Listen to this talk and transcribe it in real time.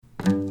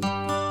Hello,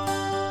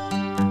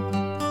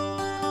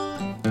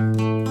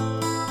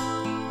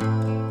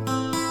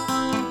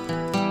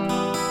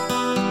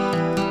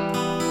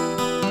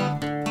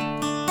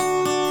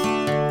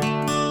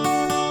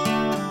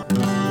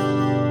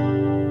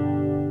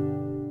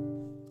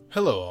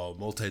 all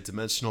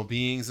multidimensional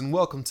beings, and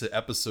welcome to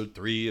episode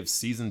 3 of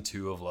season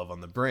 2 of Love on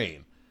the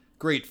Brain.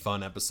 Great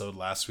fun episode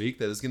last week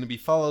that is going to be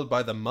followed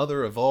by the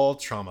mother of all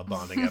trauma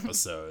bonding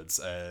episodes.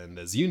 And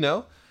as you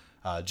know,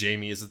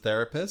 Jamie is a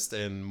therapist,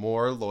 and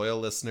more loyal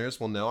listeners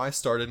will know I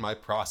started my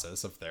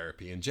process of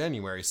therapy in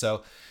January.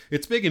 So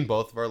it's big in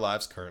both of our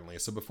lives currently.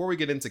 So before we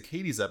get into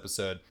Katie's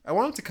episode, I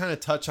wanted to kind of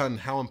touch on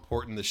how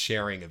important the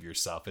sharing of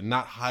yourself and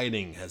not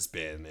hiding has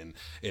been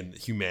in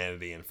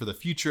humanity and for the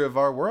future of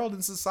our world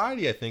and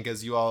society. I think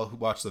as you all who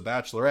watch The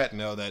Bachelorette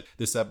know that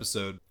this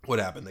episode, what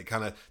happened? They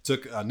kind of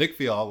took Nick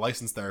Viall,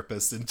 licensed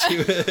therapist,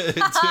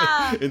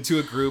 into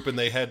a group, and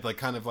they had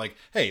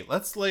hey,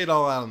 let's lay it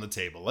all out on the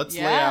table. Let's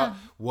lay out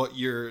what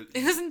your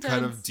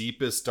kind of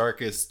deepest,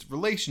 darkest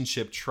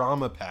relationship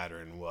trauma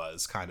pattern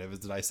was.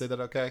 Did I say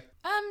that okay?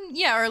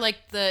 Or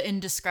like the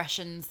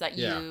indiscretions that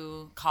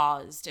you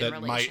caused in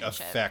relationship. That might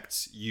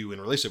affect you in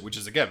a relationship, which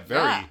is, again,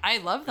 I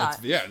love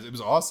that. It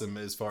was awesome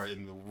as far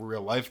in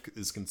real life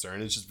is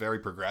concerned. It's just very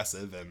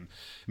progressive and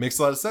it makes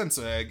a lot of sense.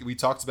 We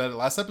talked about it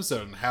last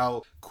episode and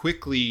how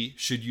quickly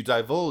should you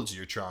divulge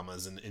your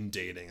traumas in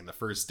dating. In the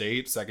first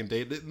date, second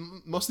date,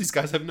 most of these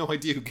guys have no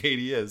idea who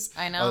Katie is.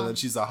 I know. Other than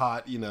she's a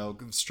hot,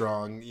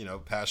 strong,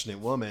 passionate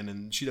woman,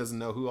 and she doesn't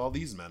know who all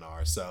these men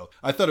are. So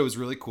I thought it was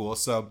really cool.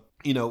 So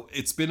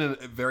it's been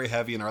very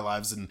heavy in our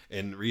lives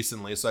and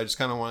recently, so I just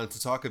kind of wanted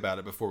to talk about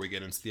it before we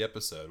get into the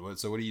episode.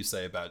 So what do you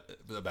say about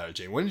it,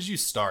 Jane? When did you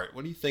start?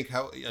 What do you think?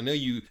 I know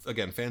you,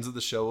 again, fans of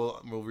the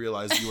show will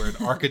realize you were an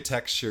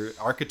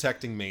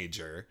architecting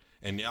major.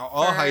 And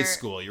all high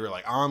school, you were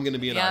like, I'm going to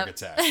be an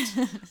architect.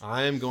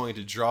 I am going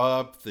to draw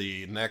up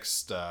the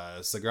next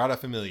Sagrada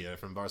Familia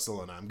from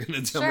Barcelona. I'm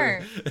going to tell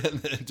her.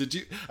 Did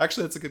you,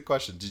 actually, that's a good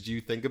question. Did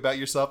you think about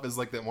yourself as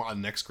like a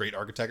next great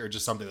architect, or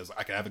just something that's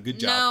I could have a good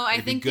job? No,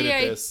 I think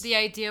the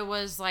idea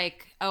was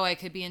like, I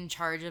could be in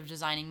charge of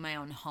designing my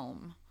own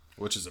home.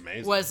 Which is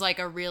amazing. Was like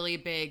a really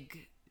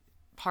big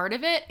part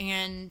of it,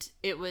 and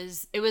it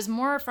was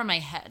more from my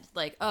head,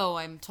 like,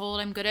 I'm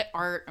told I'm good at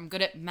art, I'm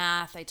good at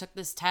math, I took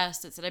this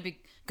test, it said I'd be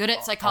good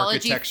at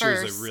psychology. Architecture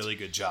first. is a really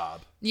good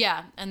job.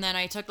 And then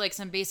I took like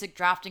some basic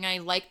drafting. I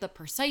liked the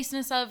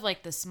preciseness of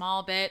like the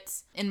small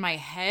bits. In my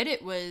head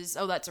it was,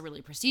 that's a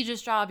really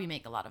prestigious job, you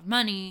make a lot of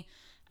money.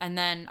 And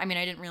then I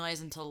didn't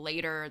realize until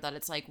later that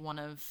it's like one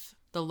of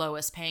the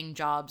lowest paying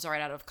jobs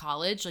right out of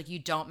college. Like, you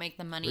don't make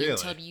the money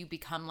until you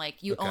become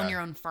like, you own your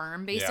own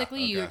firm,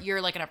 basically.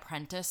 You're like an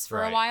apprentice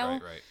for a while,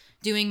 right.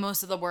 Doing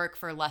most of the work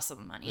for less of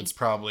the money. It's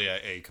probably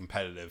a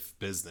competitive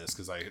business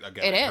because I heard about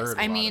how good it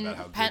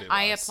was.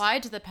 I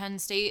applied to the Penn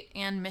State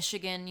and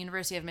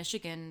University of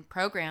Michigan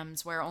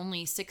programs where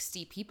only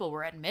 60 people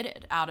were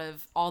admitted out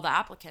of all the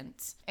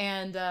applicants,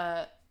 and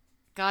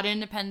got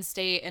into Penn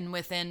State, and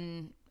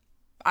within,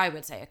 I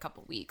would say, a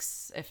couple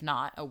weeks, if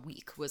not a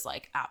week, was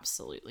like,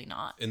 absolutely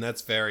not. And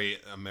that's very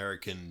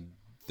American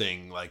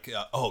thing. Like,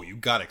 you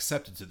got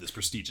accepted to this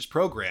prestigious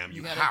program.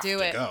 You have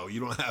to go.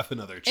 You don't have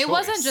another choice. It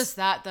wasn't just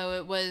that, though.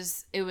 It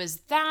was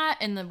that,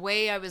 and the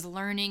way I was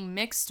learning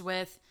mixed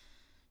with,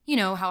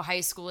 how high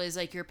school is,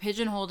 like, you're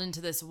pigeonholed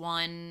into this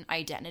one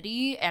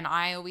identity. And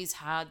I always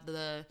had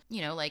the,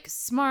 like,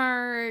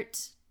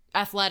 smart,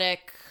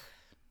 athletic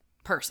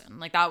person.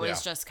 Like, that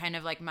was just kind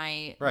of like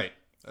my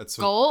That's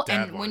goal.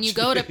 And when you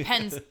go to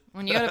Penn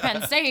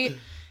State,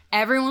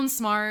 everyone's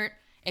smart.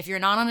 If you're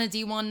not on a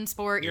D1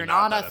 sport, you're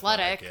not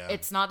athletic.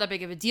 It's not that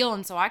big of a deal.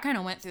 And so I kind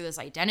of went through this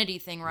identity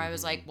thing where I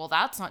was like, well,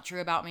 that's not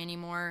true about me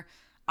anymore.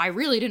 I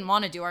really didn't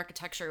want to do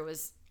architecture. It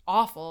was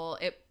awful.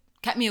 It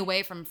kept me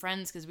away from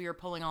friends because we were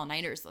pulling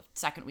all-nighters the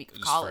second week of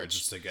college.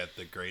 Just to get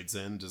the grades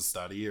in, to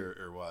study,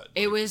 or what?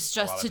 It was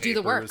just to do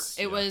the work.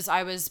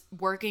 I was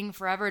working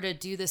forever to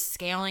do the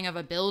scaling of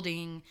a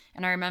building,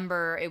 and I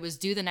remember it was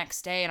due the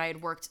next day, and I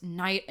had worked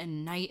night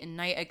and night and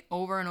night, like,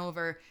 over and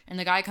over, and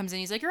the guy comes in,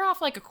 he's like, you're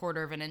off like a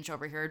quarter of an inch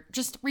over here.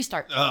 Just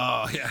restart.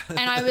 Oh, yeah.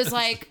 And I was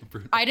like,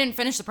 I didn't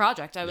finish the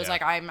project. I was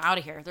like, I'm out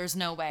of here. There's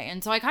no way.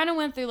 And so I kind of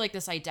went through like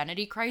this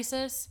identity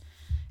crisis.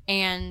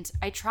 And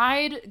I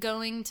tried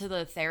going to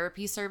the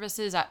therapy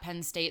services at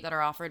Penn State that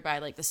are offered by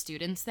like the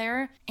students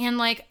there. And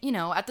like,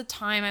 at the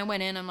time I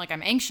went in, I'm like,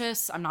 I'm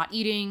anxious, I'm not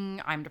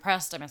eating, I'm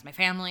depressed, I miss my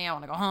family, I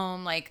want to go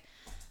home, like,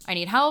 I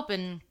need help.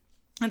 And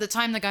at the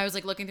time the guy was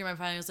like looking through my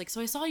phone, he was like, so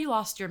I saw you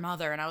lost your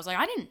mother. And I was like,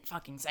 I didn't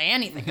fucking say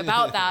anything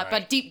about that. Right.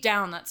 But deep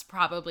down, that's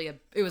probably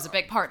it was a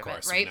big part of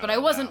it, right? But I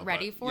wasn't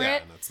ready for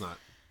it. That's not.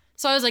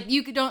 So I was like,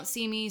 you don't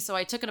see me. So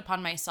I took it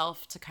upon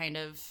myself to kind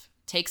of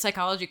take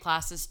psychology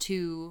classes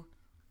to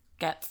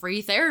get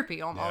free therapy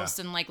almost,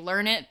 and like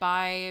learn it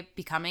by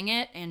becoming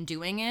it and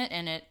doing it.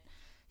 And it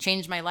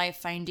changed my life,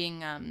 finding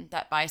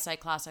that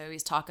bi-psych class I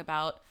always talk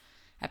about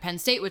at Penn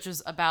State, which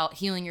was about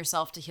healing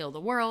yourself to heal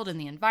the world and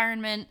the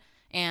environment.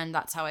 And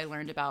that's how I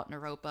learned about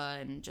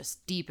Naropa and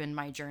just deepened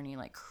my journey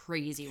like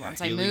crazy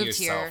once I healing moved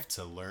yourself here.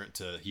 to learn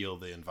to heal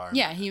the environment.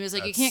 Yeah, he was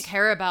like, you can't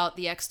care about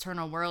the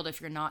external world if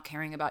you're not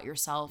caring about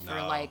yourself,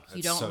 or like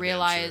you don't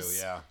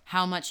realize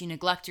how much you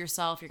neglect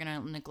yourself. You're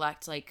gonna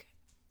neglect like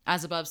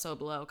as above, so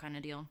below kind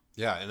of deal.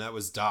 Yeah, and that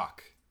was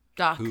Doc.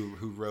 Doc,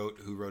 who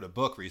wrote a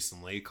book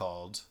recently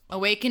called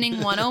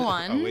Awakening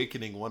 101.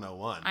 Awakening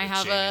 101. I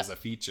have a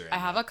feature. I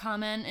have a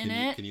comment in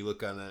it. Can you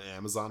look on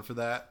Amazon for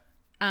that?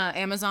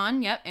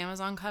 Amazon, yep.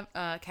 Amazon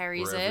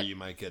carries Wherever it. you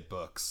might get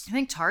books. I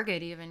think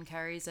Target even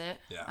carries it.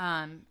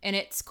 Yeah. And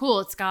it's cool.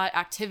 It's got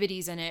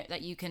activities in it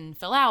that you can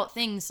fill out,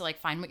 things to like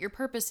find what your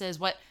purpose is.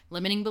 What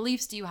limiting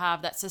beliefs do you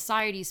have that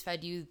society's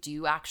fed you? Do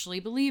you actually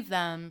believe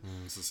them?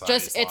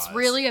 It's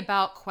really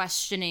about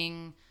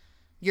questioning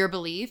your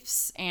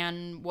beliefs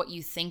and what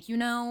you think you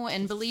know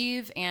and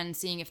believe, and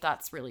seeing if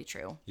that's really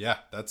true. Yeah,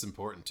 that's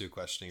important too,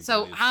 questioning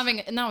so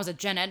beliefs. And that was a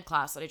gen ed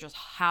class that I just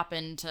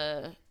happened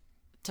to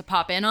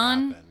pop in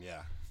on.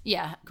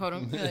 Yeah, quote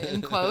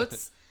in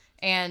quotes.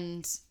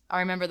 And I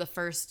remember the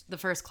first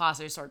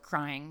class I started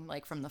crying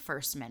like from the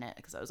first minute,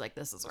 because I was like,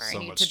 this is where I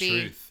need to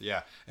be. Truth.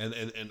 Yeah.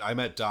 And I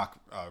met Doc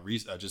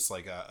just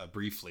like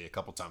briefly a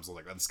couple times. I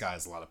was like, this guy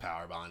has a lot of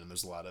power behind him.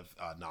 There's a lot of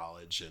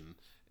knowledge and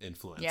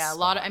influence. Yeah, a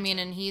lot of, and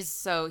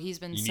he's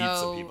been you need so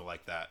some people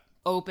like that,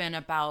 open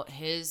about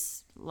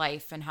his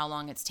life and how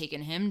long it's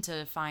taken him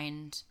to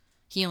find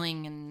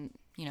healing and,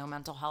 you know,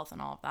 mental health and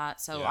all of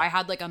that. So I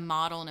had like a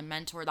model and a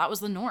mentor. That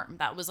was the norm.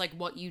 That was like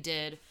what you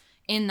did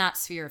in that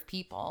sphere of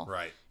people.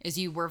 Right. Is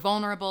you were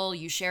vulnerable,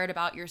 you shared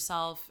about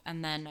yourself.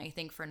 And then I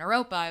think for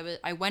Naropa,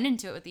 I went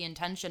into it with the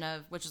intention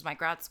of, which is my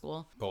grad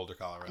school, Boulder,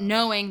 Colorado,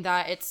 knowing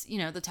that it's, you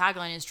know, the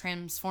tagline is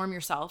transform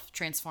yourself,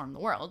 transform the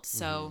world.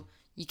 So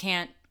you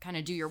can't kind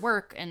of do your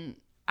work and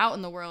out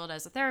in the world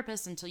as a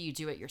therapist until you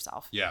do it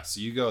yourself. Yeah, so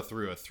you go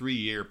through a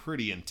 3-year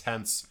pretty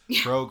intense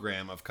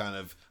program of kind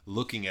of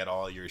looking at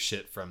all your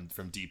shit from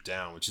deep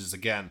down, which is,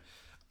 again,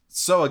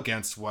 so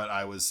against what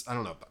I was, I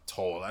don't know,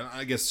 told.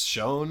 I guess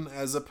shown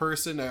as a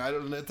person. I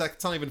don't know.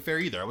 That's not even fair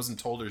either. I wasn't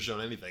told or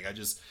shown anything.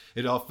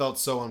 It all felt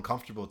so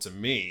uncomfortable to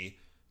me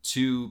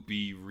to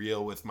be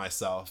real with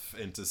myself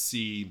and to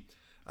see,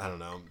 I don't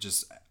know,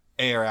 just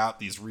air out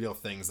these real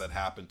things that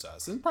happened to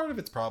us. And part of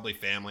it's probably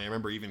family. I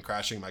remember even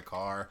crashing my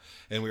car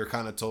and we were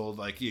kind of told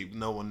like, hey,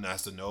 no one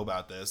has to know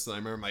about this. And I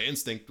remember my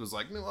instinct was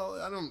like, no,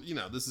 well, I don't, you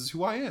know, this is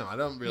who I am. I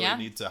don't really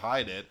need to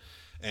hide it.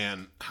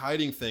 And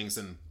hiding things,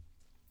 and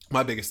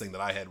my biggest thing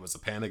that I had was a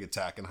panic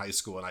attack in high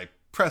school, and I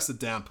pressed it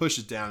down, pushed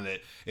it down, and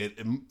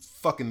it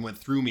fucking went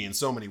through me in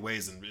so many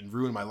ways and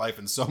ruined my life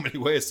in so many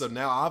ways. So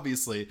now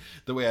obviously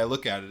the way I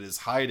look at it is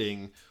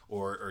hiding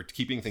or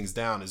keeping things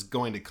down is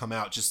going to come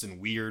out just in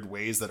weird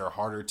ways that are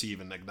harder to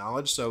even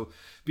acknowledge. So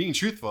being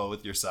truthful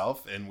with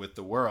yourself and with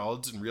the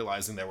world and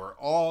realizing that we're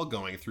all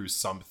going through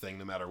something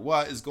no matter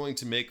what is going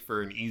to make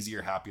for an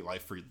easier, happy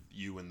life for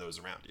you and those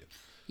around you.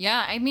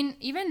 Yeah, I mean,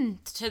 even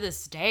to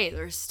this day,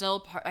 there's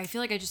still I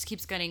feel like I just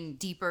keeps getting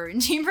deeper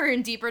and deeper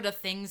and deeper to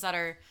things that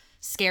are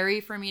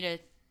scary for me to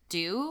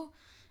do.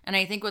 And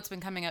I think what's been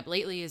coming up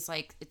lately is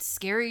like, it's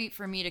scary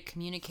for me to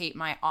communicate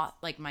my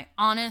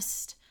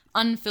honest,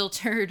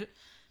 unfiltered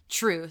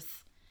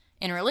truth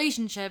in a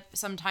relationship,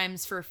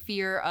 sometimes for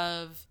fear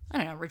of, I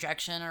don't know,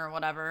 rejection or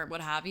whatever,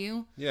 what have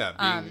you.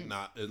 Yeah, being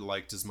not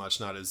liked as much,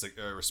 not as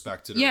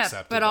respected or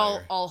accepted. But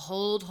I'll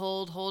hold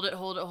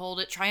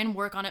it, try and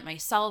work on it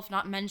myself,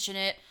 not mention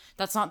it.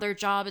 That's not their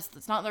job.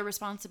 It's not their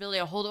responsibility.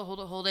 I'll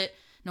hold it.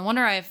 No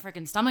wonder I have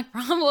freaking stomach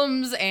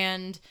problems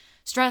and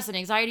stress and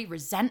anxiety,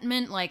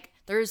 resentment. Like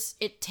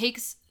it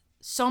takes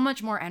so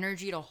much more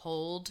energy to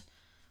hold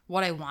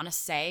what I want to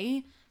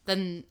say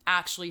than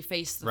actually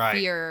face the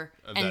fear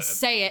and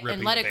say it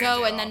and let it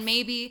go. And then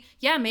maybe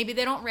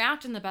they don't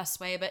react in the best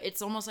way, but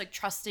it's almost like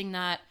trusting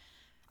that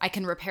I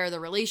can repair the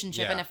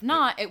relationship. And if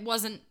not, it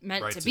wasn't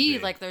meant to be.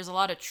 Like there's a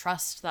lot of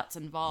trust that's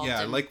involved. Yeah,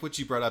 I like what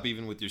you brought up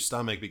even with your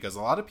stomach, because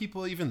a lot of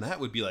people, even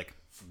that would be like,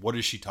 what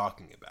is she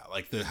talking about?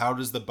 Like how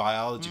does the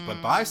biology,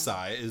 but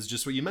bi-sci is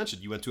just what you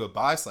mentioned. You went to a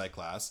bi-sci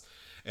class.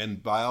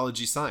 And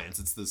biology science,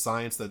 it's the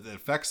science that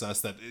affects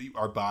us, that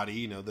our body,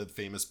 you know, the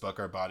famous book,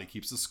 Our Body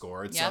Keeps the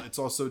Score. It's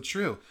also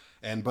true.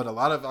 But a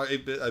lot of,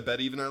 I bet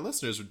even our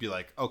listeners would be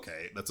like,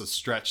 okay, that's a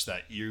stretch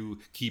that you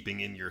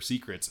keeping in your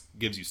secrets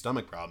gives you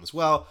stomach problems.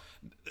 Well,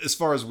 as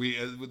far as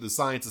the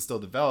science is still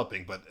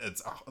developing, but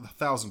it's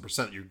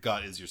 1,000% your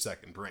gut is your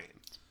second brain.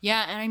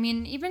 Yeah, and I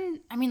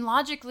mean,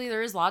 logically,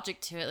 there is logic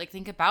to it. Like,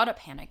 think about a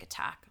panic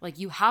attack. Like,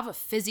 you have a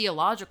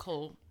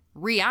physiological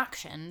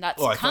reaction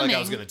that's coming. I felt like I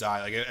was going to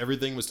die. Like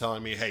everything was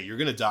telling me, hey, you're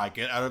going to die.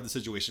 Get out of the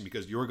situation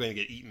because you're going to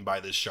get eaten by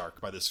this shark,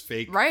 by this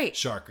fake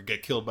shark, or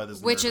get killed by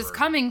this which murderer. Is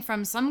coming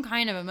from some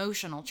kind of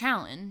emotional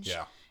challenge.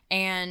 Yeah.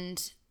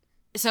 And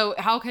so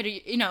how could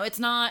it's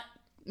not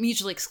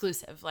mutually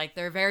exclusive. Like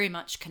they're very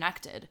much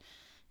connected.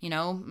 You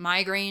know,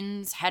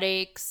 migraines,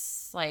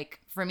 headaches.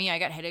 Like for me, I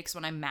get headaches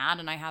when I'm mad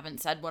and I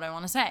haven't said what I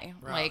want to say.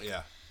 Right,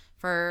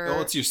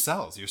 Well, it's your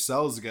cells. Your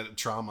cells get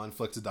trauma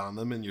inflicted on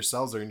them, and your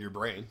cells are in your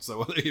brain.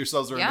 So your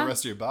cells are in the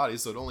rest of your body.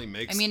 So it only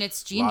makes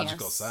it's genius.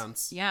 Logical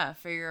sense. Yeah,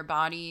 for your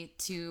body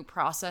to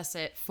process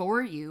it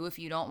for you if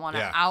you don't want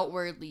to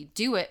outwardly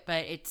do it.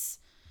 But it's,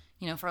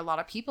 for a lot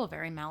of people,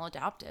 very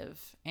maladaptive.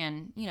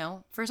 And,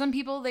 for some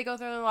people, they go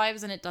through their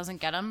lives and it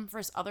doesn't get them.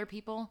 For other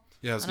people,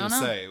 yeah, I was going to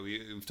say,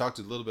 we've talked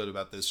a little bit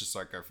about this, just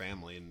like our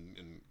family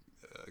and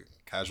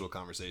casual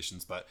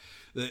conversations, but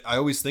I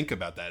always think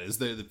about that. Is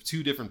the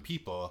two different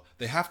people,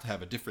 they have to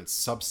have a different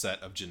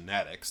subset of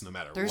genetics no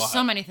matter what. There's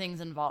so many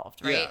things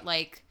involved, right? Yeah.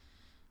 Like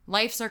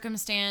life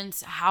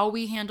circumstance, how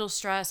we handle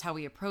stress, how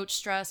we approach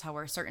stress, how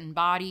our certain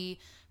body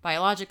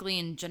biologically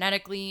and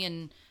genetically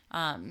and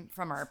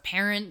from our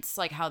parents,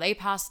 like how they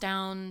pass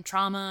down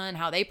trauma and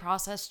how they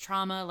process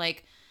trauma.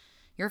 Like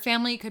your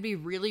family could be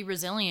really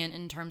resilient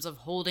in terms of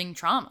holding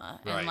trauma.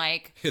 Right. And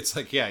like, it's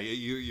like,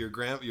 your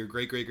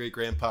great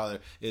grandfather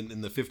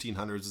in the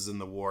 1500s is in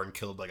the war and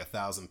killed like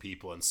 1,000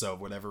 people. And so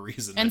for whatever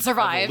reason, and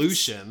survived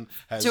evolution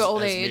has, to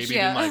old has age. Maybe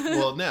been like,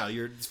 well, now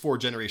you're 4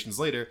 generations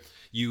later,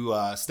 you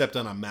stepped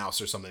on a mouse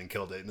or something and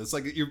killed it. And it's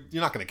like, you're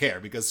not going to care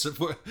because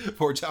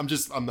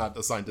I'm not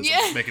a scientist.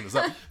 I'm just making this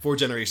up. 4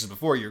 generations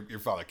before your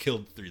father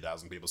killed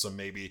 3,000 people. So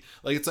maybe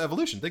like it's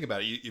evolution. Think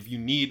about it.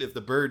 If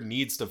the bird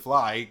needs to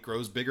fly, it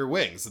grows bigger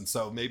wings. And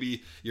so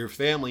maybe your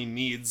family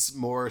needs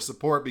more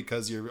support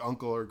because your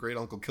uncle or great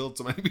uncle killed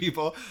so many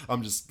people.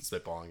 I'm just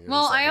spitballing here.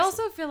 Well, I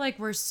also feel like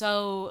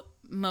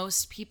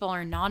most people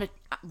are not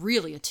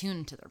really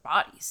attuned to their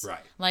bodies. Right.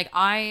 Like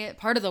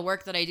part of the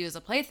work that I do as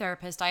a play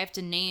therapist, I have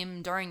to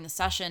name during the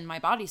session my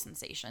body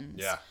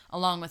sensations. Yeah.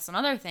 Along with some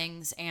other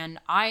things. And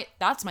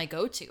that's my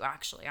go-to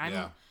actually.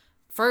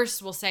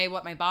 First will say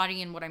what my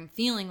body and what I'm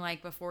feeling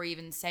like before I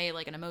even say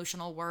like an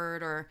emotional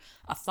word or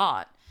a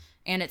thought.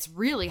 And it's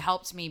really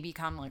helped me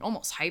become like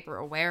almost hyper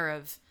aware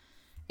of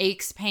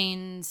aches,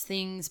 pains,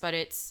 things, but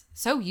it's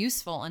so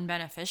useful and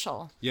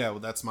beneficial. Yeah, well,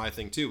 that's my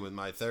thing too. When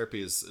my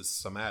therapy is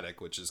somatic,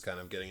 which is kind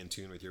of getting in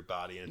tune with your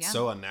body, and it's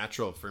so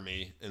unnatural for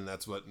me, and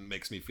that's what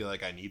makes me feel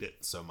like I need it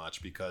so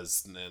much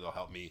because it'll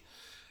help me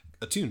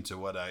attune to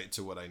what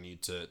I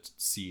need to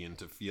see and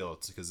to feel.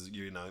 It's because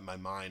my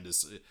mind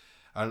is.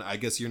 I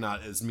guess you're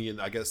not as me, and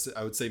I guess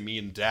I would say me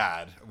and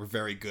Dad were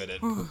very good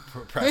at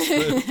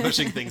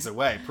pushing things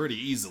away pretty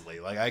easily.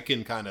 Like I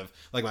can kind of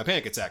like my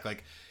panic attack.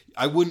 Like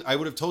I would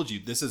have told you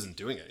this isn't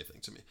doing anything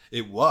to me.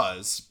 It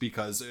was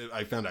because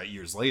I found out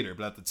years later,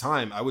 but at the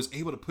time I was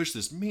able to push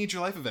this major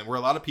life event where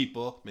a lot of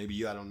people, maybe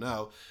you, I don't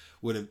know,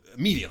 would have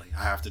immediately,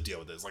 I have to deal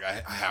with this. Like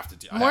I have to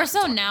deal. More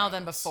so now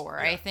than before.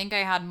 Yeah. I think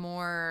I had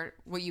more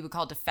what you would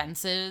call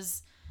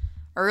defenses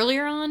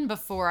earlier on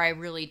before I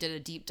really did a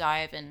deep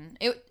dive, and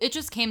it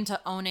just came to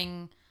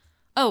owning,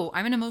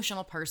 I'm an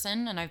emotional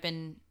person, and I've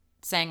been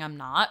saying I'm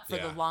not for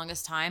the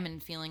longest time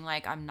and feeling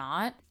like I'm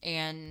not.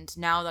 And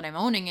now that I'm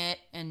owning it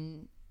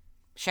and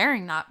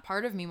sharing that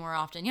part of me more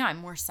often, I'm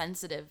more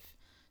sensitive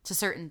to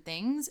certain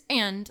things,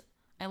 and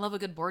I love a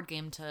good board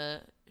game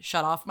to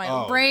shut off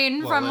my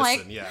brain from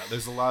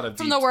there's a lot of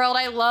from the world.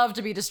 I love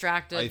to be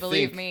distracted,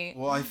 believe me.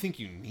 Well, I think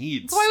you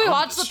need That's why we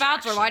watch The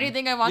Bachelor. Why do you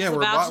think I watch The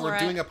Bachelor? We're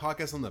doing a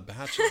podcast on The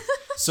Bachelor.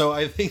 So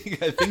I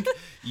think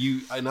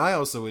you, and I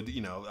also would,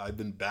 I've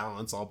been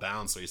all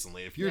balanced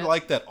recently. If you're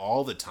like that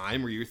all the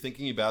time, where you're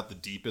thinking about the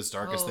deepest,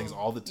 darkest things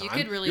all the time, you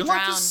could really your drown.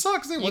 life just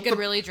sucks. You could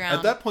really drown.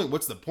 At that point,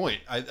 what's the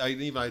point?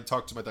 I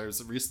talked to my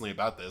therapist recently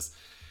about this.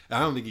 I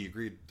don't think he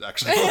agreed,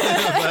 actually.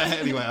 But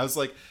anyway, I was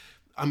like,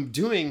 I'm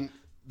doing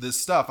this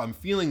stuff, I'm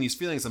feeling these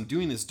feelings, I'm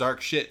doing this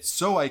dark shit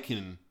so I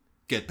can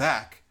get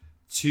back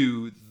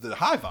to the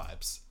high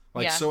vibes,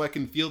 so I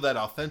can feel that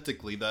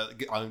authentically,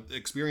 that I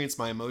experience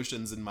my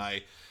emotions and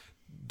my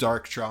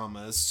dark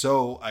traumas,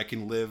 so I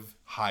can live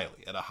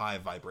highly at a high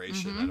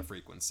vibration, at a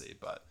frequency.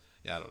 But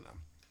I don't know,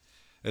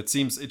 it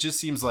just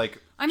seems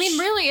like,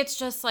 really it's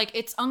just like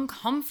it's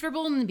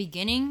uncomfortable in the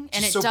beginning,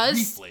 and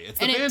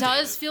it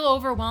does feel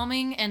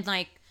overwhelming and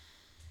like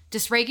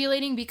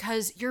dysregulating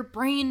because your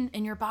brain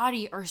and your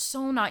body are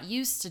so not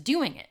used to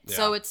doing it. Yeah.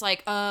 So it's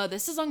like,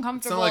 this is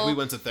uncomfortable. It's not like we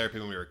went to therapy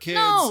when we were kids.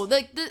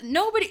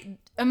 No,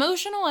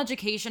 emotional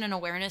education and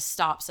awareness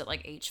stops at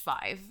like age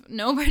 5.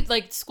 Nobody,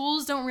 like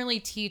schools don't really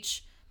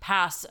teach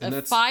past a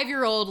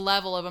 5-year-old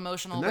level of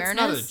emotional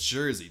awareness. That's not a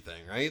Jersey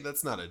thing, right?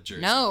 That's not a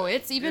Jersey thing.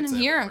 It's even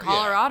here in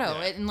Colorado.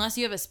 Yeah. Unless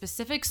you have a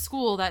specific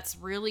school that's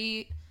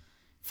really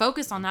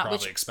focused on that, probably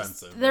which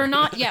expensive. They're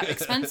not,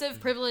 expensive,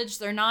 privileged.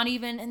 They're not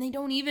even, and they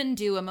don't even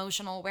do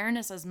emotional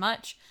awareness as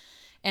much.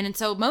 And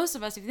so most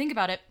of us, if you think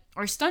about it,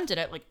 are stunted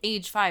at like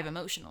age 5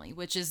 emotionally,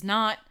 which is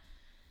not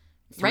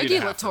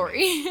regulatory.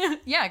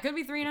 It could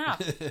be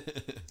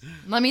 3.5.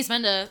 Let me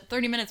spend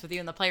 30 minutes with you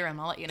in the playroom.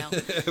 I'll let you know.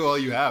 Well,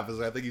 you have.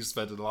 I think you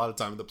spent a lot of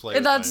time in the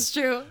playroom. That's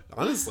true.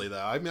 Honestly,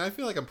 though, I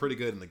feel like I'm pretty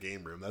good in the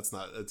game room.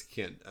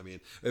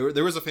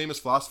 There was a famous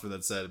philosopher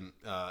that said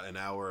an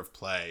hour of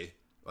play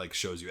like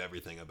shows you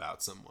everything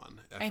about someone.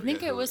 I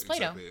think it was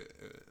Plato. Exactly.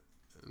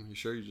 Are you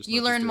sure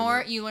you learn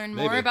more? You learn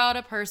more about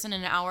a person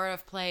in an hour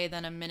of play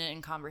than a minute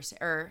in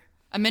conversation, or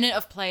a minute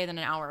of play than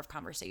an hour of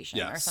conversation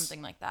or Yes.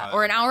 something like that.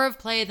 Or an hour of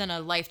play than a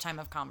lifetime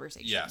of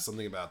conversation. Yeah,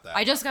 something about that.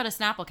 I just got a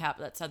Snapple cap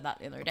that said that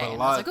the other day. But a And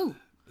lot, I was like, ooh.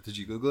 Did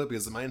you Google it?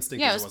 Because my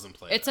instinct Yeah, is it wasn't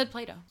Play-Doh. it said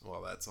Play-Doh.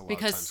 Well, that's a lot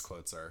Because of times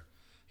quotes are.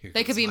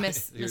 they could be Here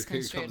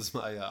misconstrued. comes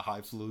my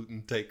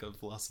highfalutin take of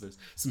philosophers.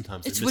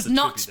 Sometimes It they would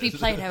not be misattributed.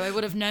 Play-Doh. I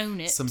would have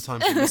known it.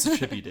 Sometimes they're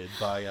misattributed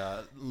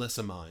by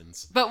lesser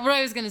minds. But what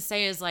I was going to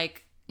say is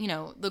like, you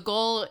know, the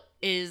goal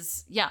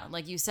is, yeah,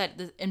 like you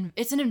said,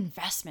 it's an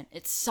investment.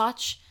 It's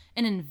such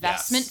an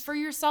investment Yes. for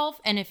yourself.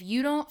 And if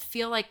you don't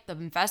feel like the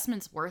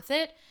investment's worth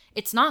it,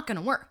 it's not going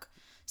to work.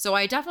 So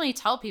I definitely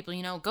tell people,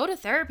 you know, go to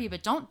therapy,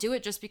 but don't do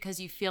it just because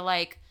you feel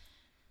like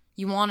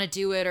you want to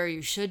do it or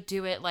you should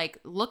do it. Like,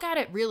 look at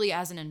it really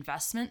as an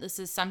investment. This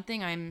is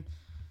something I'm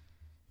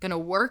going to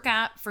work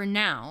at for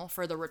now,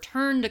 for the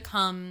return to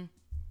come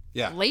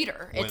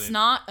later. It's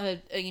not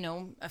a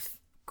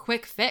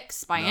quick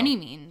fix by any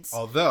means.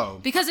 Although,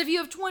 because if you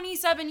have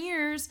 27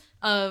 years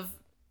of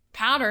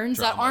patterns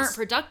that aren't Dramas.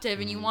 productive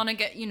and you want to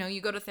get,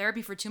 you go to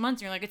therapy for 2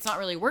 months and you're like, it's not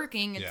really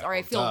working. It's, or I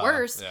well, feel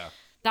worse. Yeah.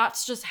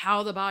 That's just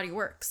how the body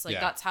works. Like,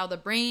 that's how the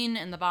brain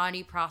and the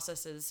body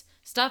processes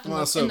stuff. And,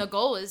 and the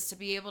goal is to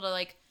be able to,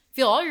 like,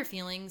 feel all your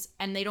feelings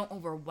and they don't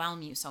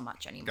overwhelm you so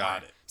much anymore.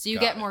 Got it. So you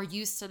get more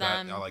used to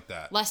them. I like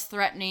that. Less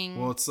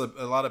threatening. Well, it's a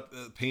lot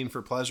of pain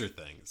for pleasure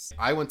things.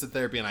 I went to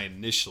therapy and I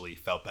initially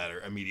felt better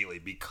immediately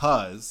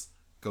because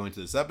going to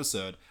this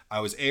episode,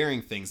 I was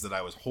airing things that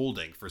I was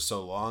holding for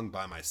so long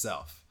by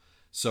myself.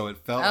 So it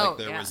felt like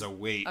there was a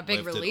weight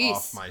big lifted release.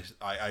 off my.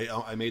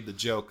 I made the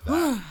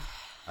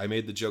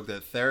joke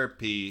that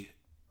therapy,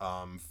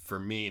 for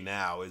me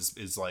now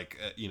is like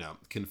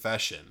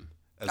confession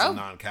as a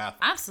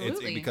non-Catholic.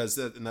 Absolutely.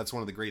 And that's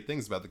one of the great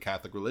things about the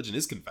Catholic religion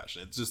is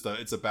confession. It's just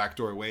it's a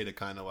backdoor way to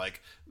kind of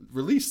like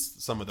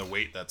release some of the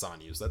weight that's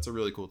on you. So that's a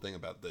really cool thing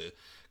about the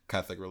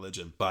Catholic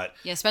religion. But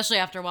yeah, especially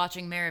after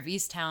watching Mayor of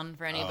Easttown,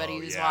 for anybody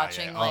who's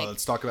watching. Yeah. Like,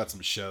 let's talk about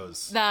some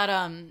shows.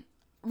 That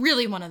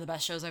really one of the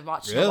best shows I've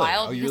watched in a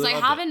while. Oh, you because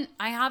really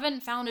I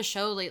haven't found a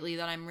show lately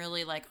that I'm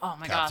really like, oh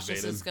my gosh,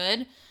 this is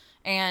Captivated. good.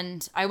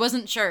 And I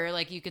wasn't sure,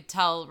 like, you could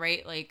tell,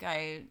 right? Like,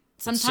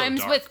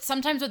 sometimes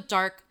with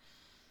dark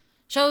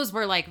shows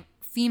where like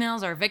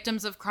females are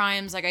victims of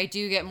crimes, like I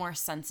do get more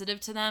sensitive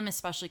to them,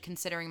 especially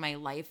considering my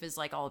life is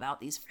like all about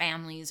these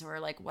families who are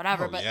like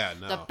whatever. But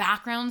the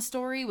background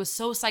story was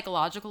so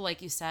psychological,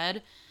 like you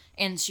said,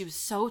 and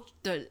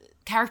the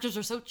characters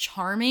are so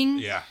charming.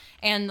 Yeah.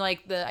 And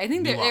like I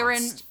think they were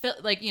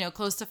in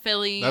close to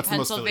Philly, That's Pennsylvania. the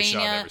most Philly show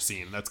I've ever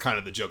seen. That's kind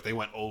of the joke. They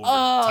went over.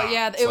 Oh top.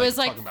 yeah, It's it was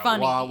like talking about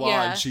funny. Wawa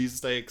yeah. and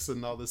cheesesteaks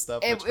and all this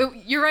stuff.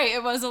 You're right.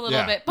 It was a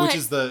little bit, but which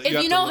is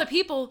if you know the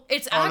people,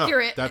 it's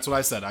accurate. No, that's what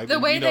I said. The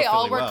way they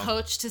all Philly were well.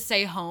 coached to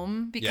say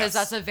home because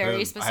that's a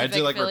very specific I had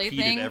to Philly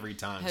repeat thing. it every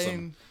time.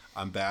 So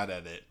I'm bad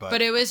at it,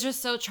 but it was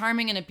just so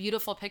charming and a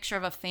beautiful picture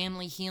of a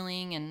family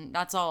healing, and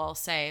that's all I'll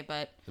say.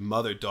 But the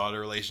mother-daughter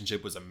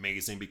relationship was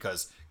amazing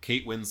because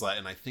Kate Winslet,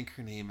 and I think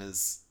her name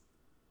is,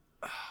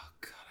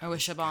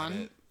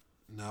 Siobhan.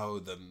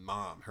 No,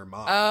 her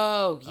mom.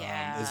 Oh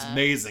yeah, is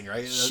amazing,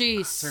 right?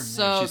 She's She's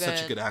good.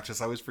 such a good actress.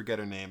 I always forget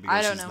her name because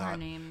I don't she's know not her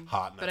name,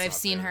 hot. but I've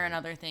seen her in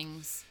other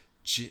things.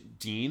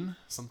 Dean,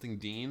 something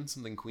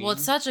Queen. Well,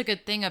 it's such a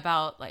good thing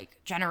about like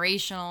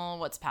generational,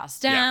 what's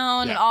passed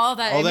down, and all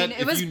that. I mean,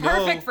 it was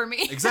perfect for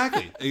me.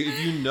 Exactly. If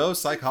you know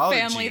psychology,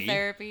 family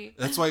therapy.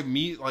 That's why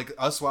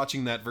us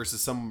watching that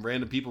versus some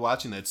random people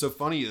watching that. It's so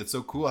funny. It's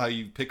so cool how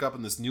you pick up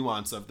on this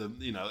nuance of the,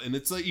 and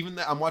it's like even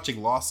that I'm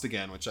watching Lost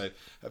again, which I've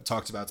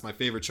talked about. It's my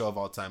favorite show of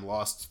all time.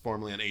 Lost,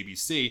 formerly on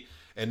ABC,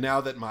 and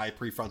now that my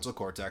prefrontal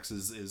cortex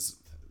is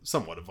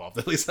somewhat evolved.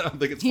 At least I don't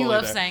think it's fully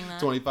there. Saying that.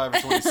 25 or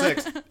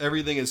 26.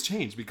 Everything has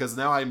changed because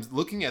now I'm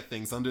looking at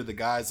things under the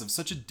guise of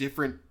such a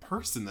different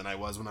person than I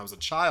was when I was a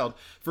child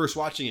first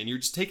watching it. And you're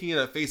just taking it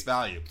at face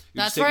value.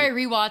 That's why I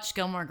rewatch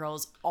Gilmore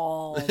Girls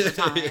all the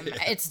time.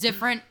 It's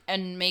different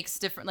and makes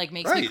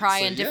me cry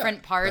in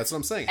different parts. That's what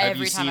I'm saying.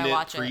 Every time I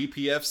watch Have you seen it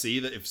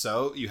pre-PFC? That if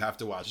so, you have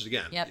to watch it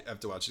again. Yep. You have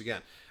to watch it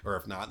again. Or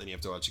if not, then you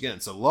have to watch it again.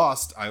 So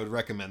Lost, I would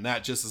recommend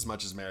that just as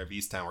much as Mayor of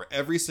Easttown, where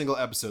every single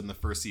episode in the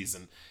first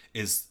season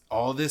is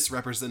all this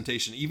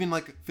representation, even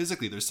like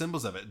physically, there's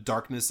symbols of it,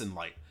 darkness and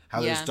light.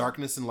 How there's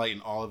darkness and light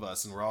in all of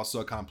us, and we're all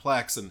so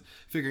complex, and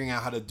figuring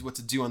out what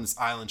to do on this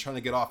island, trying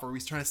to get off, or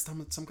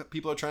some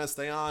people are trying to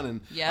stay on,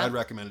 and I'd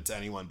recommend it to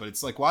anyone. But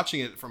it's like watching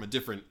it from a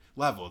different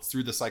level. It's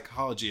through the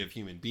psychology of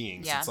human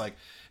beings. It's like,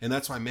 and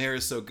that's why Mayor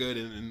is so good,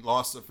 and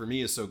Lost for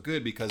me is so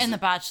good because and The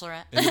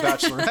Bachelorette. And The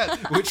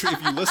Bachelorette, which if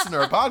you listen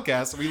to our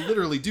podcast, we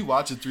literally do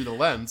watch it through the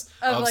lens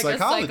of like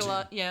psychology.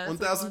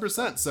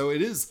 1000%. So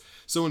it is.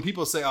 So when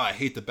people say, "Oh, I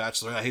hate The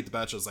Bachelor,"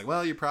 it's like,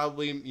 well, you're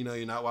probably,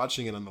 you're not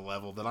watching it on the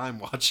level that I'm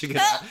watching it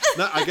at.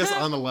 I guess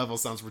on the level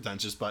sounds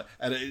pretentious, but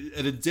at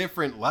a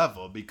different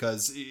level,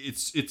 because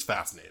it's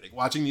fascinating.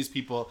 Watching these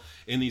people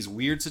in these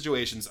weird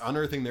situations,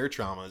 unearthing their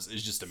traumas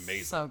is just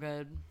amazing. So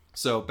good.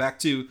 So back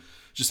to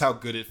just how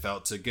good it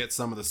felt to get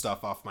some of the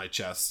stuff off my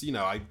chest. You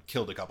know, I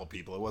killed a couple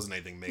people. It wasn't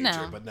anything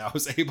major, but now I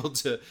was able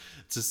to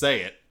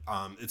say it.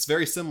 It's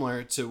very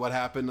similar to what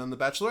happened on The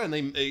Bachelor, and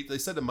they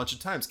said a bunch of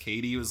times.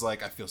 Katie was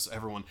like, I feel so,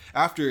 everyone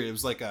after it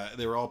was like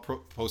they were all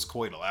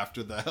post-coital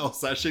after the hell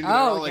session. They're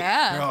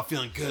all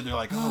feeling good. They're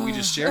like, oh, we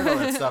just shared all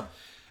that stuff.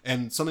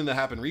 And something that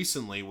happened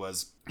recently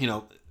was, you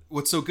know,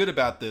 what's so good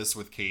about this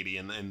with Katie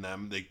and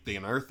them, they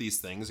unearth these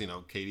things. You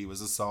know, Katie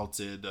was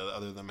assaulted,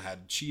 other of them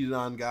had cheated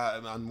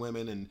on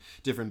women and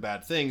different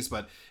bad things,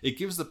 but it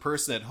gives the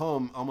person at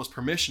home almost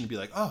permission to be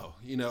like, oh,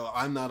 you know,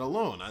 I'm not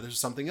alone. There's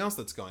something else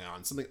that's going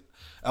on. Something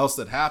else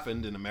that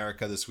happened in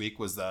America this week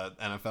was the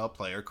NFL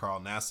player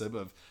Carl Nassib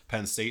of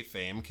Penn State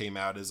fame came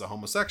out as a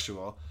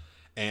homosexual.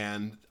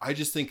 And I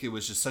just think it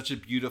was just such a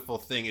beautiful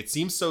thing. It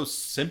seems so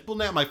simple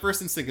now. My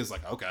first instinct is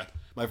like, okay.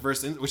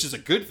 Which is a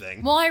good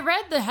thing. Well, I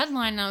read the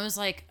headline and I was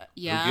like,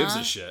 yeah. Who gives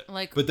a shit?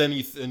 Like, but then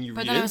you read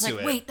into it. I was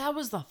like, wait, that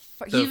was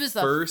he was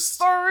the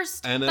first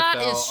NFL that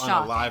is shocking.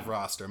 On a live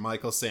roster.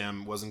 Michael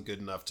Sam wasn't good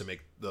enough to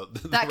make the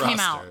that roster. Came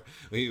out.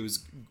 He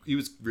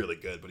was really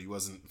good, but he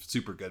wasn't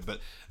super good. But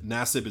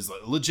Nassib is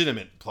a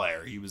legitimate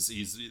player.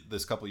 He's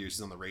this couple years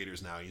he's on the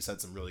Raiders now. He's had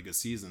some really good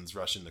seasons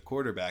rushing the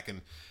quarterback, and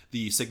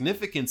the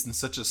significance in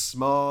such a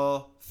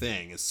small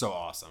thing is so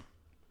awesome,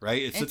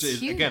 right? It's such a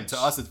huge. Again,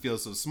 to us it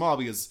feels so small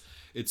because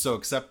it's so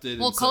accepted.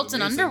 Well, and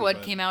Colton amazing,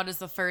 Underwood came out as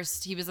the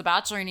first. He was a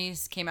bachelor and he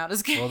came out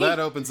as gay. Well, that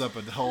opens up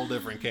a whole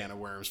different can of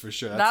worms for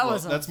sure.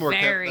 That's more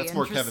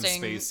Kevin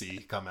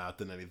Spacey come out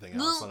than anything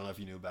else. I don't know if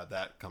you knew about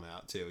that come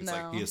out too. It's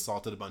like he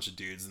assaulted a bunch of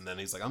dudes and then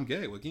he's like, I'm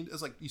gay.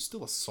 It's like you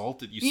still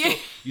assaulted.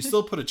 You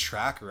still put a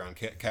track around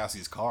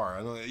Cassie's car.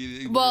 I don't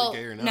know. Well,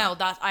 gay or not. No,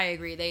 I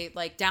agree. They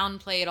like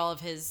downplayed all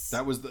of his.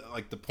 That was the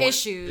point.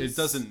 Issues. It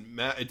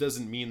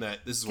doesn't mean that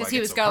this is why he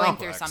was going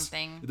through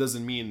something. It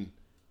doesn't mean,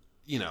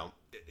 you know.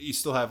 You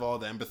still have all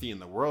the empathy in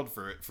the world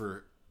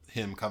for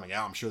him coming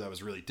out. I'm sure that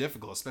was really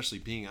difficult, especially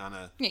being on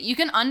a. Yeah, you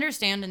can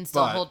understand and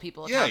still hold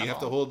people accountable. Yeah, you have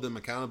to hold them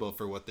accountable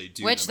for what they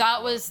do. Which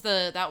that was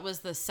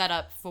the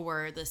setup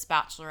for this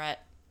Bachelorette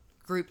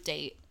group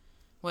date.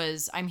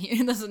 Was I'm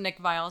here. This is Nick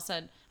Viall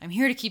said. I'm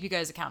here to keep you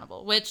guys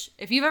accountable. Which,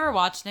 if you've ever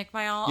watched Nick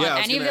Viall on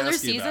any of the other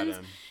seasons,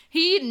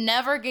 he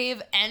never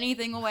gave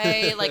anything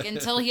away. Like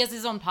until he has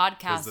his own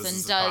podcast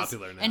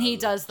he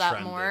does that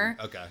trending. More.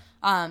 Okay.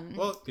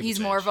 Well, he's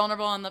more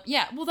vulnerable on the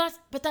well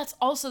that's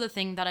also the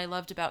thing that I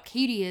loved about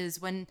Katie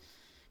is when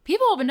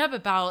people opened up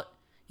about,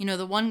 you know,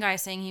 the one guy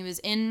saying he was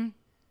in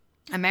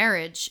a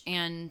marriage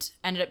and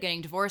ended up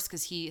getting divorced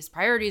because his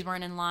priorities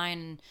weren't in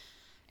line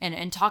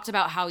and talked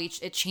about how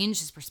it changed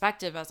his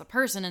perspective as a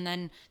person, and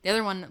then the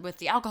other one with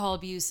the alcohol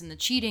abuse and the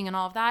cheating and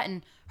all of that,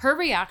 and her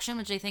reaction,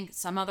 which I think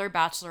some other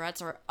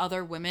bachelorettes or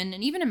other women,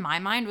 and even in my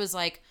mind, was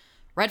like,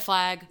 red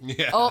flag.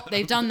 Yeah. Oh,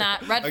 they've done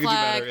that. Red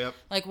flag. Yep.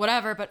 Like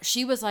whatever. But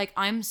she was like,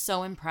 I'm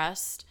so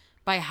impressed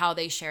by how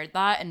they shared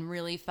that and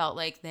really felt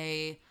like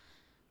they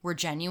were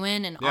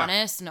genuine and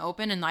honest and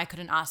open, and I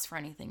couldn't ask for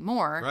anything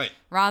more. Right.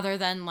 Rather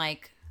than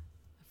like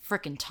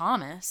frickin'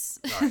 Thomas.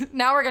 Right.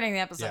 Now we're getting the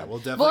episode.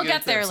 Yeah, we'll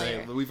get there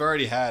later. We've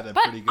already had a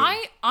pretty good.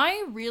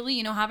 I really,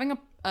 you know, having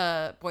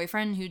a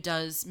boyfriend who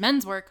does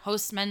men's work,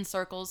 hosts men's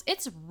circles,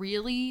 it's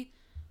really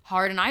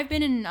hard. And I've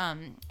been in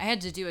I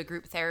had to do a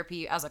group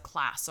therapy as a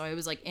class, so I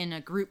was like in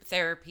a group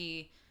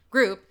therapy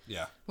group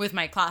with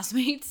my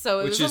clalasmates, so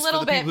it was a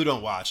little bit. For the people who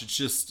don't watch, it's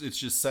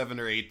just 7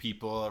 or 8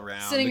 people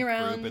around sitting the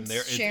around group, and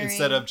they're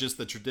instead of just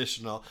the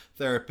traditional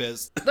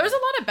therapist. There's a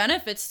lot of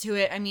benefits to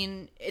it. I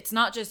mean, it's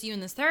not just you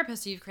and this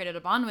therapist you've created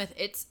a bond with.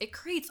 It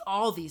creates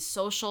all these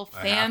social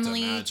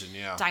family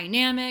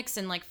dynamics,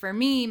 and like for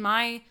me,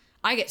 I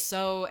get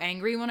so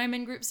angry when I'm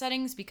in group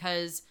settings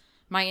because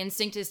my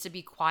instinct is to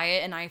be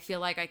quiet, and I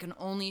feel like I can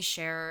only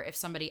share if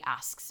somebody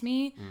asks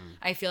me.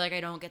 I feel like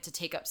I don't get to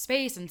take up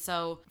space. And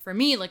so for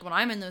me, like when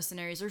I'm in those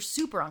scenarios, they're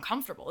super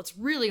uncomfortable. It's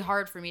really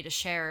hard for me to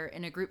share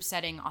in a group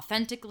setting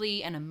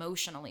authentically and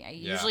emotionally.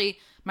 Usually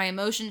my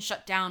emotions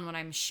shut down when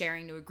I'm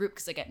sharing to a group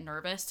because I get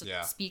nervous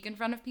to speak in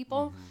front of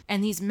people.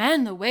 And these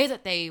men, the way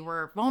that they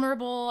were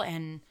vulnerable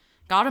and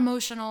got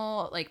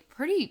emotional, like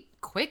pretty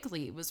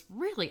quickly, was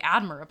really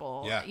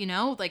admirable. You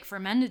know, like for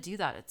men to do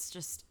that, it's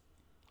just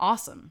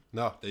awesome.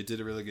 No, they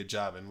did a really good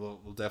job, and we'll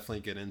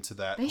definitely get into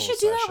that. They should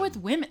do that with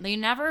women. They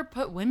never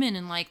put women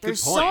in like.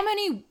 There's so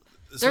many.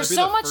 There's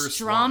so much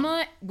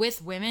drama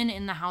with women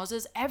in the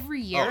houses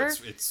every year.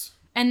 Oh, it's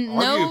and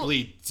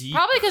arguably deep.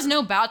 Probably because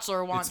no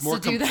bachelor wants to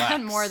do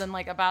that more than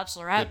like a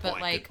bachelorette.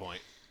 But like, good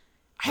point.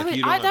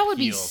 That would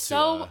be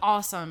so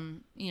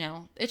awesome. You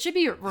know, it should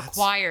be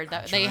required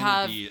that they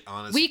have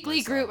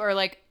weekly group or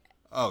like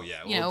Oh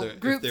yeah,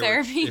 group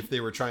therapy. If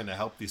they were trying to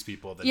help these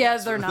people, then yeah,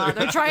 they're not.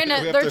 They're trying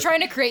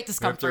to create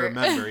discomfort. You have to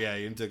remember,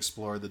 you need to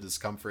explore the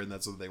discomfort, and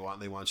that's what they want.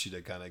 They want you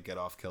to kind of get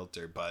off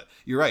kilter. But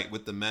you're right,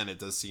 with the men, it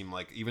does seem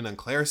like even on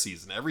Claire's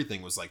season,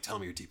 everything was like, tell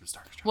me your deepest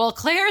darkest trauma. Well,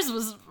 Claire's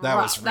was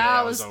rough.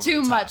 That was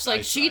too much.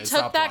 Like she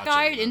took that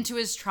guy into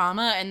his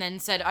trauma and then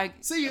said, I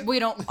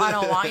don't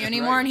want you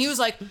anymore. Right. And he was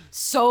like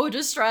so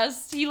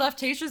distressed. He left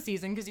Tayshia's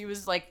season because he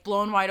was like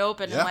blown wide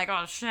open and like,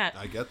 oh shit.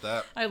 I get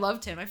that. I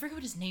loved him. I forget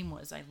what his name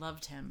was. I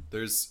loved him.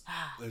 There's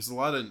a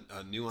lot of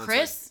nuance.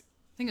 Chris?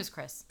 I think it was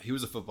Chris. He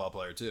was a football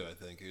player too. I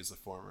think he was a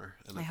former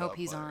NFL I hope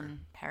he's player.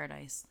 on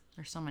Paradise.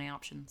 There's so many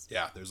options.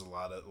 Yeah, there's a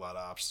lot of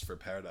options for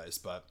Paradise,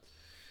 but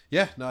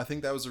yeah, no, I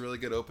think that was a really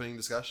good opening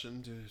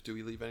discussion. Do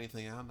we leave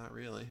anything out? Not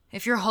really.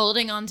 If you're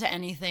holding on to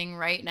anything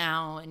right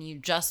now and you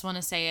just want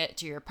to say it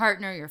to your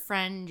partner, your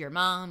friend, your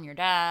mom, your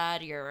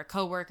dad, your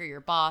coworker,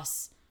 your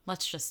boss,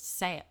 let's just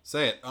say it.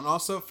 Say it. And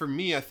also for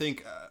me, I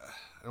think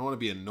I don't want to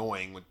be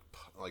annoying with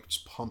like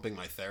just pumping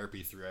my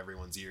therapy through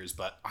everyone's ears,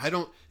 but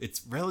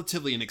it's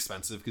relatively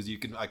inexpensive because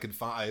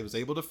I was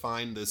able to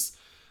find this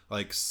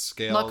like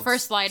scale. Look for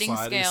sliding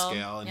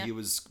scale. And he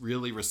was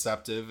really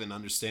receptive and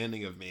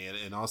understanding of me.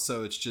 And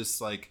also it's just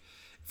like,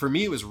 for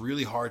me, it was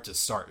really hard to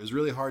start. It was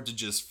really hard to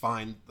just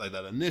find like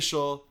that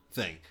initial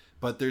thing.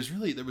 But there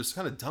was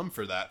kind of dumb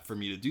for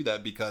me to do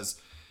that because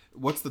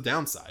what's the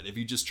downside? If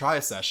you just try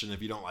a session,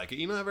 if you don't like it,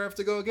 you never have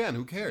to go again.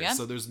 Who cares? Yeah.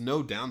 So there's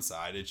no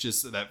downside. It's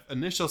just that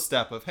initial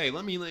step of, hey,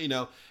 let me let you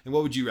know. And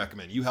what would you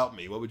recommend? You help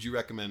me. What would you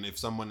recommend if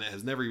someone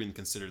has never even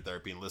considered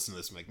therapy and listen to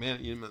this and like,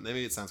 man,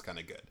 maybe it sounds kind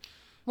of good.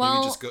 Well,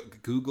 maybe just go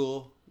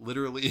Google,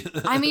 literally.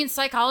 I mean,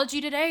 Psychology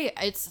Today,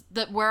 it's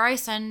where I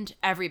send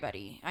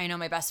everybody. I know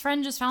my best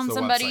friend just found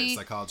somebody.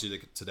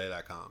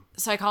 Psychologytoday.com.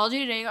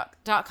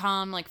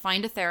 Psychologytoday.com, like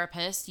find a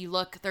therapist. You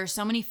look, there's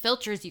so many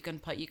filters you can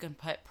put. You can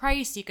put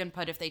price. You can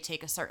put if they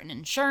take a certain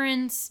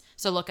insurance.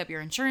 So look up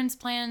your insurance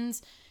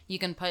plans. You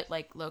can put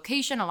like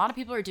location. A lot of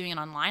people are doing it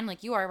online.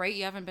 Like you are, right?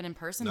 You haven't been in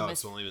person with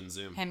it's only been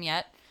Zoom. Him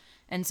yet.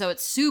 And so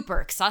it's super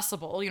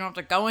accessible. You don't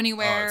have to go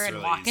anywhere and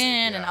really walk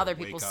in and other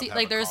people see.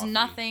 Like there's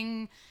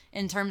nothing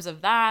in terms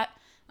of that.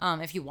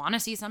 If you want to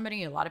see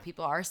somebody, a lot of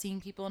people are seeing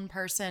people in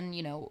person.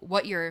 You know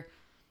what your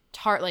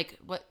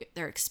what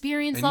their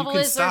experience and level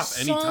is. You can stop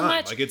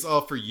anytime. Like it's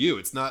all for you.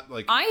 It's not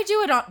like I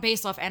do it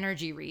based off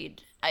energy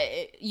read.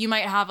 You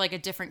might have like a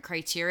different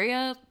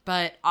criteria,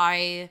 but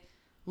I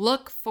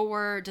look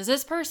for, does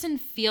this person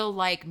feel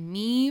like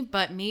me,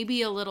 but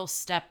maybe a little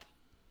step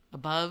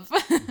above,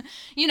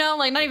 you know,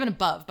 like not even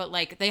above, but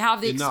like they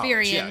have the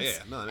experience.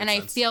 No, and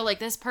I feel like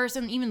this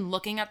person, even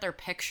looking at their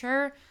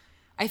picture,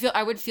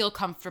 I would feel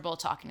comfortable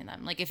talking to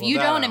them. Like if you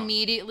don't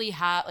immediately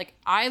have, like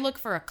I look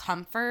for a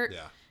comfort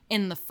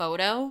in the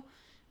photo,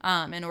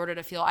 in order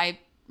to feel. I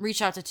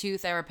reached out to 2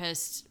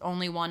 therapists,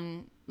 only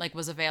one like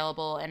was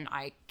available, and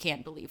I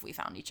can't believe we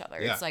found each other.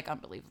 It's like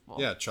unbelievable.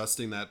 Yeah,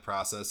 trusting that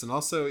process. And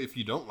also if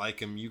you don't like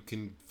him, you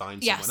can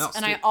find someone else.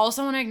 And too. I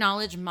also want to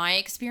acknowledge my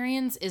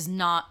experience is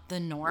not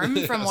the norm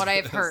from what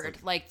I've heard.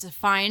 Like to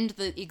find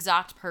the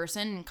exact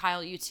person, and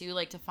Kyle, you too,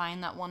 like to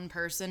find that one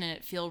person and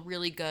it feel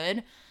really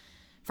good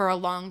for a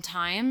long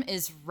time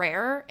is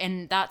rare,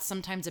 and that's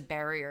sometimes a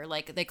barrier.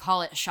 Like they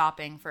call it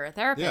shopping for a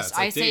therapist. Yeah, it's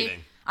like dating.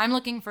 Say I'm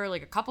looking for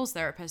like a couples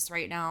therapist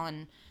right now,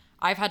 and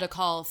I've had to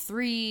call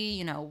 3,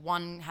 you know,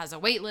 one has a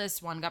wait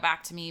list, one got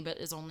back to me, but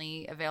is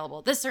only available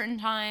at this certain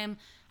time.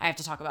 I have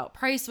to talk about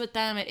price with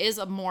them. It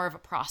is more of a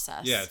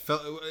process. Yeah,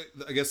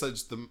 I guess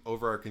that's the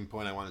overarching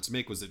point I wanted to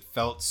make was it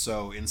felt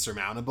so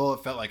insurmountable.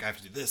 It felt like I have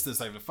to do this,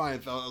 I have to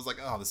find. I was like,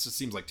 oh, this just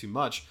seems like too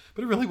much.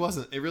 But it really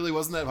wasn't. It really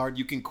wasn't that hard.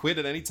 You can quit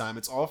at any time.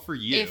 It's all for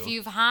you. If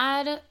you've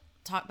had,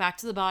 talk back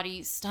to the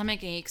body,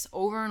 stomach aches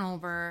over and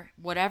over,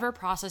 whatever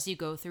process you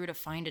go through to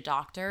find a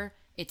doctor,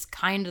 it's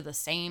kind of the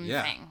same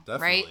thing,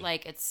 definitely. Right?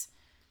 Like it's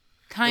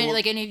kind of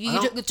like, and if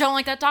you don't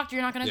like that doctor,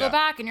 you're not going to go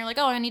back, and you're like,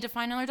 oh, I need to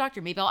find another doctor.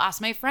 Maybe I'll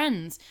ask my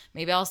friends.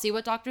 Maybe I'll see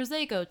what doctors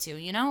they go to,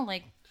 you know,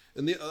 like.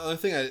 And the other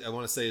thing I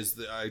want to say is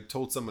that I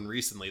told someone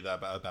recently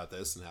about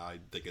this and how I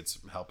think it's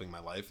helping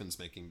my life and it's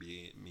making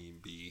me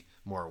be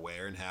more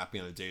aware and happy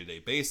on a day-to-day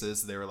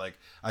basis. They were like,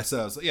 I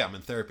was like, yeah, I'm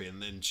in therapy.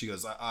 And then she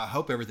goes, I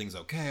hope everything's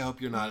okay. I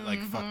hope you're not like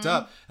fucked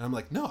up. And I'm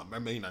like, no, I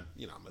mean, I'm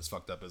as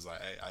fucked up as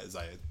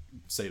I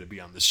say to be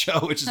on this show,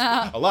 which is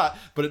a lot,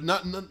 but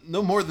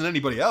no more than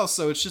anybody else.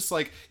 So it's just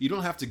like, you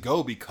don't have to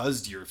go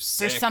because you're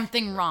sick. There's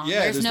something wrong.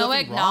 Yeah, there's no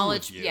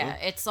acknowledgement. Yeah.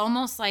 It's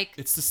almost like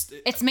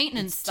it's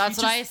maintenance. That's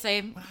what I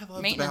say. What I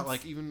loved about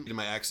like even in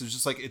my ex is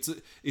just like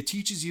it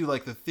teaches you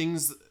like the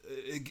things.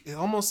 It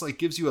almost like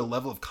gives you a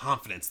level of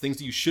confidence, things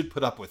that you should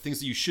put up with, things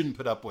that you shouldn't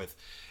put up with,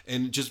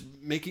 and just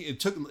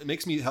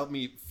help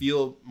me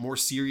feel more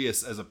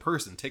serious as a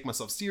person, take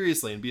myself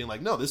seriously, and being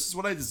like, no, this is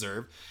what I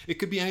deserve. It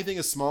could be anything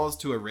as small as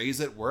to a raise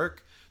at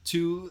work,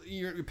 to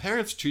your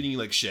parents treating you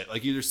like shit.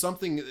 Like there's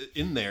something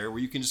in there where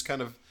you can just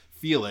kind of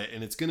feel it,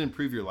 and it's going to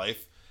improve your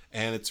life.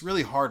 And it's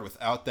really hard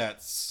without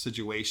that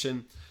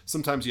situation.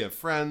 Sometimes you have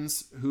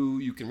friends who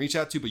you can reach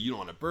out to, but you don't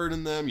want to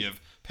burden them. You have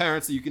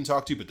parents that you can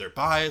talk to, but they're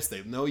biased.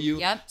 They know you.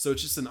 Yep. So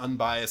it's just an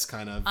unbiased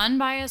kind of...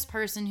 Unbiased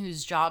person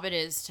whose job it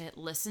is to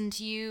listen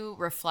to you,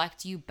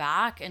 reflect you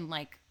back, and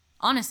like,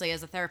 honestly,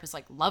 as a therapist,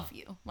 like, love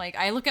you. Like,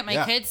 I look at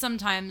my kids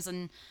sometimes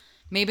and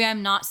maybe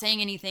I'm not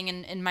saying anything,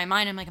 and in my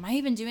mind I'm like, am I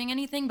even doing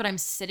anything? But I'm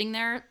sitting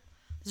there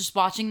just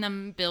watching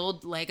them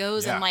build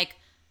Legos and like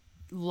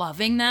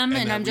loving them,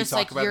 and I'm just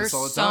like, you're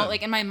so,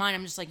 like, in my mind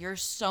I'm just like, you're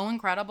so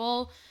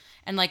incredible.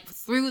 And like,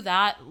 through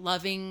that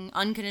loving,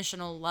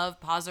 unconditional love,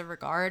 positive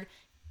regard,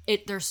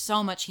 there's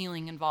so much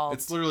healing involved.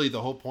 It's literally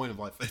the whole point of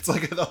life. It's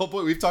like the whole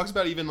point. We've talked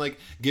about even like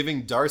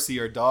giving Darcy,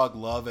 our dog,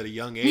 love at a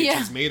young age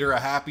has made her a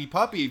happy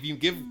puppy. If you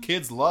give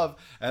kids love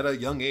at a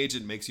young age,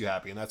 it makes you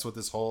happy. And that's what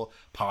this whole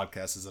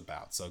podcast is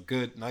about. So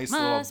good, nice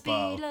little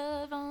bow.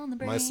 Love on the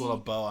brain. Nice little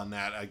bow on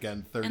that.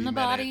 Again,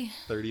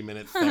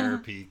 30-minute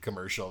therapy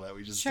commercial that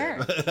we just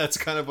did. That's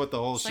kind of what the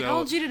whole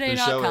show is.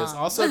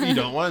 Also, if you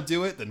don't want to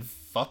do it, then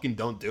fucking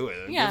don't do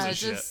it. Yeah,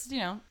 just, you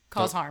know,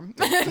 cause harm.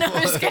 No,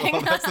 I'm just kidding.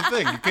 Well, that's the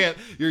thing. You can't.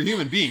 You're a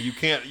human being. You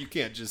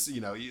can't just. You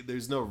know.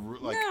 There's no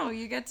like. No,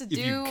 you get to do.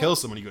 If you kill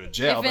someone, you go to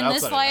jail. If in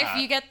this life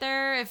you get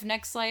there, if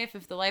next life,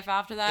 if the life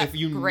after that, if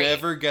you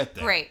never get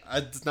there, great.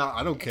 It's not.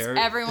 I don't care.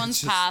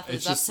 Everyone's path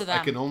is up to them.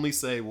 I can only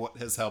say what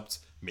has helped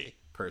me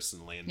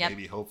personally, and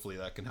maybe hopefully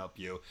that can help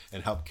you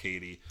and help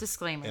Katie.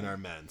 Disclaimer. And our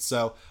men.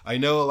 So I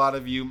know a lot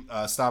of you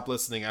stopped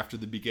listening after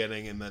the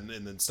beginning and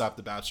then stopped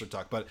the Bachelor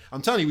talk, but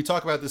I'm telling you, we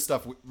talk about this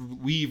stuff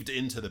weaved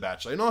into the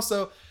Bachelor, and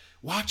also.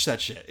 Watch that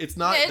shit. It's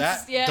not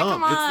that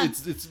dumb.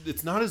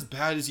 It's not as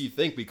bad as you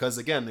think, because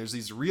again, there's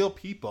these real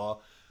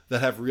people that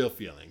have real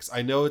feelings.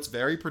 I know it's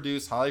very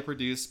produced, highly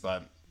produced,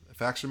 but the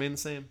facts remain the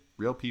same.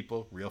 Real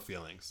people, real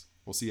feelings.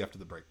 We'll see you after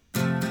the break.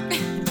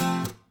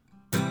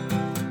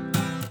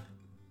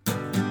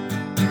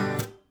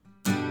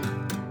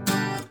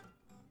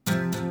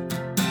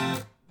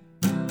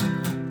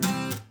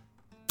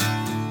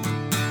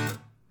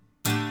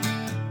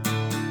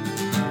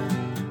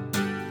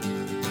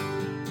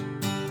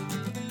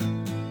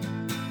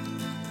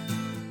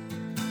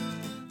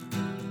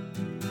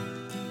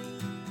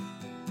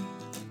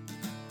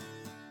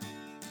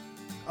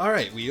 All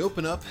right, we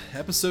open up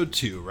episode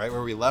 2, right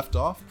where we left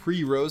off,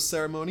 pre-rose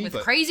ceremony. With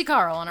Crazy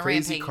Carl on a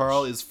rampage. Crazy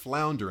Carl is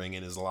floundering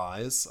in his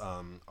lies.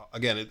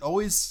 Again, it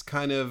always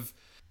kind of...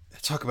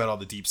 Talk about all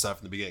the deep stuff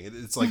in the beginning.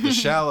 It's like the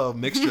shallow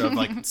mixture of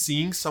like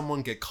seeing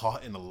someone get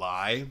caught in a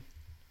lie.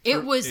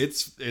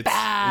 It's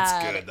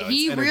bad. It's good, though.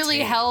 He really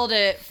held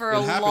it for a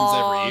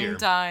long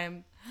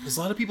time. Because a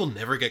lot of people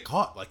never get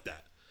caught like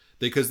that.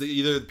 Because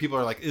either people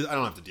are like, I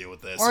don't have to deal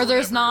with this. Or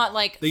there's not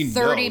like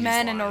 30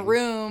 men in a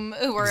room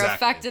who are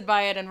affected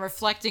by it and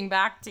reflecting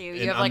back to you.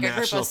 You have like a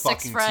group of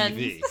 6 friends.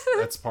 TV.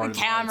 That's part of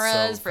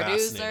cameras, so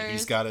producers.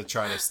 He's got to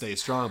try to stay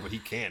strong, but he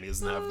can't. He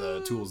doesn't have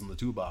the tools in the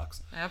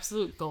toolbox.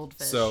 Absolute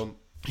goldfish. So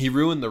he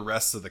ruined the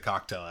rest of the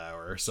cocktail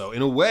hour. So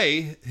in a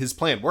way, his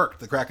plan worked.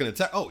 The Kraken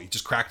attack. Oh, he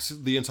just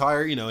cracked the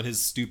entire, in his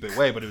stupid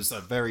way. But it was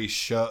a very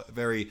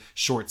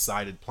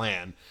short-sighted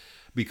plan.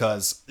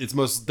 Because it's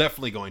most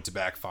definitely going to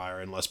backfire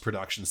unless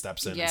production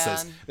steps in and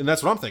says, and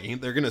that's what I'm thinking.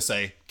 They're going to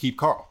say, keep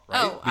Carl,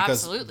 right? Oh,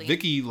 because absolutely.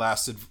 Vicky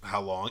lasted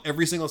how long?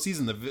 Every single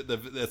season,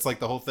 it's like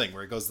the whole thing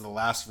where it goes to the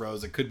last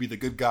rose. It could be the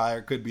good guy, or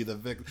it could be the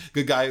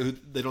good guy who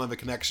they don't have a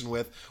connection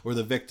with, or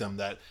the victim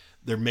that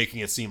they're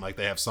making it seem like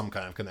they have some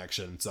kind of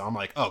connection. So I'm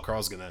like, oh,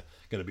 Carl's gonna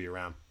be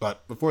around.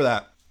 But before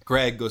that,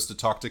 Greg goes to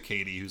talk to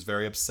Katie, who's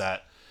very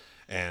upset.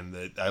 And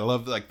I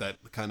love like that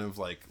kind of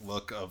like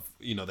look of,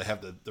 they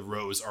have the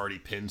rose already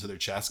pinned to their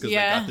chest because they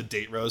got the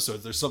date rose. So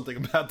there's something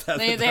about that.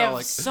 They have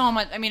like, so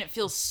much. I mean, it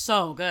feels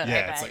so good. Yeah,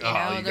 I bet, it's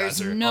like, there's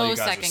no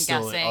second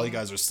guessing. All you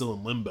guys are still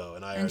in limbo.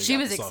 And she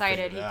was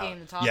excited. He came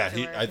to talk to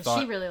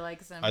her. She really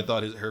likes him. I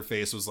thought her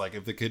face was like,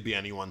 if there could be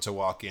anyone to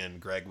walk in,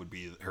 Greg would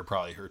be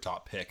probably her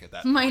top pick at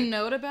that point. My point.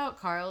 note about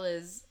Carl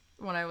is,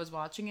 when I was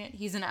watching it,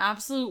 he's an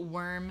absolute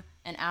worm,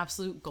 an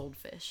absolute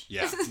goldfish.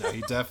 Yeah, no, he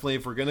definitely,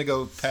 if we're going to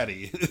go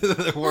petty,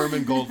 the worm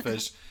and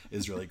goldfish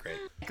is really great.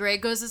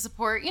 Greg goes to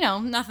support,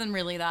 nothing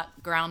really that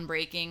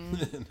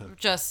groundbreaking. No.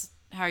 Just,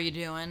 how are you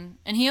doing?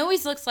 And he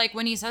always looks like,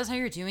 when he says how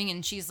you're doing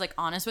and she's like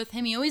honest with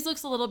him, he always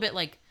looks a little bit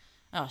like,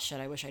 oh shit,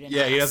 I wish I didn't.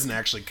 Yeah, he doesn't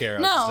actually care.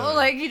 No,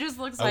 like he just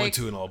looks like. I went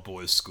to an all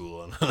boys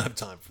school and I don't have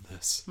time for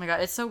this. Oh my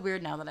god, it's so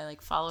weird now that I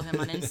like follow him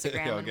on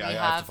Instagram and we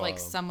have like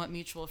somewhat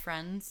mutual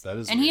friends. That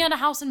is and weird. He had a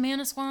house in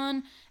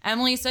Manasquan.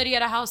 Emily said he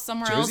had a house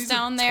somewhere else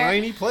down there.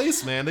 Tiny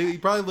place, man. He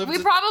probably lived.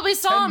 We probably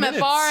saw him at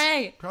Bar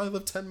A. Probably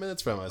lived 10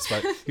 minutes from us.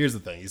 But here's the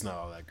thing: he's not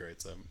all that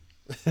great. So.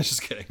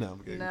 Just kidding. No, I'm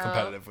getting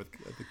competitive with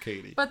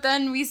Katie. But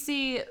then we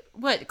see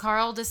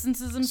Carl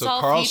distances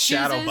himself. So Carl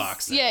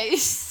shadowboxing.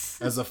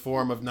 Yeah. As a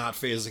form of not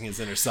facing his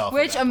inner self.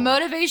 Which a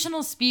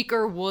motivational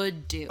speaker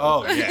would do.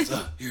 Oh, yes.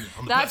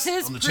 That's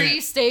his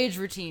pre-stage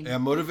routine. Yeah, a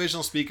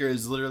motivational speaker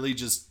is literally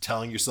just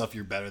telling yourself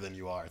you're better than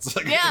you are. It's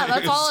like, yeah,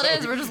 that's all it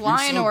is. We're just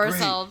lying to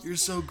ourselves. You're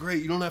so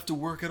great. You don't have to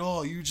work at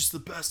all. You're just the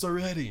best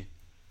already.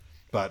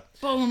 But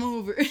bowl him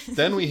over.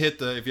 Then we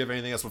hit if you have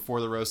anything else before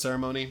the rose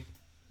ceremony.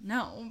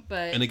 No,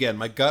 but... And again,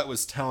 my gut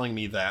was telling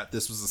me that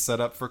this was a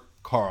setup for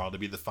Carl to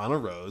be the final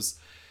rose.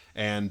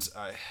 And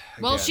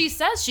well, she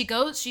says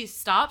she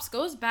stops,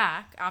 goes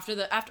back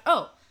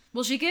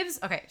she gives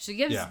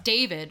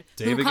David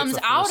who comes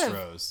out of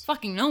rose.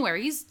 fucking nowhere.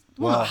 He's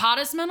one of the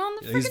hottest men on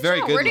the freaking He's very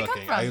show. good Where'd he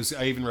looking. come from?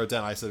 I even wrote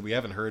down, I said, we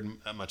haven't heard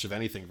much of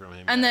anything from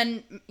him and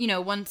yet.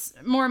 then, once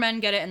more men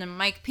get it, and then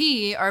Mike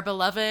P., our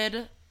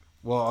beloved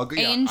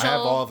Angel. I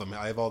have all of them.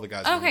 I have all the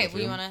guys. Okay,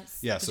 well, you want to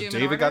Yeah, so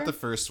David got the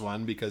first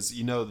one because,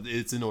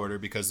 it's in order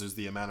because there's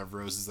the amount of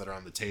roses that are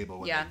on the table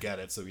when they get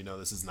it. So we know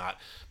this is not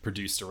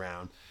produced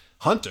around.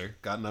 Hunter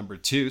got number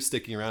 2,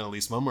 sticking around at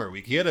least one more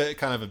week. He had a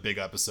kind of a big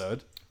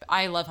episode.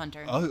 I love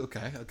Hunter. Oh,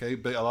 okay.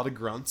 But a lot of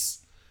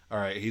grunts. All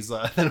right, he's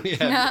then we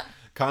have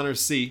Connor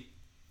C.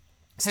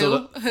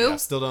 Who? Yeah,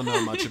 still don't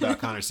know much about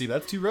Connor C.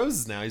 That's 2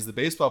 roses now. He's the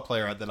baseball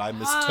player that I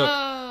mistook.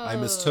 I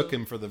mistook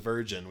him for the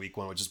Virgin week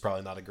 1, which is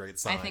probably not a great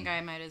sign. I think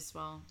I might as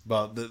well.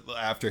 But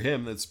after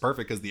him, it's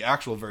perfect because the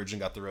actual Virgin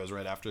got the rose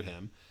right after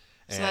him.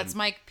 And so that's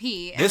Mike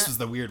P. This was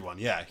the weird one,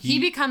 yeah. He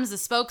becomes the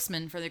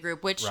spokesman for the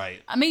group, which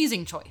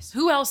amazing choice.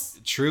 Who else?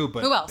 True,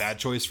 but who else? Bad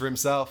choice for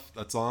himself.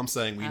 That's all I'm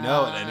saying. We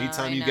know it.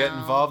 Anytime you get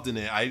involved in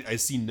it, I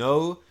see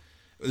no.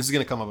 This is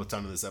going to come up a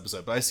ton in this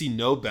episode, but I see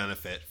no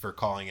benefit for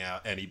calling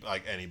out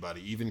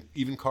anybody,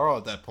 even Carl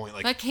at that point.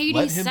 Like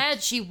Katie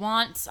said, she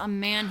wants a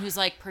man who's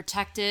like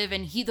protective,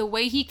 and the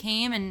way he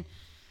came and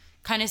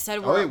kind of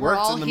said, "We're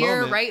all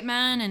here, right,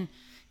 man?" and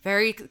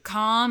very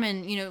calm,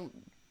 and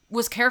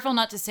was careful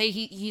not to say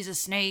he's a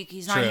snake.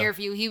 He's not here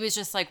for you. He was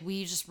just like,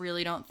 we just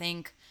really don't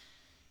think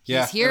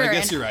he's here, and I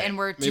guess you're right. And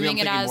we're Maybe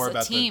doing I'm it as more a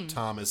about team. The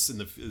Thomas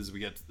as we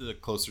get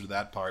closer to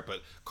that part,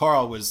 but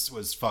Carl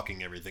was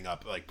fucking everything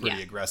up like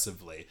pretty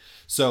aggressively.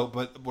 So,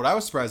 but what I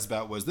was surprised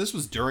about was this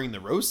was during the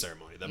rose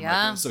ceremony.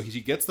 So he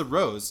gets the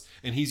rose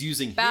and he's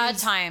using bad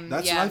time.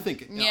 That's what I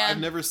think. I've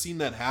never seen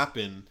that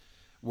happen.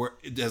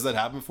 Has that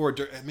happened before?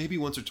 Maybe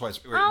once or twice.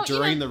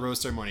 During the rose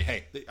ceremony.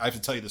 Hey, I have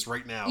to tell you this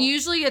right now.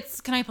 Usually it's,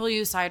 can I pull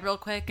you aside real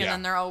quick? And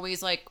then they're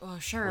always like, oh,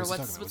 sure,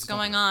 what's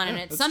going on? And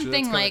it's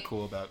something like,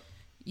 cool about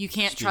you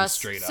can't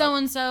trust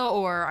so-and-so,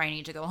 or I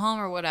need to go home,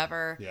 or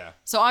whatever. Yeah.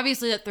 So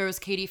obviously that throws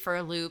Katie for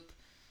a loop.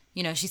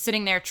 She's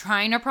sitting there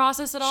trying to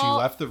process it all.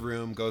 She left the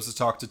room, goes to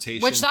talk to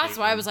Tayshia. Which that's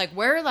why I was like,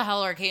 where the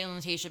hell are Caitlyn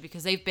and Tayshia?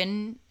 Because they've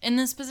been in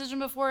this position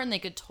before, and they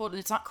could totally,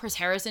 it's not Chris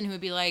Harrison who would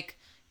be like,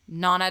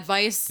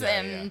 non-advice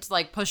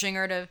like pushing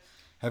her to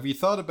have you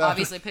thought about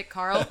obviously pick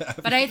Carl.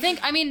 But I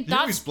think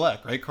that's he's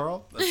black, right,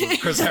 Carl? That's what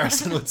Chris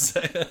Harrison would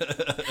say.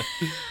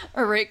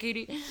 Or right,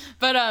 Katie.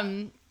 But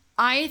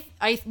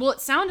well,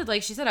 it sounded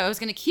like she said I was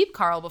going to keep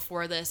Carl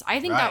before this.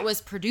 I think that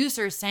was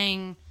producers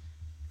saying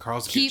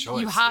Carl's a good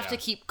choice. You have to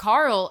keep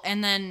Carl,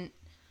 and then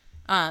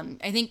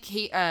I think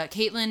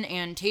Caitlyn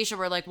and Tayshia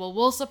were like, well,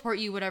 we'll support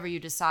you whatever you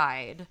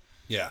decide.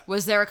 Yeah.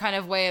 Was there a kind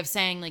of way of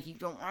saying, like, you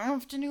don't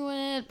have to do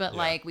it, but,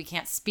 like, we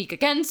can't speak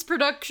against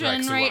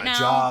production right now? A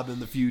job in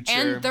the future.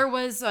 And there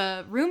was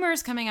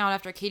rumors coming out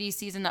after Katie's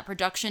season that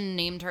production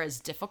named her as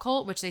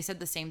difficult, which they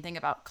said the same thing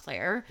about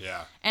Claire.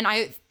 Yeah. And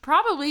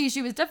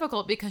she was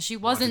difficult because she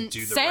wasn't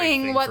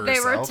saying what they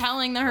were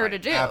telling her to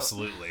do.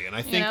 Absolutely. And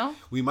I think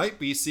we might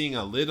be seeing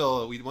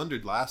we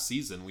wondered last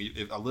season,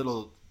 a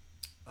little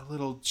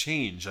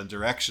change on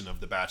direction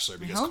of The Bachelor,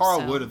 because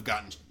Carl would have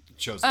gotten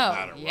chosen no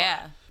matter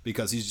what.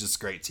 Because he's just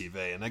great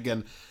TV. And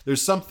again,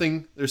 there's some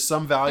value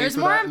there's for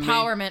more that.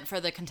 empowerment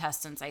for the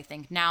contestants, I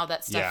think, now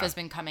that stuff has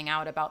been coming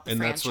out about the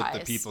franchise. And that's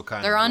what the people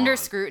They're under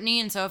scrutiny,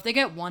 and so if they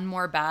get one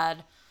more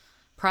bad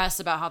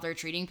press about how they're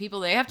treating people,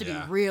 they have to be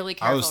really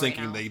careful. I was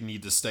thinking they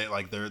need to stay,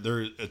 like,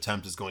 their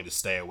attempt is going to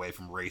stay away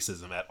from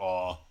racism at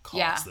all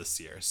costs this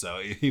year.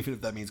 So even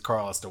if that means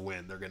Carl has to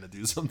win, they're going to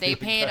do something.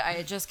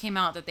 It just came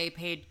out that they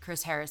paid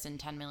Chris Harrison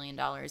 $10 million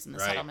in the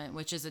settlement,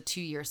 which is a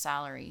 2-year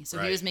salary. So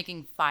he was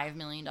making $5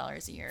 million a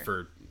year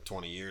for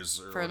 20 years,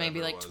 or for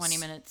maybe like 20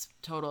 minutes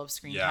total of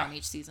screen time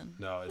each season.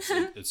 No,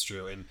 it's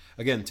true. And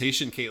again,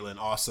 Tayshia and Caitlyn,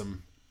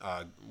 awesome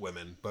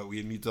women, but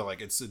we need to, like,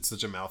 it's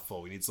such a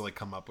mouthful. We need to, like,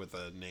 come up with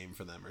a name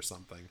for them or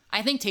something.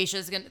 I think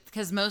Tayshia's gonna,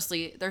 because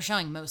they're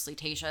showing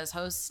Tayshia as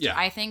host. Yeah,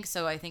 I think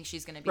so. I think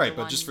she's gonna be right,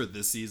 but just for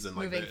this season,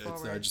 like,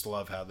 I just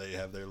love how they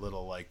have their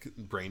little, like,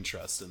 brain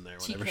trust in there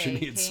whenever she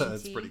needs. So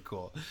it's pretty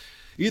cool.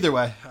 Either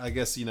way, I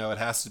guess it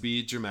has to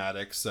be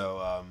dramatic.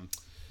 So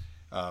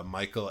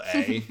Michael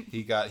A,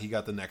 he got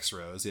the next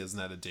rose. He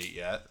hasn't had a date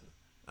yet,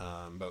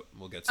 but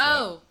we'll get to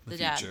that in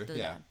the future.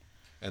 Dad.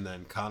 And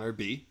then Connor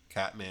B,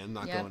 Catman,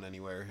 not going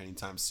anywhere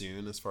anytime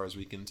soon, as far as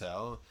we can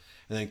tell.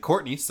 And then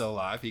Courtney, still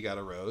alive. He got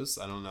a rose.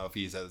 I don't know if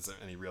he has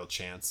any real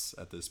chance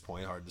at this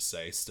point. Hard to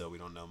say. Still, we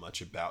don't know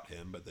much about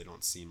him, but they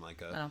don't seem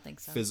like a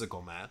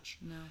physical match.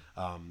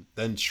 No.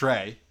 Then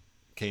Trey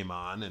came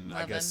on, and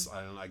I guess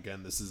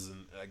this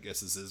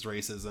is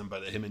racism,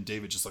 but him and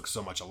David just look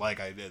so much alike.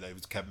 I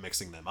kept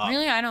mixing them up.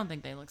 Really, I don't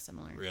think they look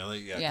similar. Really,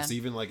 yeah. Because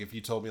even like if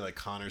you told me like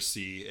Connor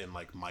C and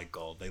like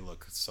Michael, they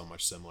look so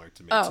much similar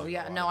to me. Oh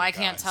yeah, no, I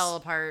can't tell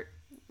apart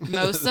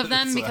most of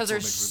them because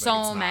there's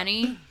so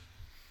many.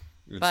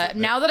 But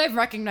now that I've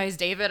recognized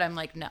David, I'm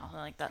like, no,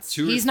 like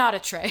he's not a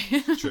Trey.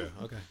 True.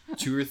 Okay.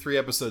 2 or 3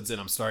 episodes in,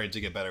 I'm starting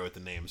to get better with the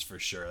names for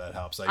sure. That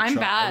helps. I'm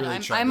bad.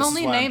 I'm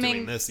only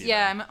naming.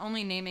 I'm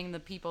only naming the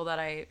people that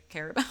I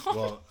care about.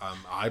 Well,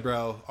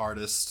 eyebrow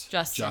artist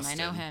Justin. I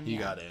know him. He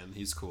got in.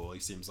 He's cool. He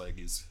seems like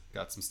he's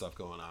got some stuff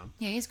going on.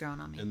 Yeah, he's growing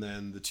on me. And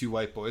then the 2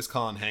 white boys,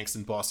 Colin Hanks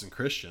and Boston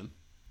Christian.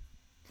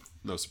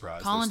 No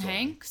surprise. Colin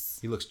Hanks?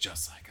 He looks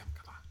just like him.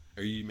 Come on.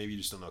 Or maybe you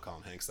just don't know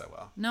Colin Hanks that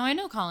well. No, I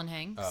know Colin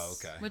Hanks. Oh,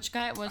 okay. Which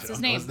guy? What's his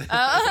name?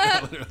 I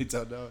literally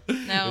don't know.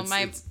 No,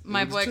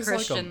 my boy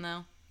Christian,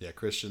 though. Yeah,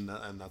 Christian.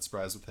 I'm not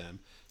surprised with him.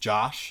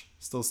 Josh,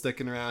 still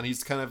sticking around.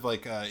 He's kind of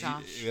like,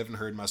 you haven't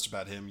heard much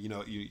about him. You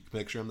know, you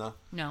picture him though?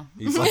 No.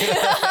 He's like,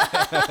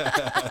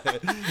 I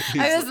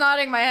was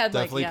nodding my head.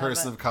 Definitely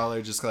person of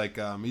color, just like,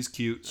 he's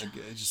cute.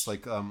 Just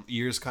like,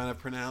 ears kind of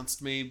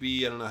pronounced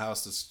maybe. I don't know how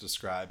else to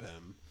describe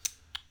him.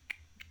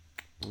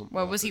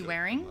 What was he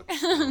wearing?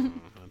 It's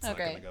not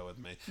going to go with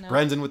me. No.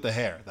 Brendan with the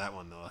hair. That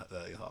one,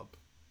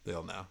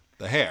 they'll know.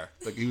 The hair.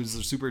 Like, he was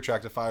a super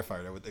attractive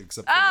firefighter,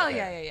 except for the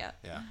hair.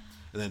 Yeah.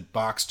 And then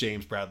Box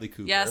James Bradley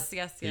Cooper. Yes.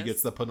 He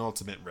gets the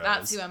penultimate rose.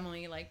 That's who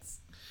Emily likes.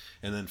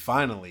 And then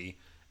finally,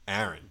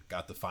 Aaron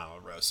got the final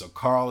rose. So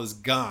Carl is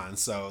gone.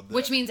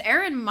 Which means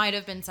Aaron might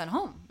have been sent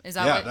home. Is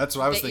that that's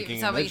what I was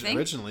thinking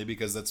originally,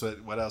 because that's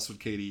what else would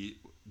Katie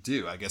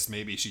do? I guess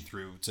maybe she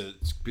threw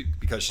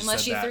because she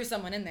unless she threw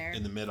someone in there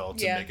in the middle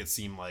to make it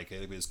seem like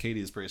it was Katie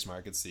is pretty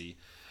smart, could see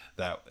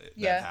that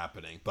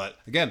happening. But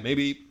again,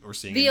 maybe we're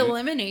seeing the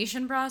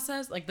elimination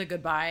process, like the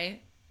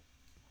goodbye.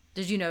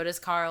 Did you notice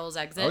Carl's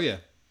exit? Oh yeah.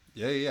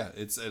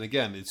 It's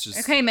just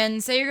okay,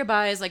 men, say your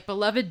goodbyes. Like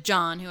beloved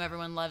John, who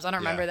everyone loves. I don't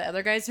remember the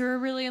other guys who were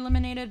really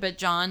eliminated, but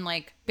John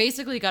like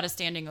basically got a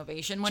standing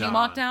ovation when he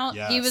walked out.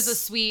 Yes. He was a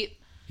sweet.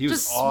 He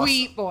was awesome.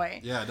 Sweet boy.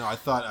 Yeah, no, I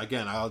thought,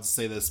 again, I'll just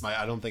say this.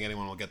 I don't think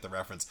anyone will get the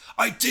reference.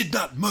 I did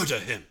not murder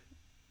him.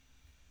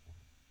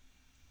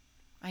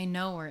 I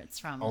know where it's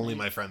from. Only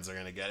my friends are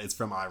going to get it. It's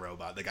from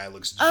iRobot. The guy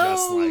looks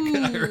just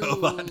like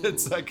iRobot.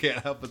 So I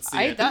can't help but see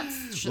it. That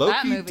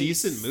movie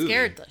decent movie.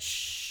 Scared the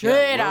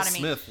shit out of me.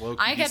 Smith,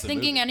 I kept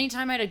thinking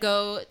anytime I had to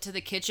go to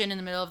the kitchen in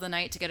the middle of the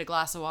night to get a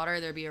glass of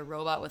water, there'd be a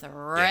robot with a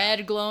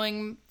red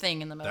glowing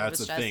thing in the middle of his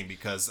chest. That's the thing,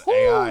 because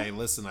AI,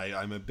 listen,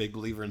 I'm a big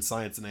believer in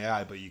science and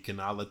AI, but you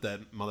cannot let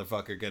that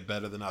motherfucker get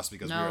better than us,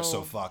 because we are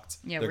so fucked.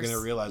 Yeah, they're going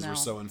to realize we're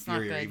so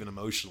inferior, even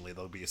emotionally,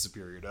 they'll be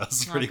superior to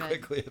us pretty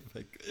quickly, I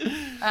think.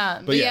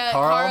 But yeah,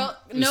 Carl,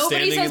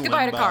 nobody says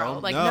goodbye to Carl.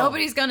 Like,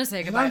 nobody's going to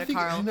say goodbye to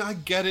Carl. I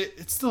get it.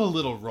 It's still a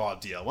little raw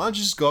deal. Why don't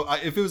you just go,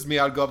 if it was me,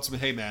 I'd go up to him,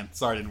 hey man,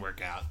 sorry it didn't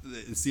work out.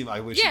 It seemed, I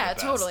wish. Yeah,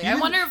 totally. I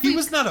wonder if he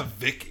was not a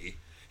Vicky.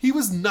 He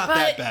was not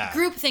that bad.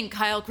 Groupthink,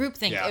 Kyle.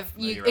 Groupthink. Yeah, if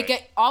you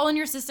get all in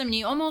your system, and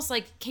you almost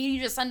like Katie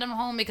just send him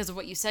home because of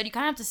what you said. You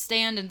kind of have to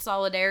stand in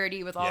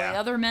solidarity with all the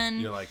other men.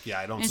 You're like,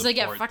 I don't. And it's like,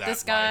 fuck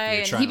this guy,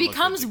 and he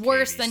becomes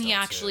worse than he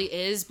actually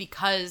is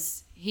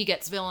because he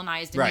gets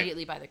villainized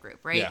immediately by the group,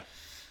 right? Yeah.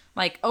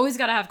 Like, always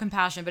got to have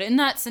compassion, but in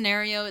that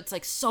scenario, it's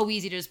like so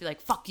easy to just be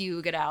like, fuck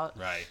you, get out.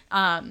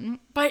 Right.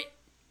 But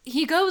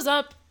he goes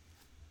up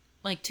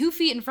like 2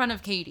 feet in front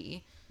of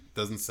Katie.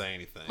 Doesn't say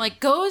anything.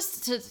 Like,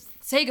 goes to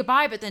say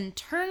goodbye, but then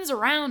turns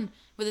around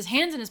with his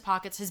hands in his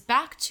pockets, his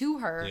back to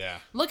her,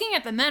 looking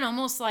at the men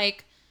almost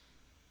like,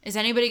 is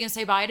anybody going to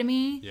say bye to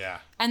me? Yeah.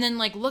 And then,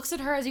 like, looks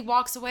at her as he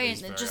walks away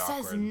and it just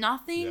says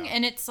nothing. Yeah.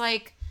 And it's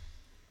like,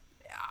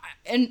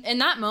 in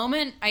that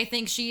moment, I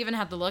think she even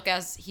had the look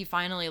as he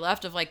finally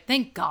left of like,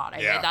 thank God I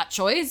made that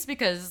choice,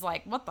 because,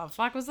 like, what the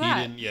fuck was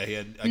that? He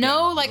had...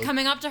 Again,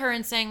 coming up to her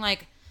and saying,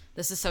 like,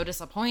 this is so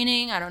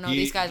disappointing. I don't know.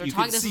 These guys are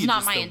talking. This is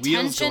not my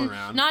intention.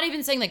 Not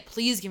even saying like,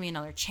 please give me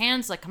another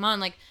chance. Like, come on.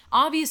 Like,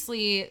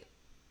 obviously,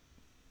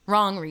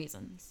 wrong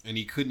reasons. And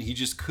he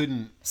just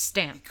couldn't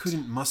stamp. He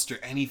couldn't muster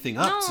anything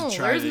up to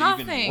try to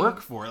even work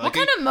for it. Like, what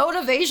kind of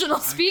motivational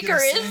speaker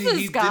is this guy?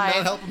 He did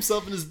not help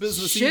himself in his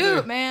business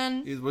either.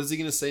 Man. What is he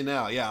going to say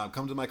now? Yeah,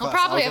 come to my class.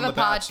 He'll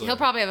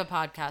probably have a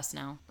podcast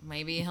now.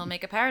 Maybe he'll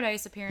make a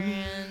Paradise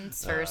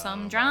appearance for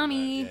some drama.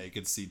 Yeah, you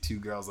could see 2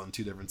 girls on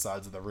 2 different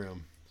sides of the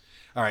room.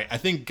 All right, I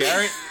think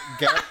Garrett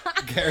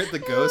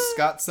the ghost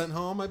got sent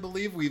home. I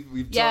believe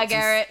we've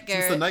Garrett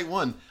since the night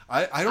one.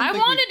 I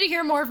wanted to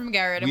hear more from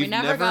Garrett, and we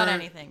never got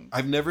anything.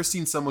 I've never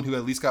seen someone who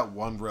at least got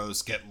 1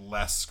 rose get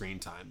less screen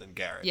time than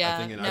Garrett.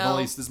 Yeah,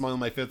 this is only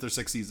my 5th or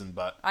 6th season,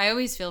 but I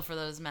always feel for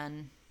those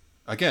men.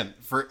 Again,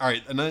 all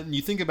right, and then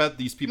you think about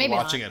these people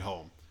watching at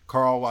home,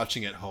 Carl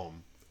watching at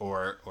home,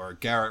 or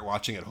Garrett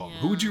watching at home. Yeah.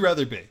 Who would you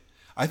rather be?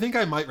 I think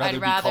I might rather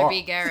be Carl. I'd rather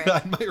be Garrett.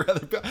 I might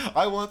rather be.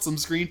 I want some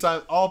screen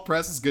time. All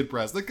press is good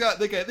press. The guy,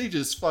 they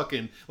just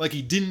fucking, like,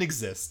 he didn't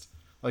exist.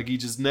 Like, he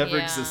just never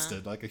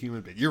existed like a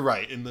human being. You're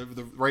right. And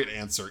the right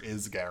answer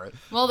is Garrett.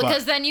 Well,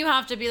 because then you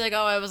have to be like,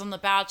 oh, I was on The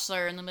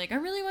Bachelor. And then be like, oh,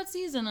 really? What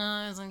season?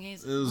 I was on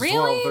case. Really?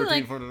 12, 13,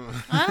 like, 14.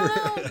 I don't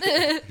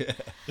know.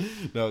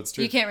 No, it's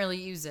true. You can't really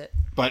use it.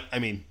 But, I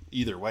mean,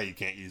 either way, you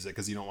can't use it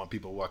because you don't want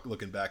people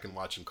looking back and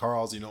watching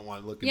Carl's. You don't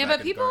want to look. Yeah,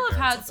 but people have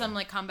had some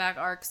like comeback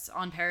arcs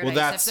on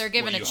Paradise if they're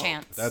given a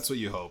chance. Hope. That's what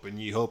you hope,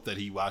 and you hope that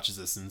he watches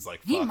this and is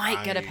like, he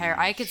might get a pair.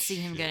 I could see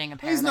him getting a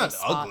Paradise. He's not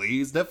spot. ugly.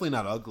 He's definitely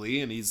not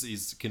ugly, and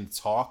he's can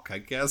talk. I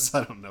guess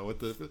I don't know what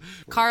the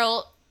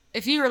Carl.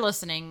 If you were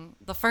listening,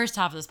 the first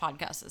half of this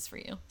podcast is for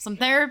you. Some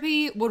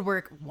therapy would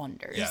work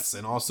wonders. Yes,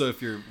 and also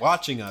if you're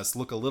watching us,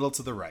 look a little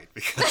to the right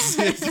because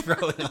it's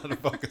probably not a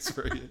focus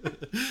for you.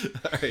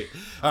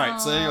 All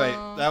right. So anyway,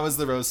 that was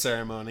the rose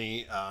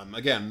ceremony.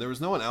 Again, there was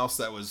no one else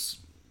that was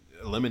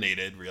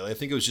eliminated, really. I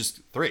think it was just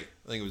 3.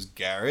 I think it was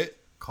Garrett,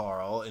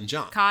 Carl, and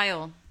John.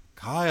 Kyle.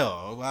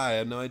 Oh, wow, I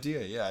had no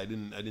idea. Yeah, I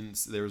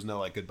didn't. There was no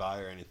like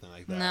goodbye or anything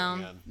like that.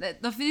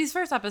 No, these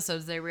first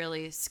episodes they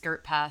really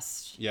skirt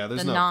past. Yeah,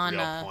 there's the no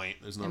real point.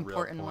 There's no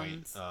real point.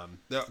 Ones.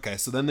 Okay,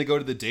 so then they go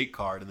to the date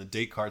card, and the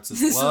date card says,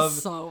 this "Love,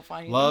 is so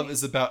funny. Love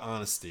is about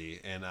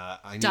honesty," and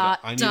I need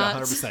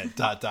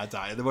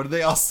 100%. ... And then what do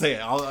they all say?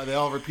 They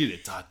all repeat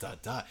it. ...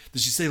 Did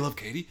she say love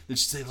Katie? Did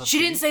she say love? She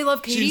didn't say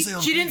love Katie.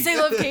 She didn't say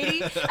love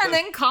Katie. And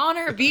then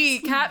Connor B.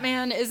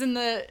 Catman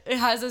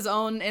has his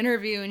own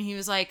interview, and he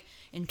was like.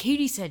 And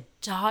Katie said, ...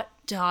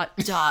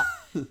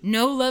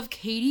 No love,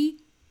 Katie.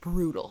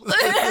 Brutal.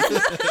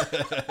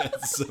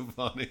 That's so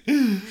funny.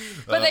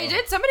 But they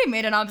did. Somebody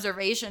made an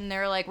observation. They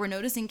were like, we're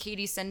noticing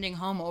Katie sending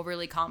home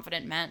overly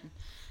confident men.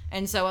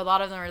 And so a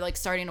lot of them are like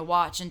starting to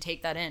watch and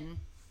take that in.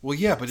 Well,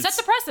 yeah, but Set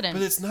the precedent.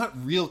 But it's not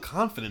real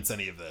confidence,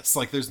 any of this.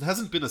 Like, there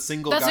hasn't been a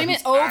single That's guy what I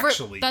who's mean.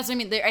 actually... That's what I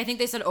mean. I think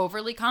they said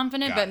overly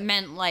confident, but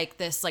meant like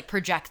this, like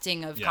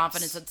projecting of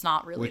confidence that's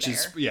not really Which there.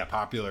 is,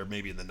 popular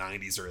maybe in the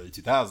 90s or early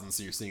 2000s.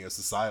 So you're seeing a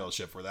societal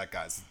shift where that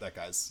guy's, kind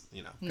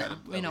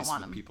of, we don't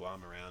want him. People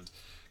I'm around,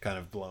 kind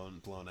of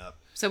blown up.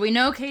 So we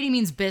know Katie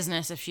means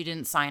business if she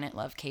didn't sign it,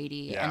 love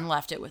Katie, and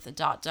left it with a ...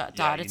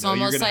 It's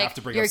almost like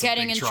you're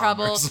getting in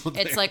trouble.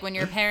 It's like when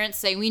your parents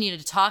say, we need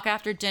to talk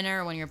after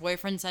dinner, when your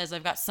boyfriend says,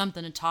 I've got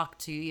something to talk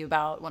to you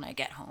about when I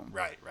get home.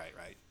 Right.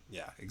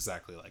 Yeah,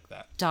 exactly like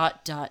that. ...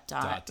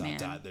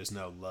 Man. There's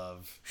no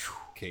love,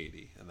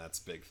 Katie, and that's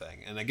a big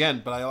thing. And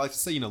again, but I like to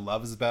say,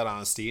 love is about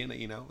honesty, and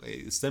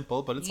it's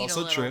simple, but it's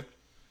also true.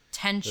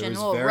 Tension,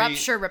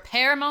 rupture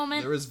repair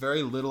moment. There was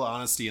very little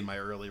honesty in my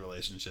early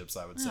relationships,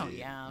 I would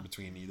say,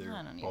 between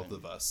both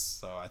of us.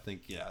 So I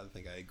think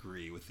I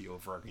agree with the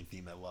overarching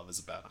theme that love is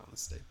about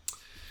honesty.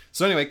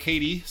 So anyway,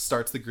 Katie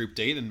starts the group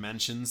date and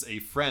mentions a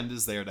friend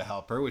is there to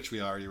help her, which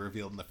we already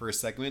revealed in the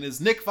first segment,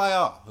 is Nick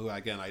Viall, who,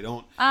 again,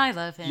 I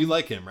love him. You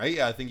like him, right?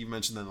 Yeah, I think you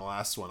mentioned in the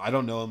last one. I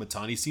don't know him a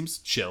ton. He seems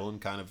chill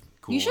and kind of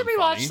cool. You should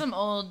rewatch some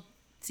old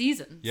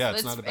seasons. Yeah,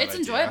 it's not a bad idea.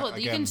 Enjoyable.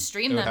 Again, you can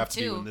stream them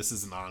too. When this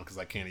isn't on because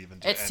I can't even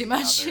do it's too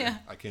much.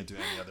 I can't do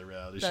any other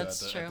reality show at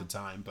the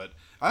time. But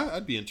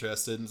I'd be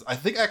interested. I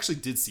think I actually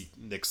did see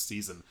Nick's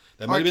season.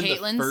 That might have been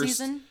Caitlin's the first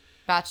season,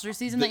 Bachelor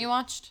season that you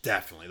watched.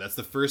 Definitely, that's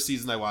the first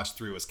season I watched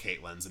through was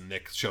Caitlin's, and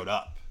Nick showed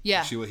up.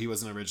 Yeah, he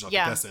was an original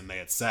contestant, and they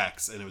had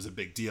sex, and it was a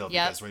big deal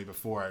because right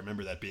before I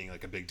remember that being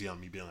like a big deal,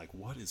 and me being like,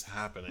 "What is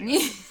happening?"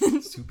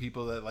 It's 2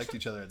 people that liked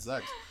each other had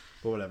sex,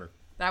 but whatever.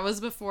 That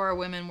was before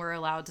women were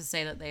allowed to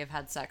say that they have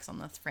had sex on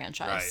this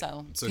franchise.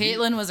 Right. So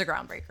Caitlyn was a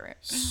groundbreaker.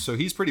 So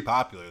he's pretty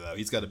popular, though.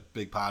 He's got a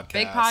big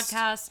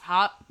podcast.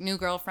 Hot new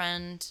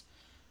girlfriend.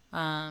 Did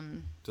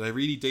I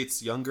read he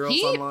dates young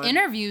girls online? He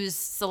interviews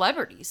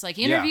celebrities. Like,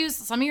 he interviews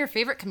some of your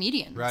favorite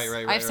comedians. Right.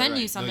 I've sent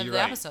you some of the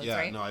episodes,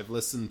 right? Yeah, no, I've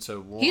listened to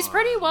one. He's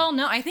pretty well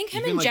known. I think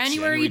him and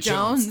January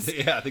Jones.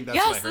 Yeah, I think that's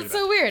what I heard that's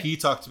so weird.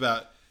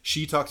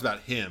 She talked about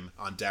him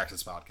on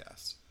Dax's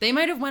podcast. They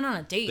might have went on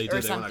a date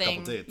or something. They went on a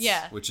couple dates.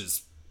 Yeah. Which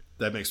is...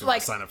 That makes me want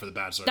to sign up for The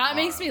Bachelor. That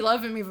makes me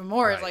love him even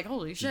more. Right. It's like,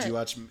 holy shit. Did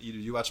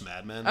you watch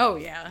Mad Men? Oh,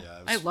 yeah.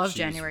 I love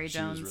January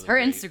Jones. Really her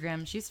great.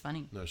 Instagram, she's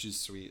funny. No, she's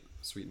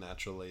sweet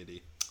natural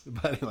lady.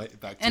 But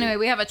anyway,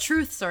 we have a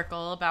truth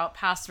circle about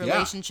past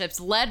relationships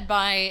led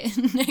by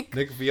Nick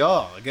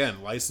Viall.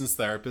 Again, licensed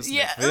therapist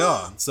Nick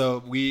Viall.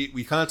 So we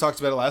kind of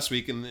talked about it last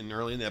week and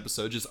early in the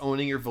episode, just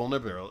owning your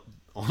vulnerability.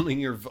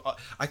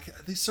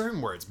 These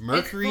certain words.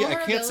 Mercury. I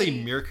can't say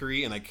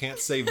Mercury and I can't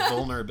say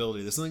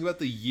vulnerability. There's something about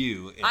the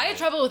U. I had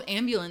trouble with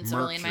ambulance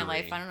early in my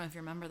life. I don't know if you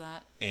remember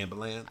that.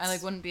 Ambulance. I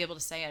wouldn't be able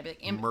to say it. I'd be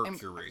like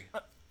Mercury.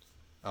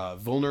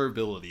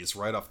 Vulnerability is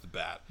right off the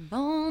bat.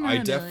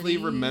 Vulnerability. I definitely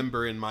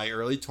remember in my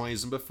early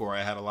 20s and before,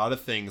 I had a lot of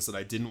things that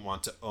I didn't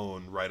want to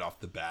own right off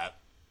the bat,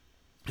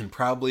 and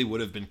probably would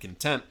have been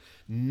content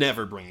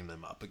never bringing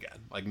them up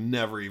again. Like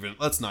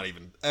let's not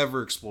even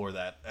ever explore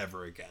that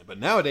ever again. But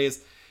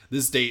nowadays,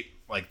 this date,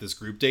 like this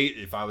group date,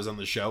 if I was on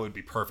the show, it'd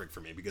be perfect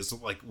for me because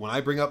like when I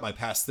bring up my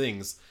past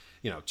things,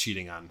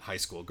 cheating on high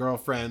school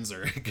girlfriends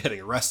or getting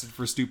arrested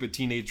for stupid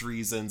teenage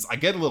reasons, I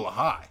get a little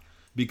high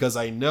because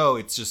I know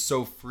it's just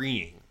so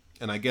freeing.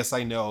 And I guess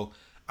I know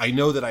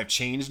that I've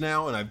changed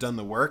now and I've done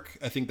the work.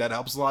 I think that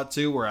helps a lot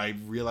too, where I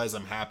realize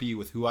I'm happy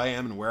with who I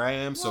am and where I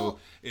am. So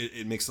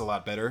it makes it a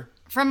lot better.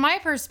 From my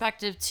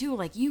perspective too,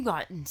 like you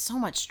got in so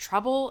much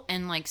trouble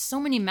and like so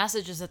many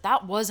messages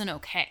that wasn't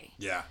okay.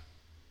 Yeah.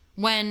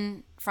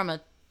 When from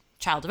a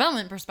child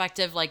development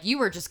perspective, like you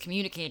were just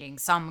communicating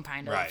some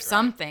kind of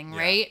something,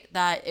 right?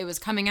 That it was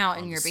coming out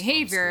in your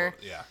behavior.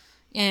 Yeah.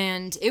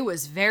 And it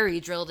was very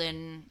drilled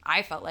in,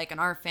 I felt like, in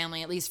our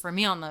family, at least for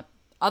me on the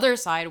other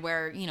side,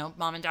 where, you know,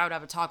 mom and dad would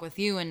have a talk with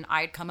you and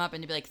I'd come up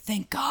and be like,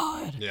 thank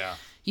God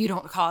you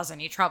don't cause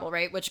any trouble,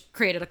 right? Which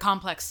created a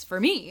complex for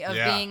me of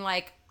being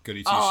like,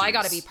 Goody I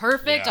gotta be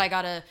perfect. I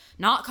gotta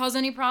not cause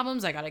any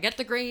problems. I gotta get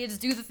the grades,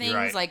 do the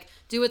things, like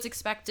do what's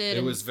expected.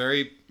 It was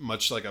very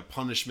much like a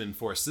punishment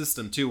for a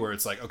system too, where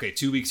it's like, okay,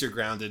 2 weeks you're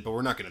grounded, but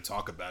we're not going to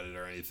talk about it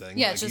or anything.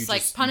 Yeah, it's just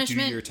like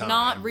punishment,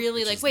 not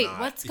really like, wait,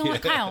 what's going on?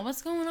 Kyle,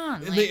 what's going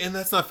on? Like, and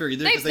that's not fair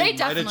either, because they might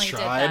have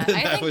tried. Did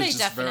that. I think was they just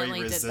definitely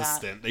very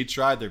resistant. did that. They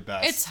tried their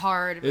best. It's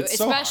hard, it's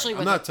especially so hard.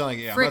 with I'm not telling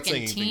you. I'm not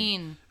saying teen.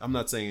 anything. I'm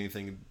not saying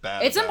anything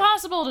bad. It's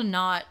impossible to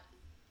not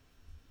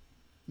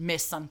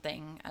miss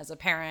something as a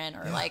parent,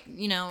 or like,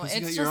 you know, it's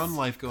you got just your own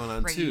life going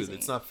on crazy. too.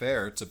 It's not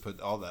fair to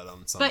put all that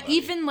on somebody. But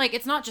even like,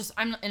 it's not just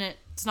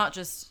it's not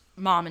just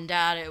mom and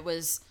dad. It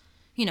was,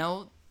 you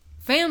know,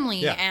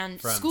 family and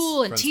friends,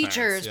 school and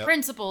teachers, parents,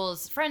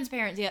 principals, friends'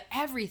 parents,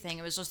 everything.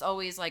 It was just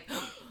always like,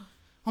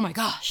 oh my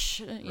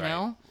gosh, you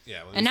know.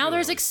 Yeah. Well, and now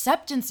there's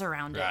acceptance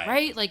around it,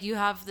 right? Like you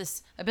have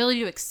this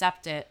ability to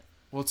accept it.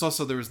 Well, it's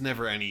also, there was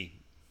never any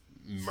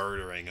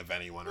murdering of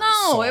anyone.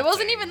 No, it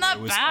wasn't even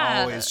that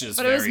bad. Always just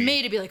but it was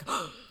made to be like,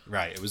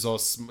 right. It was all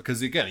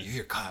because again, you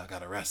hear Kyle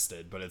got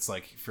arrested, but it's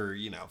like for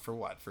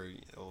what? For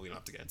we don't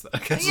have to get into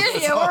that.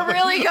 We're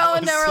really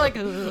going there. We're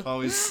like,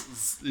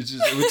 always.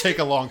 It would take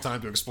a long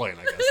time to explain.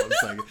 I guess. I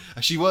was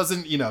like, she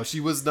wasn't.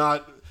 She was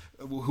not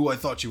who I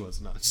thought she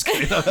was. No, just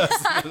kidding.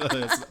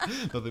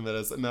 That's nothing that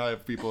is. Now I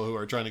have people who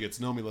are trying to get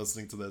to know me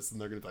listening to this,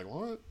 and they're gonna be like,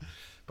 what?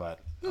 But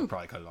I'll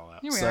probably cut it all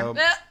out. So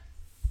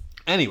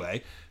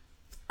anyway.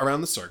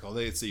 Around the circle,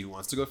 they see who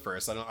wants to go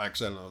first. I don't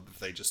know if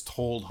they just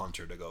told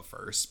Hunter to go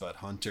first, but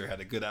Hunter had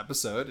a good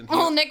episode. And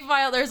Nick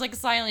Viall, there's like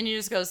silent. He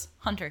just goes,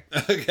 Hunter.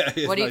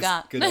 Okay. What do you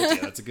got? Good idea.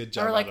 That's a good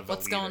job. Or like,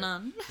 what's going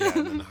on? Yeah.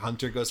 And then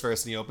Hunter goes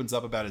first, and he opens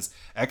up about his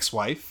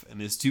ex-wife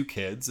and his 2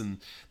 kids and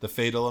the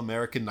fatal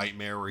American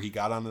nightmare where he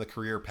got onto the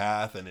career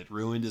path and it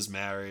ruined his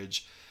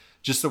marriage.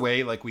 Just the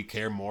way, like, we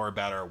care more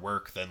about our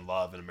work than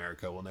love in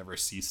America will never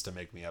cease to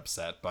make me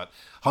upset. But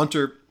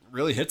Hunter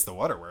really hits the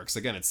waterworks.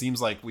 Again, it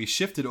seems like we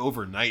shifted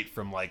overnight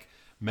from, like,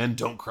 men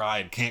don't cry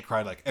and can't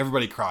cry. Like,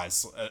 everybody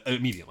cries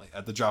immediately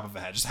at the drop of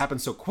a hat. It just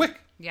happened so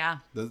quick. Yeah.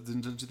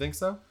 Didn't you think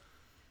so?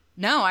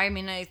 No, I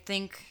mean, I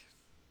think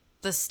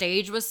the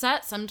stage was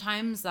set.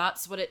 Sometimes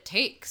that's what it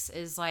takes,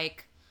 is,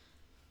 like,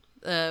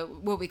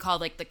 what we call,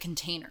 like, the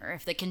container.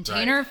 If the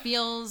container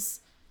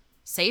feels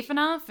safe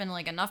enough and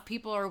like enough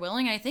people are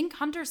willing, I think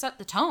Hunter set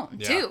the tone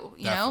too,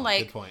 you know,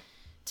 like good point.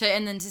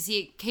 And then to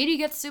see Katie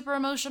gets super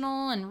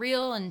emotional and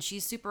real, and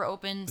she's super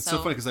open. It's so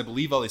funny because I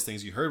believe all these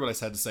things. You heard what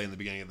I had to say in the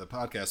beginning of the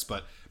podcast,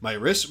 but my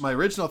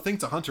original thing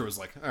to Hunter was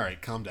like, all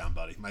right, calm down,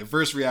 buddy. My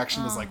first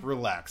reaction was like,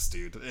 relax,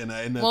 dude.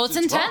 And well, it's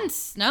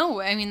intense. Wrong.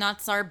 No, I mean,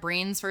 that's our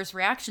brain's first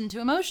reaction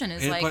to emotion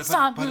is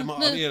stop.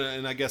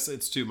 And I guess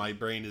it's too, my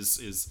brain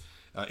is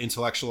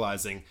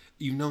intellectualizing.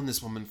 You've known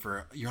this woman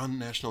you're on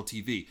national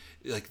TV.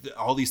 Like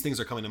all these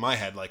things are coming to my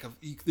head. Like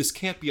this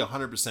can't be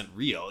 100%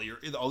 real.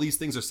 All these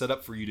things are set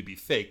up for you to be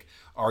fake.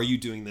 Are you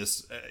doing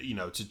this,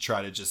 to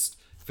try to just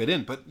fit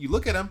in? But you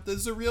look at him.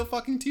 There's a real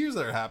fucking tears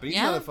that are happening.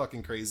 He's not a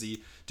fucking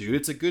crazy dude.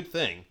 It's a good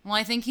thing. Well,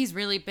 I think he's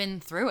really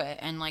been through it,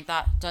 and like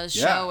that does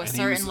show a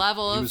certain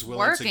level of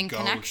work and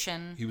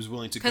connection. He was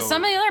willing to go because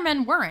some of the other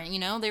men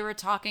weren't. They were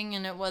talking,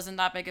 and it wasn't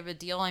that big of a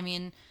deal. I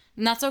mean.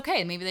 And that's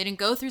okay. Maybe they didn't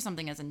go through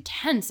something as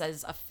intense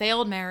as a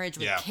failed marriage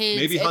with kids.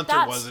 Maybe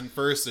Hunter wasn't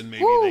first, and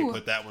maybe they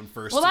put that one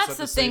first. Well, that's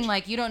the thing.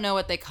 Like, you don't know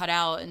what they cut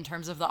out in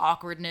terms of the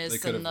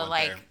awkwardness and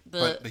the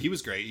But he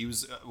was great. He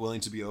was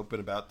willing to be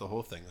open about the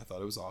whole thing. I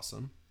thought it was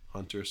awesome.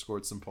 Hunter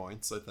scored some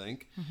points, I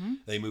think. Mm-hmm.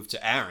 They moved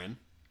to Aaron.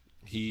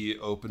 He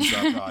opens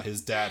up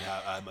his dad.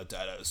 My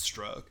dad had a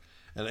stroke.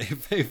 And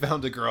they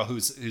found a girl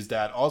whose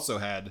dad also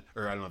had,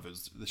 or I don't know if it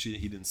was,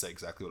 he didn't say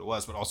exactly what it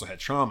was, but also had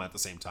trauma at the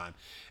same time,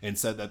 and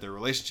said that their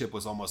relationship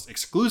was almost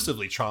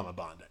exclusively trauma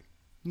bonding.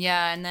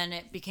 Yeah, and then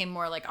it became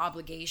more like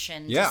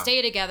obligation to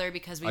stay together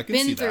because we've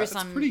been through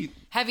some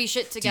heavy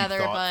shit together.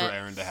 Deep thought but for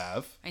Aaron to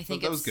have. I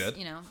think that was good.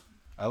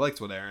 I liked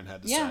what Aaron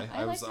had to say.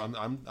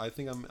 I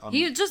think I'm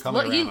he just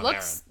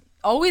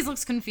always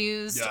looks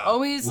confused.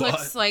 Always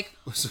looks like.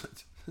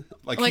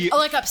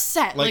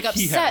 Upset, upset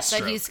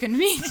that he's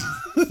confused,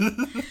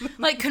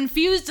 like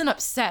confused and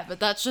upset. But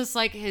that's just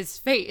like his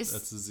face.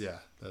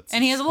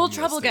 And he has a little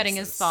trouble getting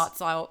his thoughts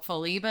out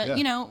fully. But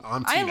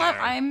I'm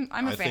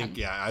a fan.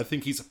 I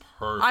think he's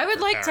perfect. I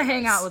would like to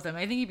hang out with him.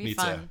 I think he'd be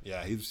fun. Too.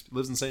 Yeah, he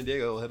lives in San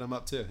Diego. We'll hit him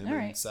up too. Him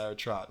and Sarah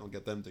Trott. We'll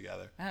get them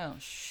together. Oh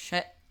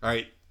shit! All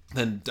right.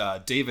 Then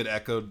David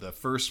echoed the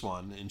first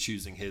one in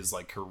choosing his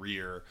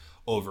career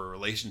over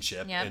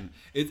relationship. Yep. And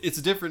it's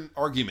a different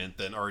argument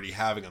than already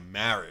having a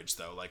marriage,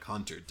 though, like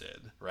Hunter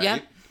did, right?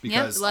 Yep.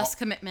 Because less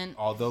commitment.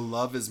 Although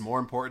love is more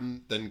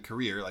important than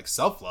career, like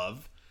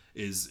self-love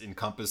is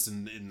encompassed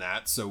in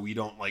that. So we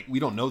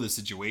don't know the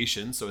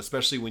situation. So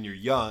especially when you're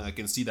young, I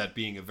can see that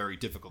being a very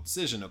difficult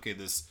decision. Okay,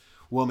 this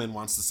woman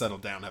wants to settle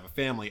down, have a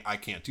family. I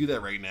can't do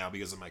that right now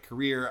because of my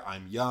career.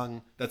 I'm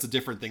young. That's a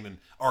different thing than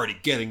already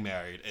getting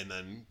married and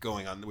then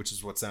going on, which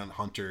is what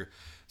Hunter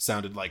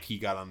sounded like he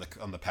got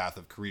on the path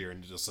of career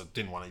and just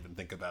didn't want to even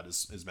think about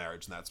his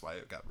marriage, and that's why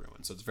it got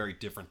ruined. So it's very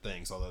different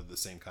things, although the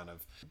same kind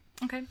of.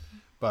 Okay.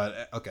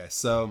 But okay,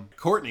 so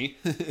Courtney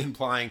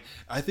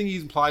I think he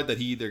implied that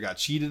he either got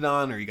cheated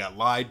on or he got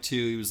lied to.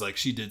 He was like,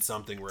 she did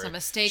something where it's a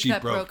mistake she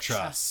that broke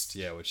trust.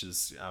 Yeah, which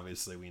is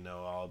obviously we know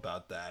all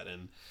about that.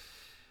 And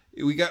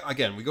we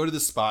go to the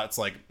spot. It's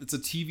like it's a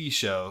TV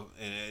show,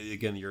 and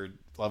again, you're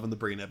loving the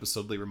brain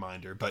episodely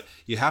reminder, but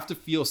you have to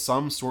feel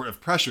some sort of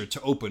pressure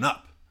to open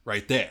up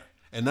right there,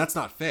 and that's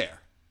not fair.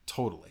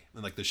 Totally,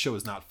 and like the show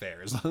is not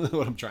fair. Is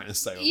what I'm trying to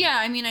say. Yeah,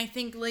 I mean, I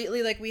think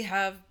lately, like we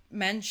have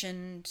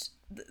mentioned,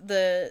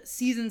 the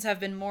seasons have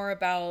been more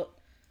about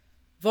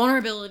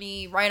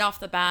vulnerability right off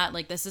the bat.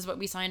 Like, this is what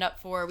we signed up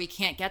for. We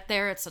can't get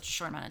there. It's such a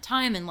short amount of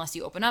time unless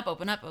you open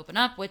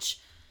up, which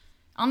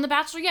on The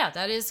Bachelor, yeah,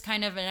 that is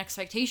kind of an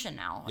expectation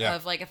now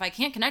of like, if I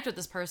can't connect with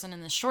this person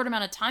in the short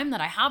amount of time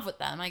that I have with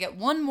them, I get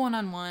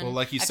one-on-one. Well,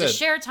 like you I said, have to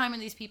share time with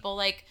these people.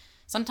 Like,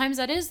 sometimes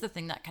that is the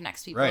thing that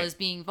connects people, is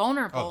being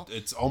vulnerable. Oh,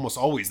 it's almost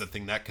always the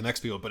thing that connects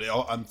people, but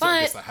I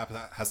guess that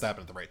has to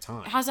happen at the right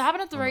time. It has to happen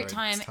at the right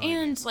time.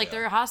 And like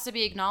there has to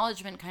be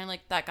acknowledgement, kind of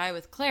like that guy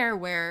with Claire,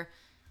 where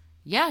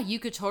you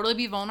could totally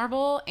be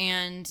vulnerable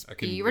and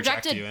be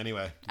rejected you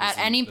anyway. At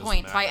any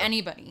point by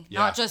anybody.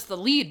 Not just the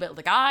lead, but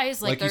the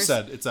guys. Like you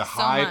said, it's a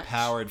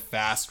high-powered,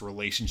 fast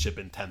relationship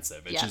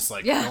intensive. It's just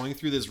like going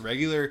through this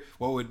regular,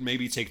 what would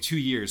maybe take 2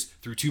 years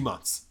through 2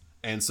 months.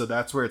 And so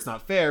that's where it's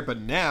not fair,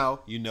 but now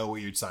you know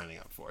what you're signing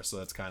up for. So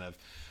that's kind of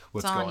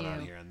what's going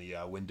on here in the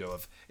window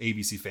of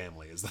ABC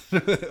Family, is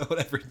that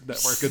whatever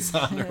network it's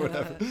on or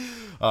whatever.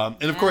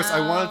 And of course,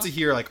 I wanted to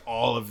hear like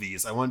all of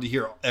these. I wanted to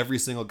hear every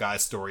single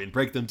guy's story and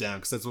break them down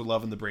because that's what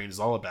Love in the Brain is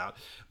all about.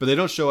 But they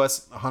don't show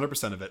us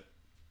 100% of it.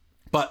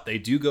 But they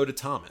do go to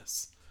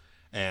Thomas.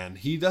 And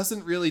he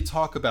doesn't really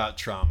talk about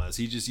traumas.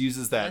 He just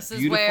uses that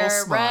beautiful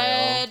smile.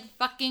 Red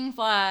fucking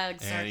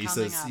flags and he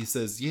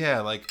says,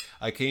 yeah, like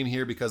I came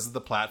here because of the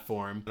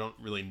platform. I don't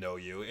really know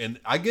you. And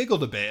I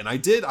giggled a bit. And I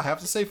have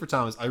to say for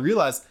Thomas, I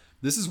realized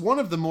this is one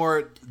of the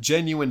more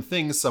genuine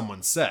things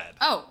someone said.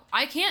 Oh,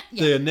 I can't.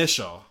 Yeah. The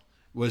initial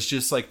was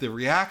just like the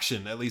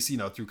reaction, at least,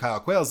 through Kyle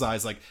Quayle's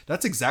eyes, like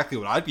that's exactly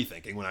what I'd be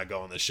thinking when I go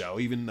on the show,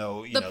 even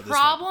though, the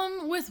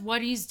problem with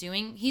what he's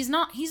doing, he's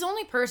the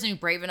only person who's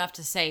brave enough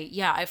to say,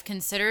 yeah, I've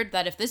considered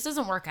that if this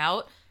doesn't work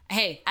out,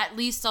 hey, at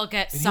least I'll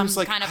get some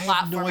kind of platform out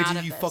of this. I have no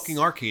idea you fucking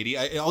are, Katie.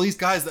 All these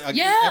guys,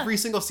 every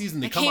single season,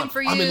 they come on,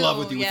 I'm in love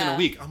with you within a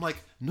week. I'm like,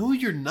 no,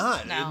 you're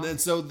not. No. And then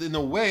so in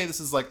a way, this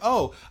is like,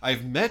 oh,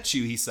 I've met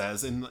you, he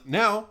says, and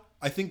now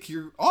I think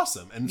you're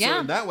awesome. And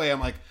so in that way,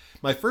 I'm like,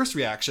 my first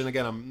reaction,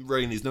 again, I'm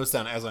writing these notes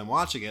down as I'm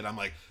watching it. I'm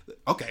like,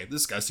 okay,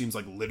 this guy seems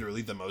like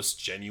literally the most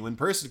genuine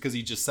person because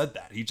he just said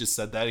that. He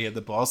had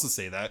the balls to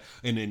say that.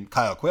 And in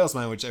Kyle Quayle's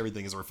mind, which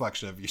everything is a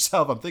reflection of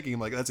yourself, I'm thinking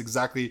like, that's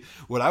exactly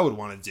what I would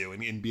want to do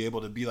and be able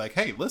to be like,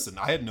 hey, listen,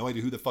 I had no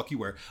idea who the fuck you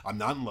were. I'm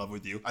not in love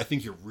with you. I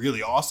think you're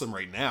really awesome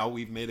right now.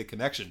 We've made a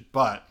connection.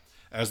 But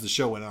as the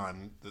show went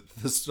on,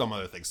 some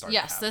other things started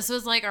to happen. This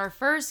was like our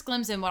first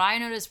glimpse in what I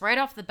noticed right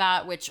off the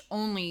bat, which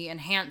only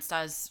enhanced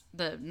as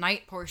the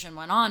night portion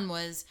went on,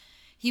 was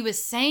he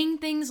was saying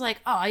things like,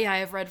 oh, yeah, I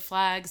have red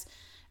flags.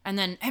 And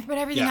then, but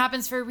everything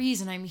happens for a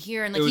reason. I'm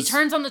here. And like he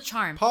turns on the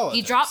charm. Politics.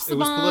 He drops the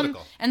bomb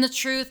and the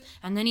truth.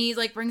 And then he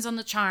like brings on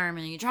the charm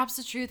and he drops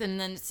the truth. And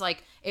then it's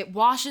like, it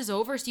washes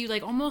over. So you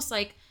like almost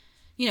like,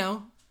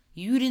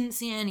 you didn't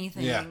see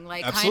anything. Yeah,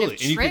 like absolutely. Kind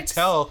of and you can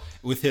tell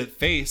with his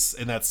face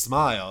and that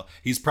smile,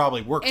 he's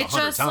probably worked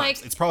 100 times.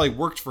 Like, it's probably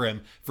worked for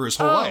him for his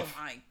whole life.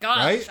 Oh my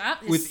gosh.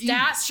 Right? With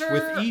stature,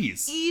 with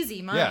ease.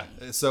 Easy money.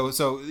 Yeah.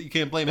 So you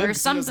can't blame him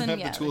because he doesn't have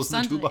the tools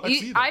in the toolbox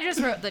either. I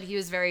just wrote that he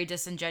was very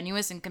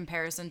disingenuous in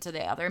comparison to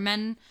the other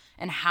men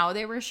and how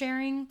they were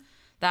sharing.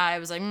 That I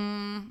was like,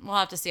 we'll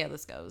have to see how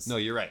this goes. No,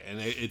 you're right. And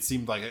it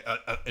seemed like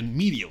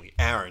immediately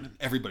Aaron and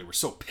everybody were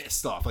so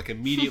pissed off. Like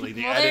immediately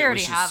the edit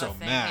was just so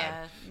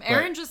mad. Yeah.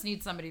 Aaron just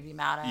needs somebody to be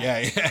mad at.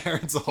 Yeah,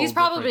 Aaron's a whole He's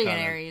probably an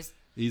Aries.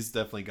 He's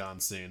definitely gone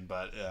soon,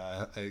 but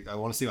I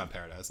want to see him on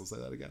Paradise. I'll say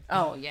that again.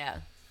 Oh, yeah.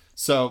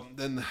 So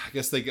then I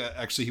guess they got,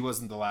 actually he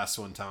wasn't the last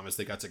one, Thomas.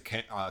 They got to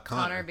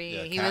Connor B.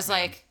 Yeah, he was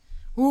like,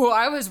 ooh,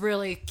 I was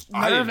really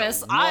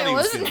nervous. I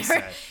wasn't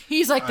nervous.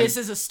 He's like, this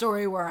is a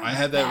story where I'm I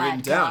had that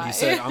written down. He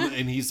said,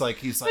 and he's like,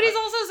 but he's also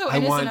so innocent. I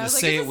wanted to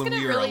say it when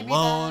we were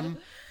alone.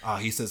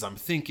 He says, I'm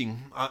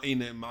thinking,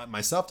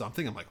 myself, I'm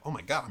thinking, I'm like, oh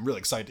my God, I'm really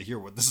excited to hear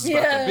what this is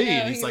about to be.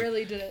 And he's like,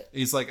 really did it.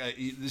 He's like,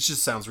 this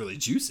just sounds really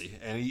juicy.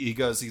 And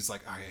he's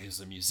like, all right, he's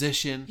a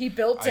musician. He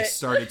built it. I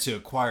started to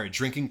acquire a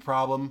drinking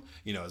problem.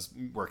 As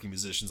working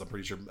musicians, I'm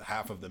pretty sure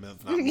half of them,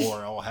 if not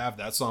more, all have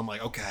that. So I'm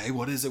like, okay,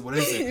 what is it? What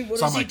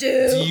so I'm like,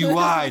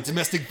 DUI,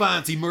 domestic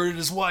violence. He murdered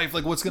his wife.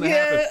 Like, what's going to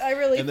happen? I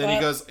really And then he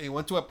goes, I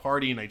went to a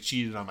party and I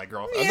cheated on my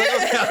girlfriend.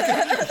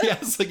 I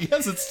was like, okay.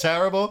 Yes, it's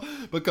terrible.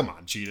 But come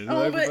on, cheated.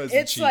 Oh, but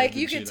it's like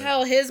you could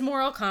tell his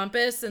moral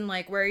compass and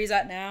like where he's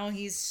at now,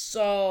 he's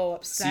so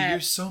upset. See, you're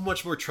so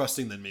much more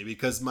trusting than me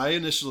because my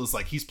initial is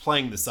like he's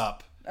playing this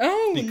up.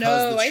 Oh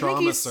no, I think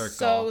he's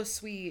so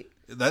sweet.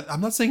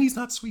 I'm not saying he's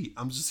not sweet.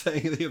 I'm just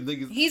saying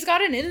he's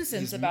got an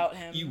innocence about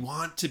him. You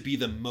want to be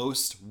the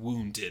most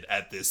wounded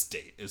at this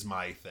date is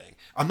my thing.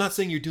 I'm not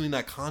saying you're doing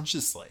that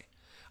consciously.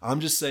 I'm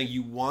just saying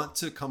you want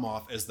to come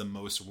off as the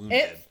most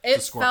wounded.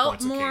 It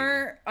felt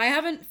more. I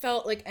haven't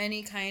felt like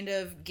any kind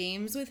of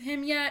games with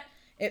him yet.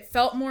 It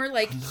felt more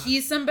like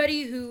he's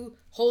somebody who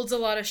holds a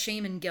lot of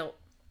shame and guilt.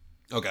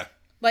 Okay.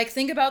 Like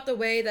think about the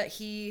way that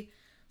he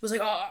was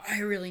like, oh, I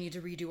really need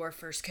to redo our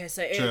first kiss.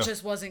 It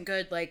just wasn't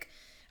good. Like,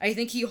 I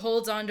think he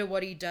holds on to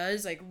what he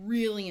does, like,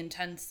 really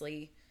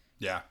intensely.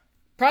 Yeah.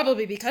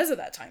 Probably because of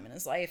that time in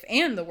his life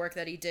and the work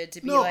that he did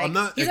to be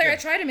he's like, I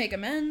try to make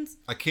amends.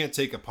 I can't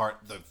take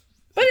apart the...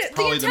 But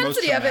the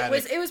intensity of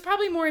it was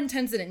probably more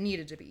intense than it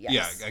needed to be,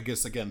 yes. Yeah, I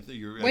guess, again,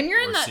 when you're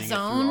in that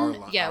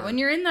zone, when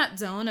you're in that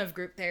zone of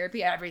group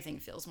therapy, everything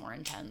feels more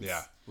intense.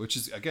 Yeah, which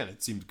is, again,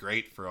 it seemed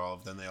great for all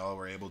of them. They all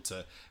were able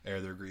to air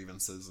their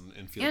grievances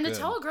and feel good. And to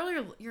tell a girl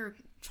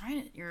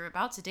you're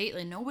about to date,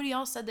 like, nobody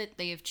else said that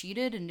they have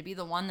cheated, and to be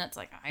the one that's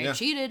like, I have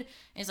cheated,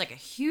 is like a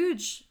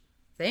huge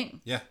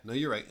thing. Yeah, no,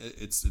 you're right.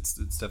 It's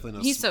definitely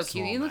not. He's so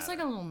cute. He looks like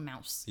a little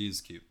mouse.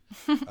 He's cute.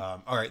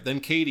 All right,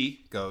 then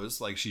Katie goes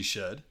like she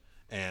should.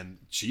 And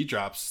she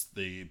drops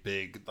the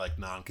big, like,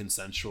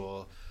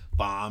 non-consensual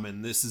bomb.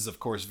 And this is, of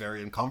course,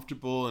 very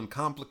uncomfortable and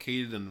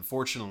complicated and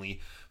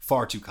unfortunately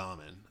far too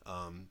common.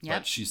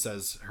 But she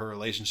says her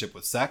relationship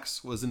with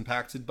sex was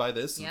impacted by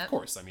this. Yep. Of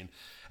course, I mean,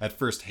 at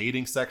first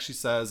hating sex, she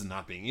says, and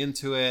not being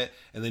into it.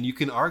 And then you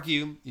can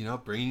argue,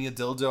 bringing a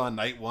dildo on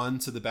night one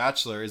to The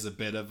Bachelor is a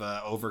bit of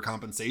a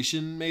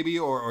overcompensation maybe,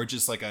 or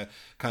just like a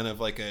kind of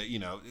like a,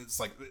 it's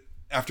like...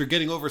 After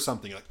getting over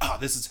something, like,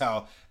 this is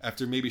how,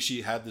 after maybe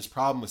she had this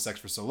problem with sex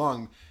for so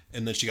long,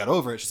 and then she got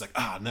over it, she's like,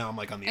 now I'm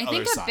like on the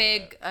other side. I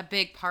think a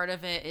big part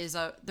of it is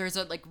there's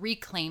a like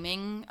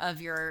reclaiming of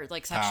your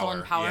like sexual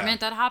empowerment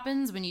that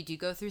happens when you do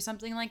go through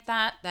something like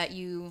that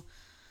you,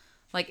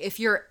 like, if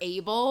you're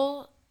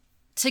able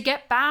to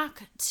get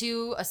back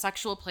to a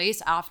sexual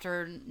place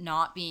after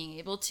not being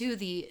able to,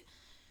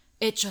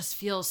 it just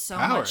feels so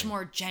much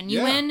more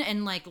genuine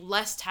and like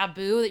less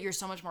taboo, that you're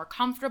so much more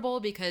comfortable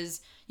because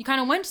you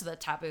kind of went to the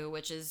taboo,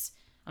 which is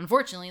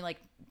unfortunately like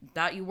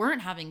that you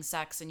weren't having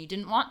sex and you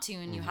didn't want to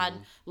and you had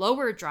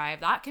lower drive.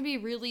 That can be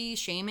really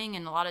shaming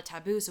and a lot of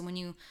taboo. So when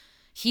you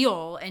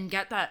heal and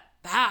get that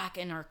back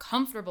and are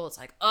comfortable, it's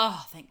like,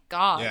 oh, thank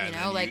God, and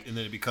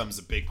then it becomes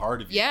a big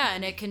part of you. Yeah,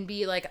 and it can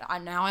be like,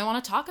 now I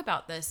want to talk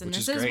about this. And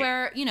this is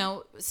where,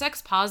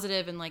 sex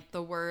positive and like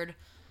the word...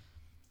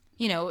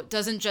 it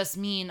doesn't just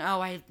mean,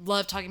 I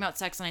love talking about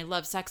sex and I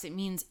love sex. It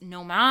means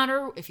no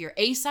matter if you're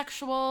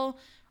asexual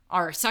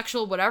or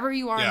sexual, whatever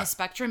you are on the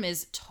spectrum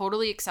is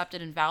totally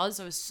accepted and valid.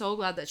 So I was so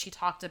glad that she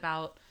talked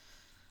about,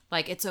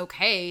 like, it's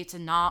okay to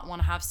not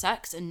want to have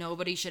sex and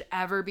nobody should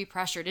ever be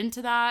pressured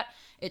into that.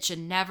 It should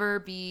never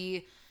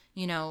be,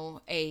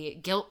 a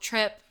guilt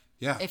trip.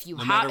 Yeah. If you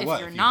have, if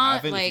you're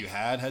not, like, if you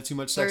had too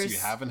much sex, if you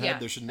haven't had,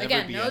 there should never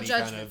be any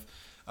kind of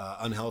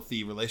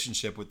unhealthy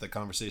relationship with the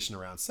conversation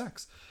around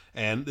sex.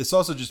 And this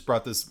also just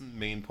brought this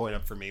main point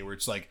up for me where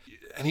it's like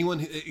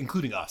anyone,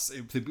 including us,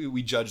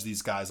 we judge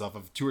these guys off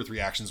of 2 or 3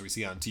 actions we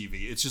see on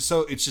TV. It's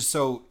just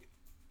so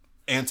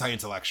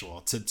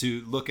anti-intellectual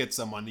to look at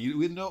someone. You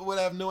would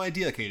have no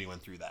idea Katie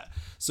went through that.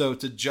 So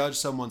to judge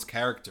someone's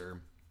character,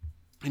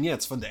 and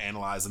it's fun to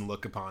analyze and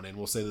look upon, and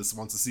we'll say this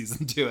once a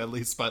season too, at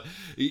least, but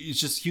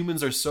it's just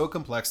humans are so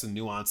complex and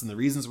nuanced, and the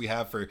reasons we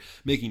have for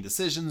making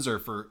decisions or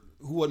for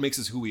what makes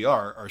us who we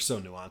are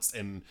so nuanced.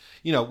 And,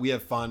 we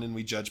have fun and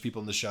we judge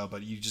people in the show,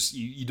 but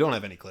you don't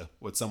have any clue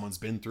what someone's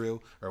been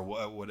through or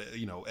what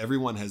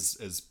everyone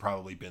has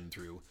probably been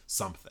through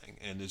something.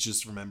 And it's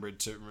just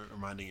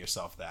reminding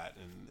yourself that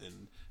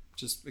and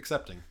just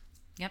accepting.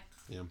 Yep.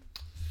 Yeah.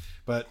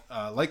 But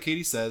like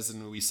Katie says,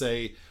 and we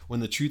say,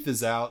 when the truth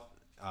is out,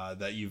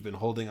 that you've been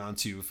holding on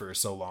to for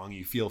so long,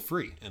 you feel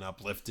free and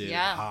uplifted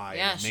and high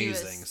and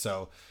amazing.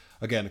 So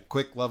again,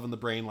 quick love in the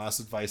brain, last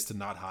advice to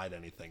not hide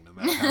anything, no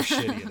matter how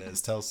shitty it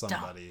is. Tell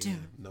somebody.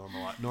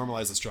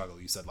 Normalize the struggle,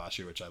 you said last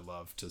year, which I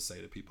love to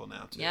say to people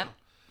now too. Yep.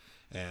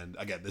 And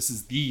again, this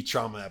is the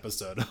trauma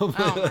episode of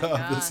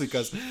this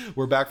because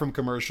we're back from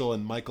commercial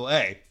and Michael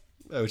A.,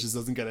 which just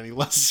doesn't get any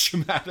less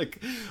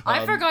dramatic.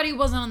 I forgot he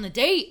wasn't on the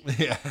date.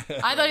 Yeah,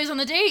 I thought he was on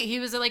the date. He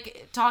was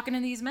like talking to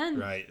these men.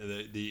 Right.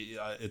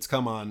 It's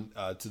come on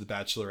to The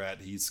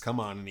Bachelorette. He's come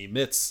on and he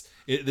admits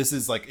this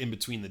is like in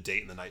between the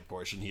date and the night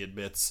portion. He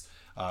admits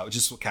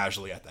just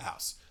casually at the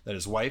house that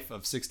his wife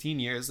of 16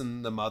 years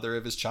and the mother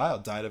of his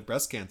child died of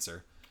breast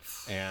cancer.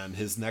 And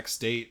his next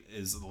date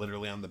is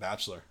literally on The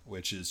Bachelor,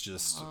 which is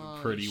just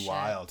pretty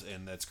wild,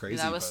 and that's crazy.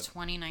 That was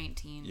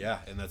 2019. Yeah,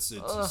 and it's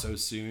so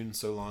soon,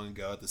 so long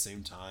ago at the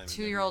same time.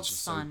 2-year-old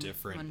son so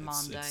different. When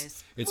mom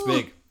dies. It's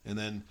big. And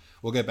then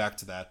we'll get back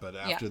to that. But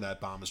after that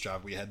bomb is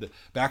dropped, we head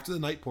back to the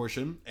night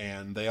portion,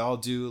 and they all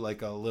do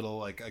like a little,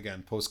 like,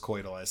 again,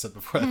 post-coital. I said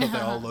before, I thought they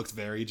all looked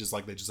very just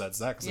like they just had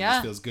sex. It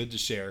just feels good to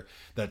share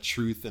that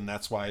truth. And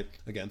that's why,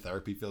 again,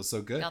 therapy feels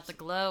so good. Got the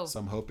glow.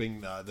 So I'm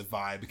hoping the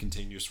vibe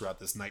continues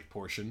throughout this night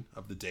portion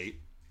of the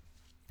date.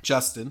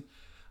 Justin,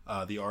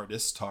 the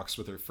artist, talks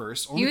with her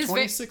first. Only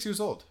 26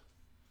 years old.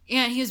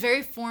 Yeah, he was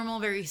very formal,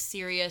 very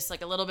serious,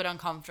 like a little bit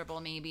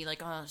uncomfortable, maybe.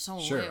 Like,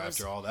 sure,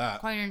 after all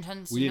that, quite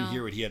intense. We didn't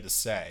hear what he had to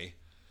say.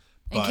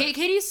 And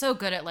Katie's so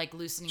good at like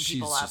loosening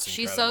people up.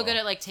 She's so good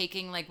at like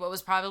taking like what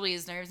was probably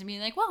his nerves and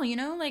being like, well,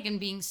 like, and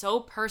being so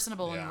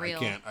personable and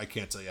real. I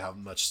can't tell you how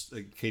much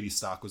Katie's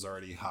stock was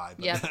already high,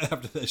 but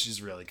after that,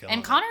 she's really killing it.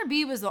 And Connor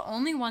B was the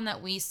only one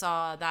that we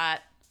saw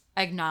that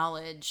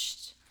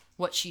acknowledged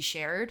what she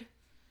shared,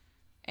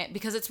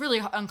 because it's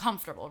really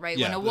uncomfortable, right?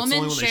 Yeah, when a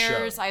woman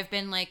shares, I've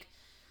been like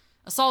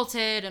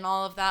assaulted and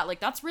all of that,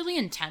 like that's really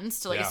intense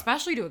to like,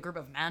 especially to a group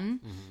of men.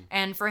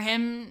 And for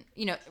him,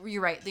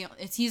 you're right,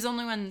 he's the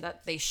only one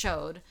that they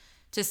showed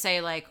to say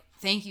like,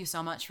 thank you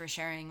so much for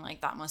sharing,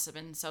 like that must have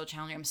been so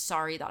challenging, I'm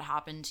sorry that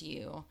happened to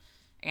you,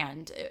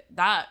 and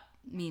that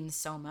means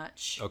so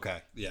much.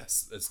 Okay,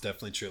 yes, it's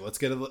definitely true. Let's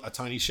get a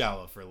tiny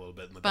shallow for a little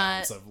bit in the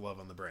balance of Love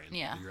on the Brain.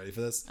 Yeah. Are you ready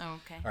for this? Oh,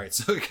 okay. All right,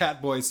 so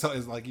Catboy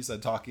is, like you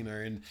said, talking to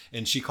her,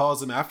 and she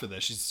calls him after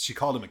this. She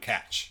called him a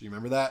catch. You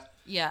remember that?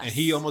 Yeah. And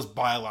he almost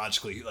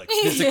biologically, like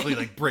physically,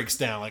 like breaks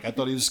down. Like I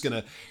thought he was just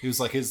gonna. He was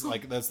like his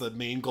like that's the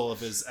main goal of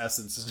his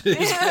essence is to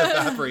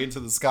evaporate into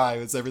the sky.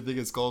 It's everything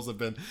his goals have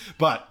been.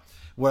 But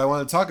what I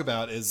want to talk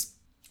about is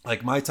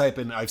like my type,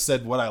 and I've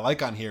said what I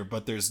like on here,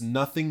 but there's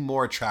nothing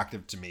more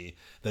attractive to me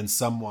than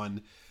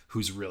someone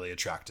who's really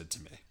attracted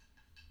to me.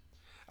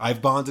 I've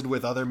bonded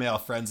with other male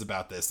friends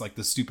about this, like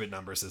the stupid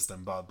number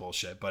system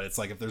bullshit. But it's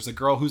like if there's a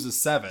girl who's a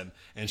 7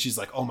 and she's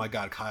like, oh my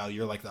God, Kyle,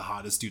 you're like the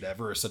hottest dude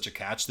ever, or such a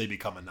catch, they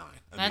become a 9.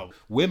 And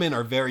women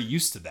are very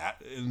used to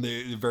that. And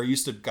they're very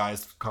used to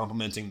guys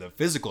complimenting the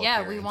physical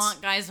appearance. We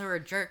want guys who are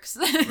jerks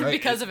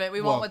because of it.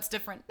 We want what's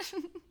different.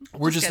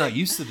 We're just not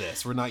used to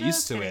this. We're not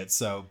used to it.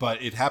 So,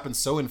 but it happens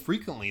so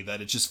infrequently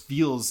that it just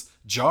feels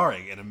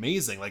jarring and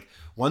amazing. Like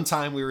one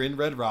time we were in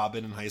Red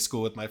Robin in high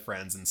school with my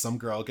friends, and some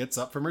girl gets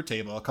up from her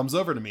table, comes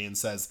over to me and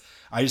says,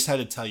 I just had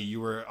to tell you,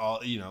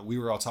 we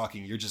were all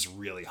talking, you're just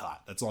really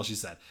hot. That's all she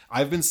said.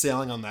 I've been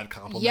sailing on that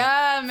compliment.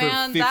 Yeah,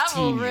 man, that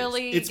will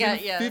really It's been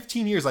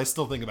 15 years. I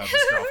still think about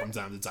this girl from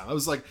time to time. I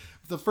was like,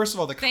 first of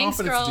all, the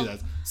confidence to do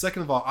that.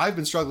 Second of all, I've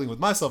been struggling with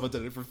my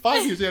self-identity for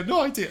 5 years. You have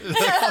no idea.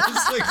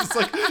 It's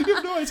like, you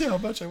have no idea how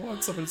much I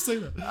want someone to say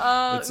that.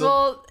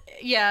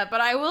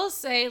 But I will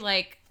say,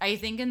 like, I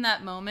think in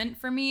that moment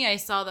for me, I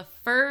saw the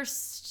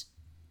first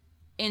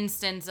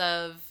instance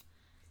of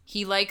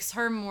he likes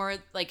her more,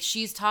 like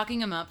she's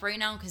talking him up right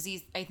now because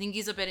I think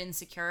he's a bit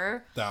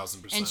insecure.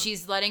 1000%. And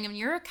she's letting him,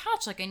 you're a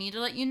catch, like I need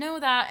to let you know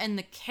that. And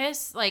the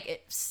kiss, like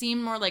it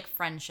seemed more like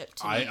friendship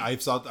to me.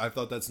 I've thought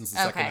that since the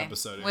second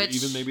episode.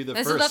 Even maybe the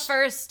first. This is the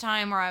first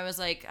time where I was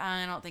like,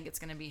 I don't think it's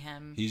going to be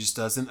him. He just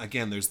doesn't.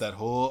 Again, there's that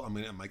whole, I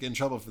might get in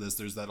trouble for this.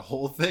 There's that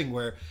whole thing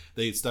where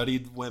they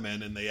studied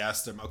women and they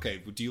asked them, okay,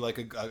 do you like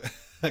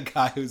a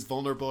guy who's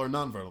vulnerable or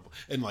non-vulnerable?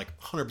 And like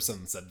 100% of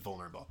them said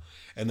vulnerable.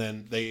 And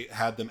then they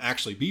had them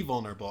actually be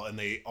vulnerable, and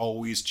they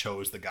always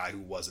chose the guy who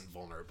wasn't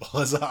vulnerable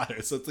as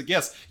honor. So it's like,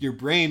 yes, your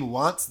brain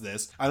wants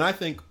this. And I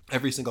think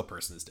every single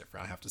person is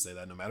different. I have to say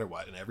that no matter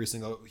what. And every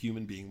single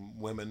human being,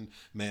 woman,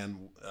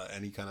 man,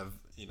 any kind of,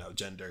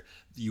 gender,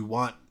 you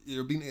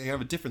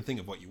have a different thing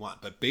of what you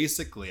want. But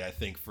basically, I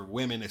think for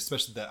women,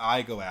 especially that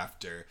I go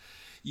after,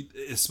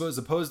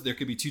 suppose there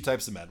could be two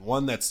types of men.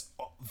 One that's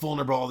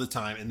vulnerable all the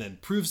time and then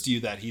proves to you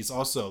that he's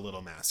also a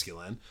little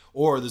masculine,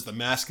 or there's the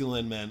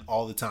masculine man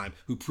all the time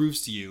who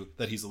proves to you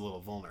that he's a little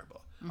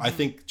vulnerable. Mm-hmm. I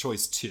think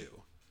choice 2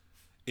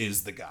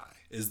 is the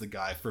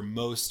guy for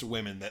most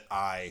women that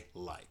I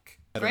like.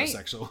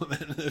 Heterosexual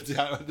women.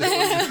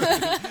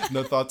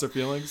 No thoughts or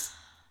feelings?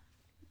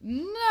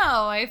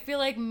 No, I feel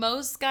like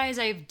most guys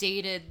I've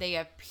dated, they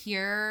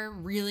appear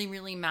really,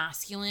 really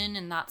masculine,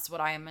 and that's what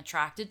I am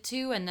attracted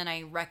to. And then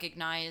I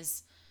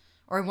recognize,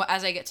 or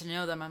as I get to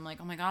know them, I'm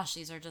like, oh my gosh,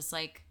 these are just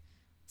like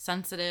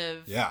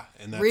sensitive. Yeah,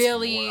 and that's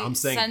really I'm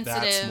saying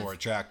that's more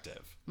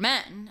attractive.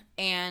 Men,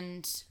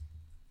 and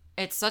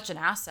it's such an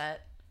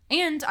asset.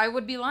 And I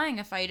would be lying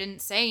if I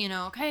didn't say,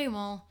 okay,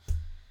 well,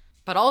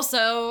 but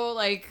also,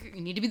 like,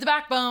 you need to be the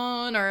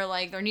backbone, or,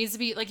 like, there needs to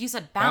be, like you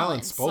said,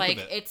 balance. Both like,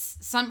 of it.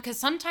 It's because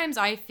sometimes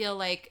I feel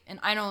like,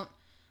 and I don't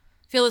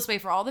feel this way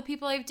for all the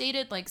people I've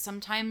dated, like,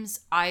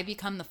 sometimes I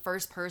become the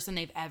first person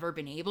they've ever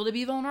been able to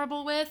be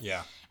vulnerable with.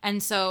 Yeah.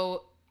 And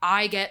so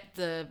I get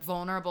the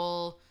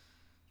vulnerable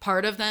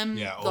part of them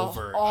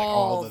over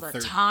all like all the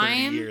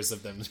time. 30 years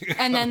of them.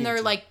 And then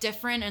they're, like,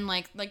 different and,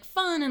 like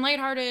fun and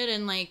lighthearted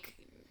and, like,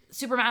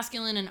 super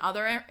masculine in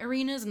other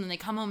arenas, and then they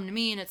come home to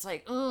me and it's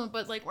like, oh,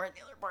 but like where'd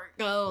the other part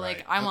go? Right.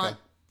 Like I want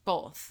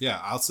both. Yeah,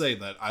 I'll say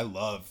that I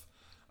love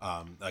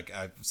Like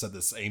I've said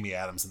this, Amy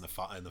Adams in the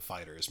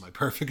Fighter is my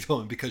perfect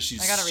woman because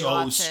she's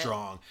so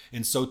strong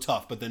and so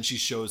tough, but then she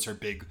shows her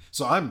big.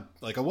 So I'm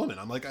like a woman.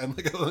 I'm like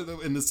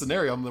in this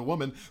scenario, I'm the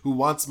woman who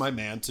wants my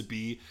man to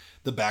be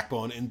the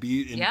backbone and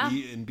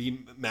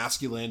be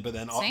masculine, but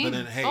then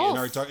hey,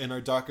 in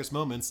our darkest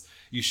moments,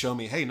 you show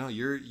me, hey, no,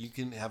 you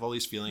can have all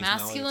these feelings.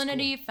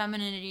 Masculinity,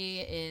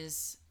 femininity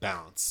is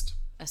balanced.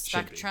 A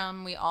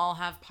spectrum. We all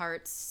have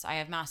parts. I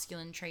have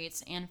masculine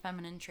traits and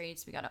feminine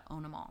traits. We got to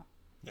own them all.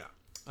 Yeah.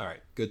 All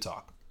right. Good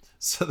talk.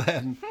 So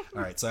then,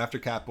 all right. So after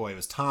Catboy, it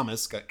was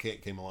Thomas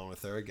came along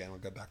with her again. We'll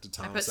go back to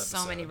Thomas. I put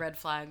so many red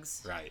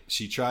flags. Right.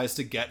 She tries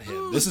to get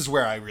him. This is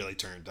where I really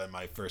turned on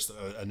my first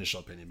initial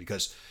opinion,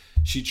 because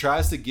she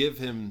tries to give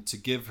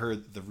her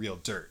the real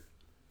dirt.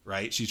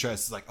 Right. She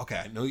tries to okay,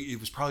 I know it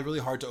was probably really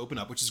hard to open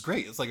up, which is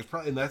great. It's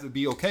and that would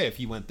be okay if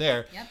he went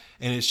there. Yep.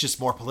 And it's just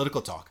more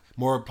political talk,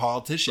 more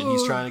politician. Ooh.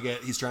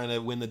 He's trying to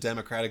win the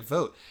Democratic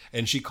vote,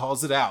 and she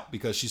calls it out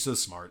because she's so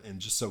smart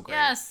and just so great.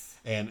 Yes.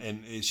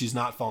 And she's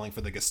not falling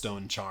for the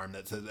Gaston charm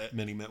that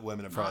many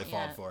women have probably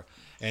fallen for.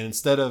 And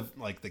instead of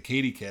the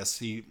Katie kiss,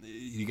 he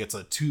gets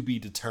a to be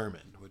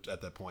determined, which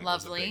at that point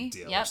was a big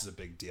deal. Yep. Which is a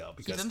big deal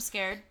because keep him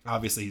scared.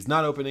 Obviously he's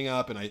not opening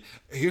up. And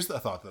here's the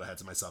thought that I had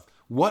to myself: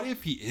 what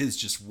if he is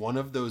just one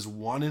of those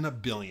 1 in a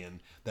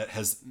billion that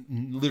has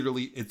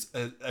literally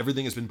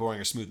everything has been boring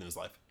or smooth in his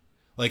life?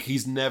 He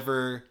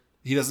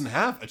doesn't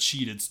have a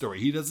cheated story.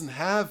 He doesn't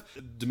have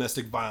a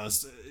domestic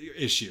violence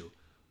issue.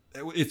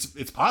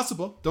 It's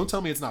possible. Don't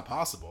tell me it's not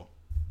possible.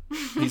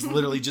 He's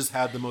literally just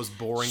had the most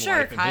boring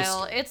life in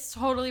Kyle, history. it's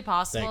totally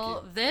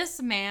possible.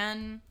 This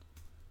man,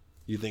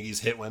 you think he's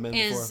hit women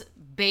is before?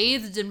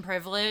 Bathed in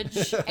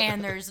privilege,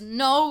 and there's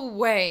no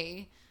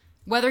way,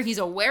 whether he's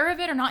aware of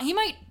it or not, he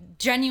might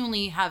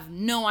genuinely have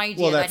no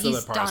idea that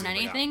he's done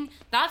anything.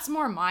 That's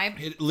more my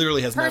it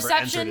literally has never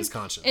entered his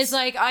conscience. It's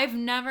I've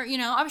never,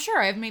 I'm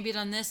sure I've maybe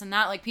done this and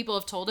that. People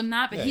have told him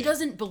that, but he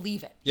doesn't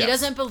believe it. Yes. He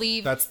doesn't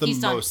believe he's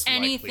done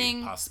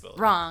anything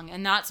wrong,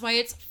 and that's why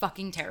it's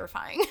fucking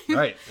terrifying.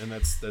 Right, and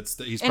that's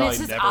he's and probably it's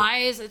his never.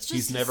 eyes. It's just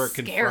he's never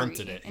scary.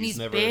 Confronted it, and he's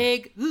never,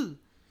 big. Ooh.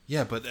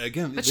 Yeah, but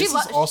again, this is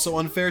also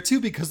unfair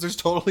too, because there's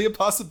totally a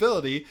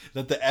possibility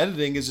that the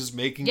editing is just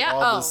making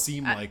all this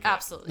seem like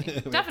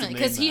absolutely, definitely,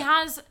 because he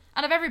has,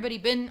 out of everybody,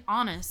 been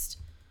honest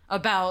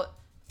about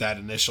that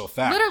initial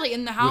fact, literally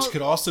in the house, which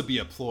could also be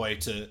a ploy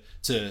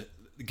to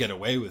get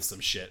away with some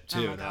shit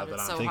too. Oh now that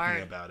I'm so thinking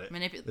hard. About it,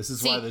 this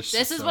is why this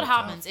is so what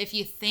happens tough. If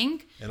you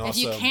think, and if also,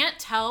 you can't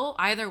tell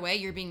either way,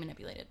 you're being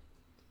manipulated.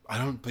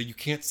 But you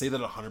can't say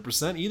that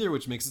 100% either,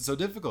 which makes it so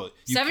difficult.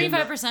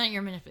 75%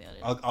 you're manipulated.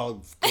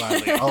 I'll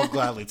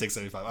gladly take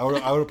 75.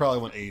 I would probably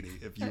want 80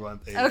 if you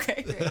want 80.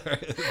 Okay,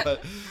 great.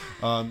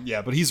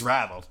 but he's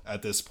rattled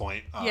at this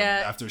point.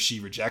 After she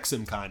rejects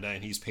him, kinda,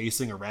 and he's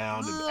pacing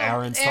around, and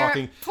Aaron's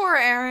talking. Poor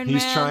Aaron.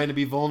 He's trying to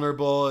be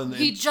vulnerable, and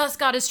he just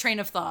got his train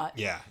of thought.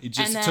 Yeah, it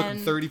took him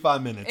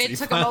 35 minutes. It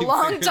took him a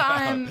long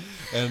time.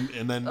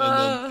 And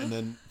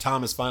then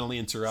Thomas finally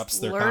interrupts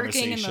their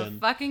conversation. Lurking in the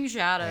fucking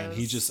shadows.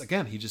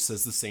 And he just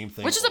says the same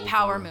thing, which is a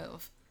power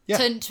move. Yeah,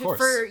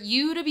 for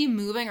you to be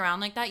moving around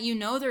like that,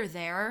 they're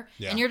there,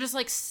 and you're just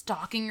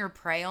stalking your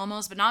prey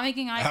almost, but not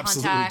making eye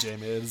contact.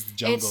 Absolutely,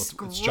 Jamie.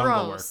 It's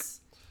jungle work.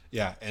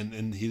 Yeah,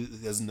 and he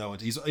doesn't know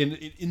it. He's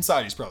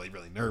inside. He's probably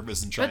really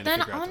nervous and trying to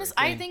figure out. But then, honestly,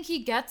 I think he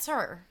gets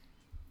her.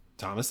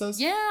 Thomas does?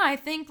 Yeah, I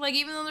think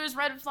even though there's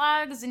red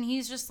flags and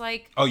he's just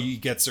he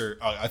gets her.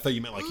 Oh, I thought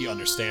you meant he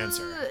understands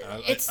her.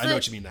 I know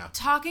what you mean now.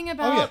 Talking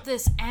about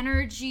this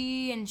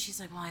energy, and she's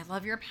like, well, I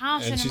love your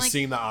passion. And she's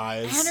seeing the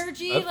eyes.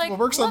 Energy, it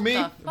works on me.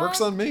 It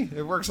works on me.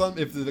 It works on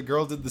if the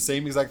girl did the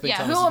same exact thing. Yeah,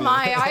 Thomas who am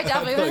I? I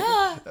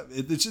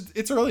definitely.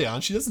 It's early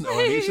on. She doesn't know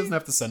anything. She doesn't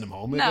have to send him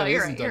home. No, he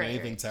you're hasn't right. done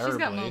anything terribly. She's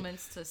got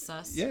moments to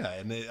suss. Yeah,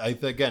 and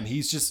again,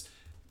 he's just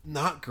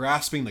not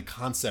grasping the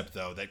concept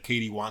though that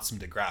Katie wants him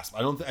to grasp.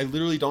 I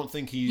literally don't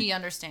think he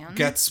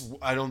understands.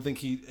 I don't think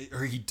he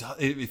does.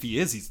 If he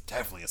is, he's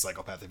definitely a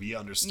psychopath. If he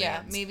understands,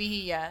 yeah, maybe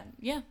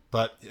yeah.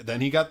 But then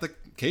he got the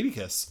Katie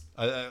kiss.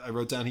 I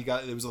wrote down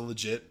it was a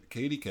legit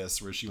Katie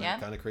kiss where she went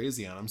kind of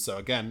crazy on him. So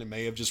again, it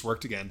may have just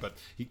worked again, but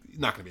he's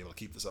not going to be able to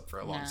keep this up for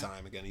a long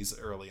time. Again, he's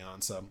early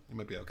on, so it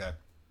might be okay.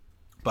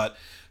 But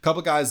a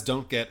couple guys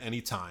don't get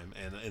any time,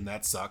 and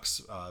that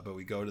sucks. But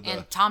we go to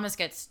and Thomas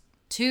gets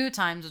 2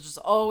 times, which is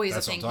always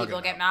a thing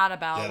people get mad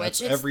about.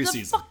 Which it's every the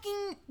season.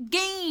 Fucking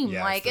game.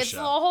 It's the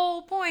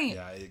whole point.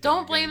 Yeah,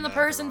 don't blame the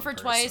person for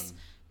twice.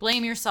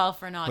 Blame yourself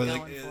for not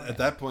going for it. At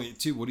that point,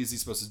 too, what is he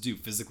supposed to do?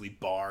 Physically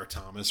bar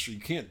Thomas? You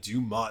can't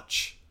do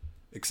much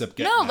except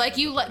get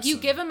you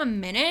give him a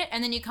minute,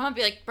 and then you come up and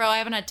be like, bro, I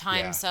haven't had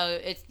time, so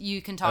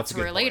you can talk to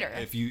her later.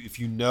 If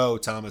you know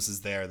Thomas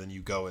is there, then you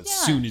go as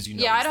soon as you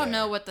know. Yeah, I don't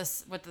know what the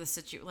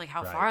situation,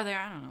 how far there.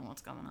 I don't know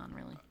what's going on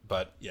really.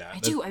 But yeah,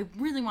 I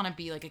really want to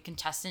be a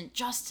contestant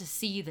just to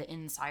see the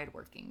inside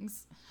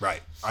workings.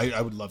 Right.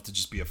 I would love to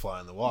just be a fly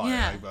on the wall.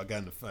 Yeah.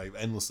 I'm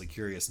endlessly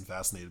curious and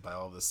fascinated by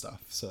all this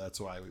stuff. So that's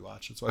why we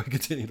watch. That's why we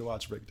continue to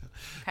watch Breakdown.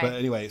 Okay. But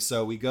anyway,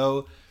 so we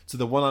go to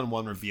the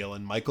one-on-one reveal,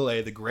 and Michael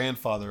A., the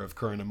grandfather of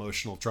current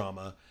emotional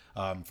trauma,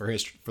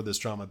 for this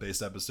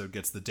trauma-based episode,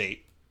 gets the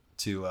date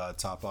to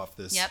top off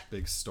this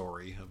big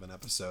story of an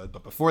episode.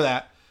 But before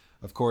that,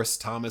 of course,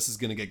 Thomas is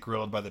going to get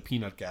grilled by the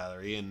peanut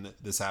gallery, and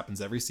this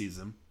happens every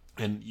season.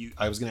 And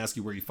I was going to ask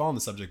you where you fall on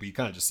the subject, but you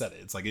kind of just said it.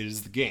 It's like, it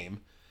is the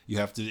game. You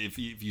have to, if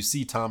you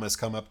see Thomas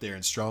come up there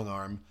and strong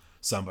arm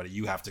somebody,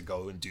 you have to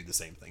go and do the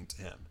same thing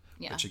to him.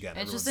 Yeah, which again,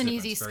 it's just an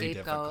easy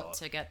scapegoat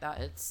to get that.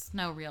 It's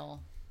no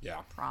real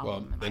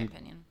problem, in my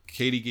opinion.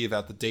 Katie gave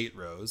out the date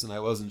rose, and I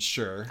wasn't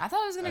sure. I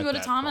thought it was going to go to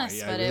Thomas,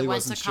 but really it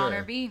went to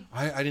Connor B.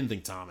 I didn't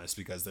think Thomas,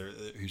 because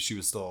she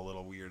was still a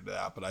little weirded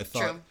out, but I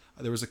thought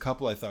there was a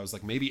couple I thought was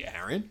like, maybe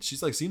Aaron.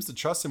 She's like, seems to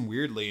trust him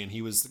weirdly, and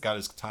he got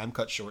his time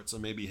cut short, so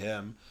maybe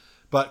him.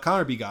 But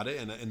Connor B got it,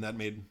 and that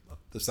made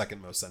the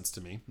second most sense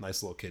to me.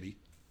 Nice little kitty.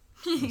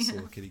 Nice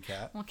little kitty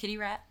cat. Little kitty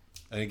rat.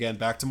 And again,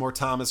 back to more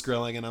Thomas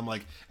grilling, and I'm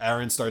like,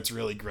 Aaron starts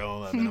really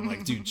grilling him, and I'm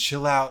like, dude,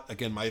 chill out.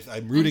 Again,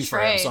 I'm rooting for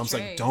him, so I'm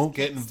like, don't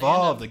get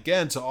involved.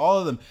 Again, to all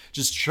of them,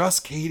 just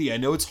trust Katie. I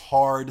know it's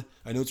hard.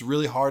 I know it's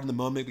really hard in the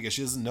moment because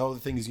she doesn't know the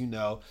things you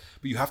know,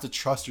 but you have to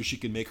trust her. She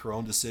can make her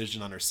own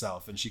decision on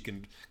herself, and she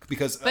can,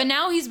 because. But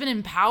now he's been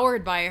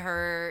empowered by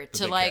her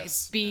to like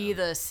be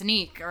the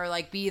sneak, or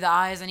like be the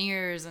eyes and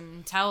ears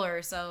and tell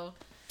her. So.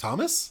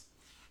 Thomas?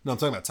 No, I'm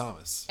talking about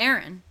Thomas.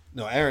 Aaron.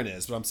 No, Aaron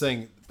is, but I'm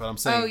saying.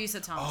 Oh, you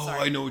said Thomas. Oh, sorry.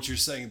 I know what you're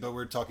saying, but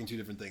we're talking two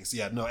different things.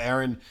 Yeah, no,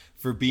 Aaron,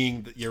 for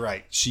being, you're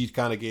right. She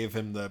kind of gave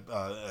him the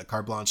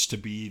carte blanche to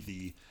be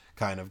the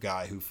kind of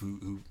guy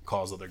who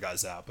calls other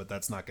guys out, but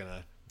it's not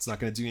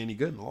gonna do any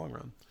good in the long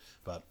run.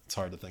 But it's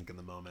hard to think in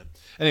the moment.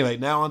 Anyway,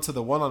 now on to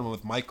the one-on-one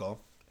with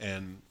Michael,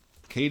 and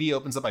Katie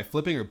opens up by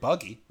flipping her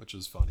buggy, which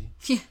was funny.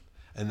 Yeah.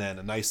 And then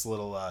a nice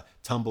little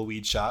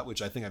tumbleweed shot,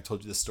 which I think I've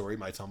told you this story,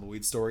 my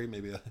tumbleweed story.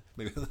 Maybe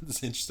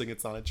it's interesting.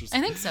 It's not interesting.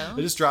 I think so.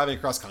 They're just driving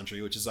across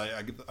country, which is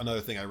another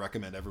thing I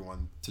recommend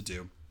everyone to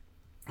do.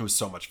 It was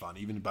so much fun.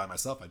 Even by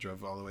myself, I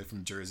drove all the way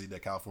from Jersey to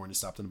California,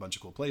 stopped in a bunch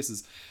of cool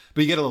places.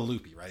 But you get a little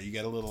loopy, right? You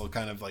get a little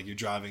kind of like you're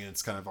driving and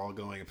it's kind of all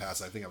going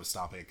past. I think I was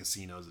stopping at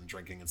casinos and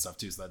drinking and stuff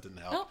too, so that didn't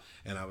help. Oh.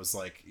 And I was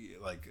like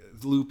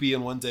loopy.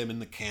 And one day I'm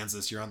in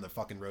Kansas. You're on the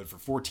fucking road for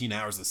 14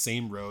 hours, the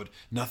same road,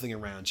 nothing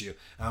around you.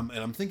 And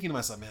I'm thinking to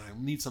myself, man, I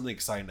need something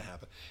exciting to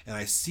happen. And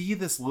I see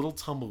this little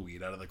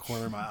tumbleweed out of the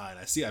corner of my eye. And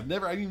I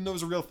didn't even know it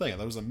was a real thing. I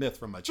thought it was a myth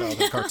from my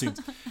childhood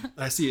cartoons. And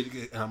I see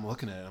it, and I'm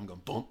looking at it. And I'm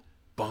going bump,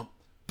 bump,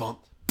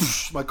 bump.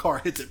 My car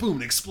hits it,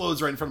 boom, it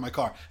explodes right in front of my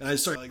car, and I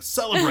start like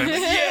celebrating,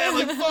 like, yeah,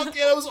 like fuck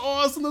yeah, that was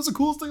awesome, that was the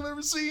coolest thing I've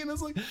ever seen.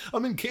 It's like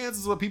I'm in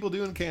Kansas, what people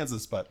do in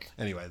Kansas. But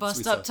anyway,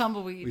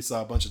 tumbleweed. We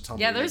saw a bunch of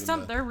tumbleweed. Yeah, there's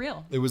some. They're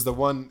real. It was the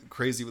one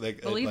crazy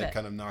like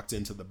kind of knocked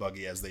into the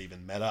buggy as they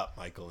even met up,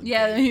 Michael. And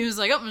Katie. He was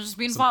like, "Oh, I'm just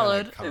being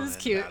followed." It was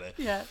cute.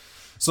 Yeah.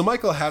 So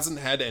Michael hasn't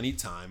had any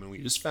time, and we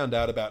just found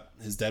out about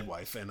his dead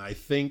wife, and I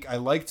think I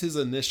liked his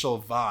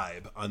initial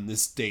vibe on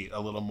this date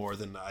a little more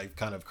than I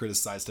kind of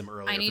criticized him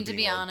earlier. I need to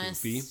be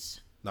honest. Goofy.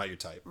 Not your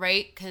type.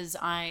 Right? Because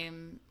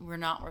we're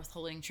not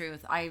withholding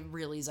truth. I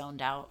really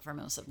zoned out for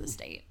most of this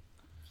date.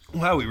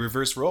 Wow, we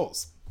reverse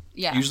roles.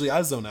 Yeah. Usually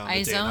I zone out.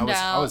 I zoned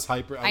out. I was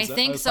hyper. I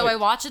think so. I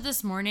watched it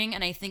this morning,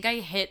 and I think I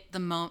hit the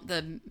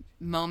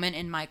moment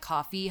in my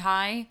coffee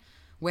high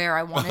where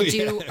I want to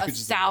do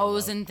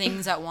 1,000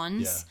 things at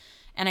once. Yeah.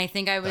 And I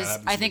think I was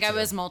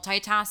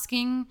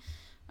multitasking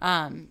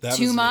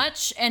too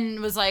much and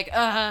was like,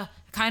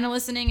 kind of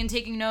listening and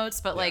taking notes,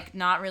 but like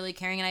not really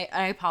caring. And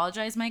I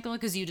apologize, Michael,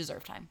 because you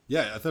deserve time.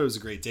 Yeah, I thought it was a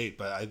great date,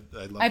 but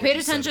I paid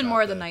attention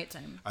more than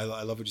nighttime. I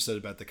love what you said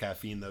about the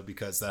caffeine though,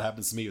 because that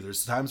happens to me.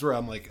 There's times where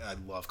I'm like, I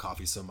love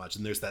coffee so much,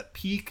 and there's that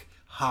peak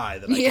high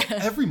that I get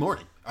every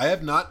morning. I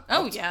have not.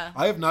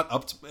 I have not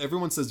upped.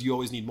 Everyone says you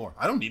always need more.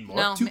 I don't need more.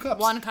 No, 2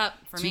 cups. 1 cup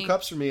for me. 2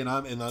 cups for me, and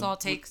that's all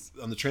it takes.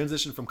 On the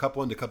transition from cup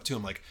 1 to cup 2,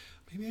 I'm like,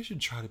 maybe I should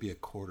try to be a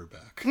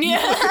quarterback.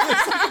 Yeah.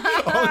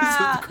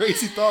 All these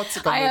crazy thoughts.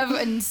 I have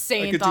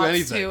insane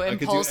thoughts too,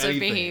 impulsive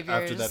behaviors.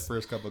 After that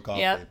first cup of coffee.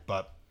 Yep.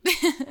 But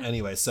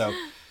anyway, so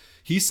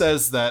he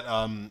says that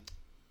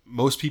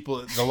most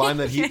people, the line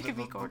that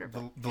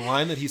the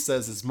line that he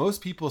says is, most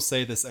people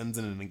say this ends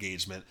in an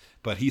engagement,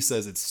 but he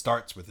says it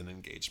starts with an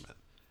engagement.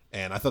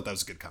 And I thought that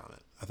was a good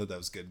comment. I thought that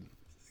was good.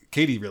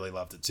 Katie really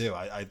loved it too.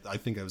 I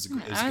think it was a good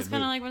move. I was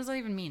kind of like, what does that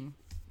even mean?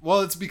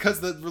 Well, it's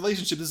because the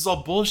relationship, this is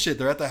all bullshit.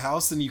 They're at the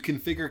house and you can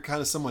figure kind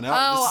of someone out.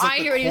 Oh, I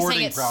hear what you're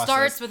saying. It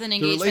starts with an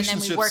engagement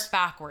and then we work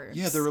backwards.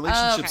 Yeah, the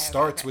relationship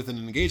starts with an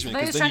engagement.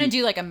 I was trying to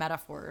do like a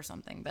metaphor or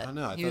something, but I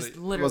know. I thought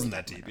it wasn't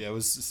that deep. Yeah, it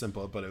was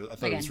simple, but I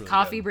thought it was really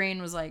coffee good.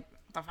 Brain was like,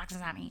 what the fuck does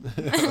that mean?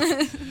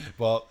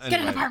 Well, anyway,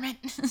 get an apartment.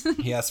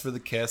 He asked for the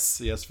kiss.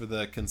 He asked for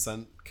the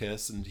consent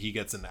kiss, and he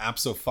gets an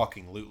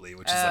abso-fucking-lutely,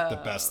 which is like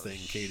the best thing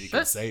Katie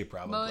can say,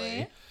 probably.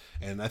 Boy.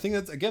 And I think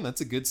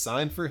that's a good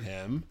sign for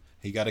him.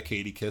 He got a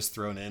Katie kiss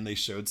thrown in. They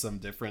showed some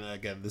different.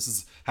 Again, this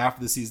is half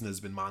of the season has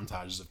been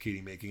montages of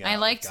Katie making out. I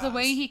liked the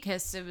way he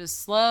kissed. It was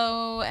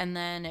slow, and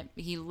then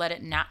he let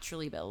it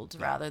naturally build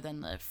rather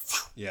than the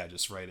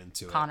just right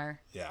into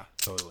Connor. Yeah,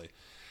 totally.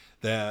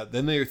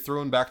 Then they're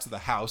thrown back to the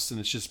house, and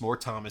it's just more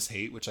Thomas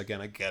hate. Which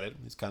again, I get it.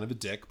 He's kind of a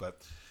dick,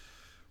 but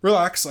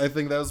relax. I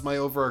think that was my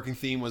overarching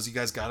theme was you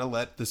guys got to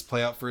let this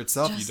play out for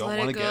itself. Just you don't let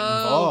want it to get go.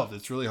 involved.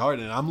 It's really hard.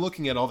 And I'm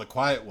looking at all the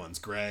quiet ones,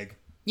 Greg.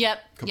 Yep,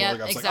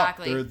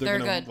 exactly. Like, oh, they're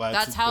gonna, good. well,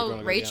 That's how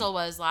gonna Rachel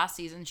was last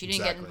season. She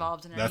didn't get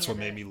involved in any That's of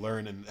what it. made me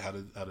learn and how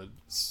to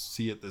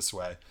see it this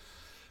way.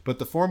 But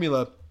the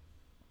formula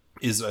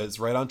is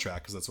right on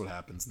track because that's what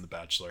happens in The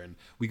Bachelor. And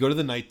we go to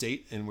the night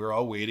date and we're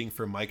all waiting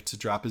for Mike to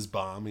drop his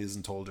bomb. He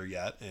hasn't told her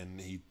yet, and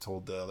he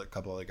told a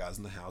couple other guys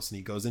in the house, and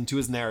he goes into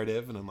his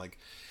narrative, and I'm like,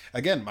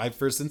 again, my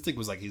first instinct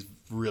was like, he's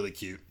really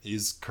cute.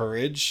 He's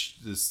courage,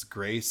 this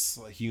grace,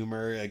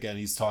 humor. Again,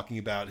 he's talking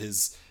about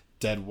his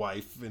dead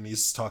wife, and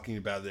he's talking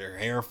about their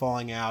hair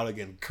falling out.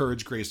 Again,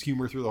 courage, grace,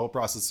 humor through the whole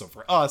process. So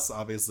for us,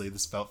 obviously,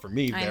 this felt for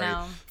me very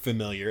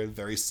familiar.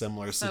 Very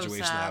similar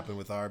situation that happened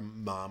with our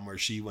mom, where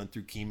she went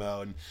through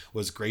chemo and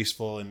was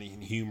graceful and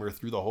humor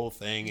through the whole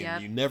thing.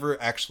 And you never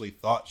actually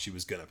thought she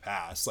was gonna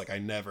pass. Like I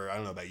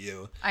don't know about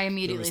you. I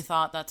immediately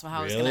thought that's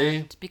how it was gonna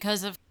end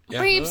because of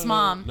Reeves'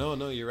 mom.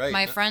 No, you're right.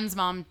 My friend's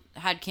mom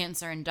had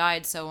cancer and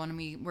died, so when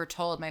we were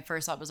told, my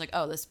first thought was like,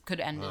 oh, this could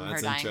end in her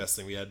dying. That's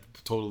interesting. We had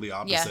totally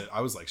opposite. I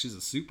was like, she's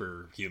a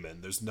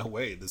superhuman. There's no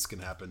way this can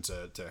happen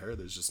to her.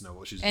 There's just no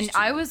way. And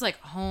I was like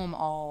home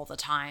all the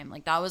time.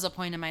 Like that was a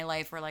point in my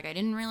life where like I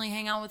didn't really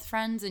hang out with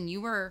friends, and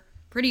you were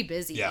pretty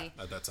busy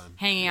at that time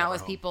hanging out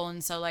with people,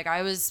 and so like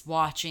I was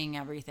watching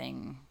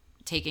everything,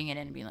 taking it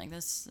in and being like,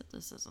 this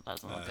doesn't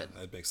look good.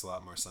 That makes a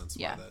lot more sense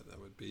why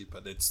that would be,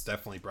 but it's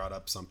definitely brought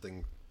up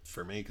something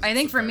for me. I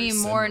think for me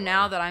more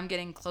now that I'm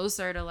getting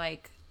closer to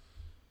like,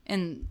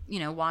 and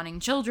wanting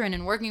children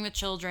and working with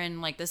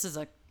children, like this is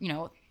a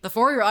the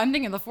 4-year-old. I'm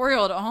thinking the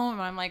 4-year-old at home,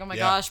 and I'm like, oh my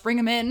gosh, bring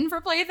him in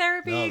for play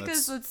therapy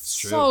because it's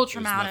so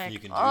traumatic. You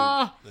can do,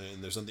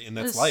 and there's something, and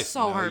that's life.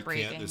 So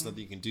heartbreaking. There's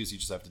nothing you can do, so you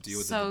just have to deal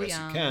with it the best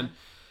you can.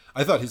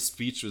 I thought his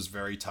speech was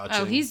very touching.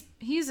 Oh, he's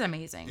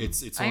amazing.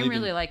 I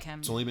really like him.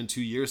 It's only been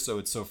 2 years, so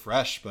it's so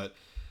fresh, but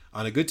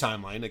on a good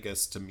timeline, I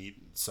guess, to meet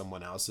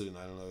someone else. And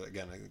I don't know,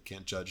 again, I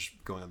can't judge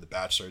going on The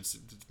Bachelor. It's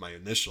my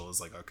initial is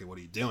like, okay, what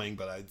are you doing?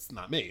 But it's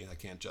not me. I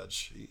can't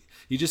judge.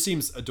 He just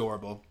seems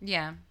adorable.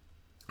 Yeah.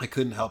 I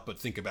couldn't help but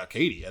think about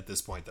Katie at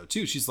this point, though,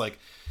 too. She's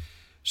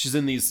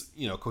in these,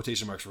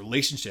 quotation marks,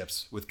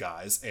 relationships with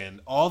guys. And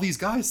all these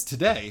guys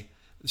today,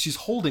 she's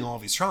holding all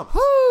these traumas.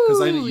 Because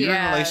you're in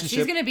a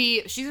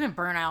relationship. She's gonna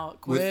burn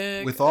out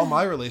quick. With all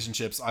my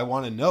relationships, I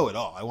want to know it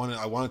all. I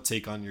want to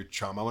take on your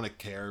trauma. I want to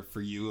care for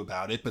you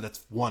about it. But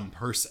that's one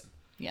person.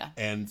 Yeah.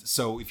 And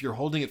so if you're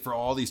holding it for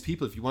all these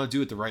people, if you want to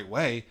do it the right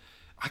way,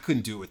 I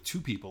couldn't do it with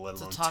 2 people, let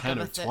alone 10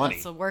 or 20.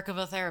 That's the work of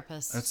a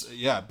therapist.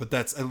 But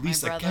that's at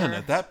least, again,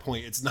 at that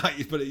point, it's not,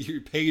 but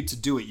you're paid to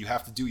do it. You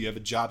have to do, you have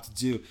a job to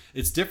do.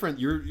 It's different.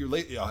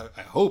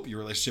 I hope your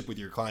relationship with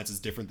your clients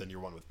is different than your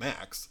one with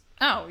Max.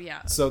 Oh,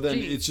 yeah. So then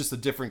it's just a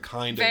different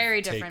kind of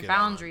very different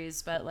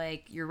boundaries, but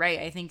like you're right.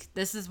 I think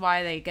this is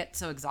why they get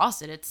so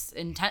exhausted. It's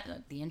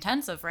the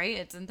intensive, right?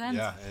 It's intense.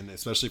 Yeah, and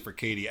especially for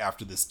Katie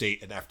after this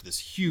date and after this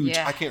huge,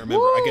 I can't remember.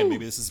 Woo! Again,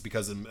 maybe this is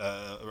because I'm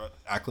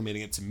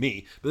acclimating it to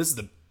me, but this is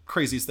the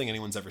craziest thing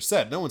anyone's ever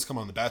said. No one's come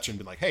on The Bachelor and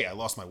been like, hey, I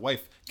lost my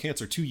wife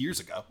cancer 2 years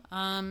ago.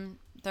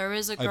 There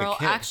was a girl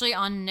actually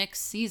on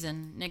Nick's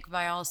season, Nick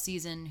Viall's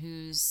season,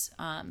 whose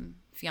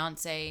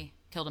fiance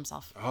killed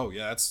himself. Oh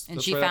yeah, that's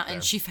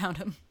she found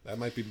him. That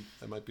might be.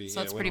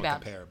 So it's pretty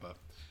bad. Compare, but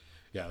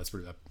yeah, that's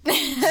pretty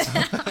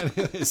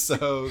bad.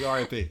 So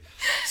RIP.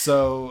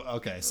 So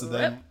okay, so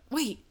then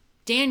wait,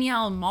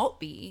 Danielle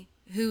Maltby,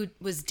 who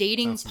was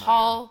dating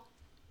Paul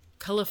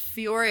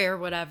Calafiore or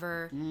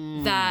whatever,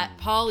 that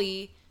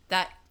Paulie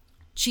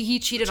he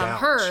cheated on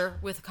her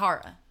with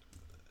Cara.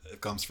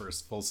 It comes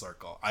first, full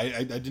circle.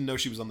 I didn't know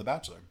she was on The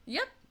Bachelor.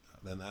 Yep.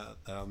 Then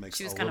that makes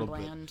a little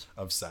bit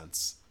of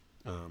sense.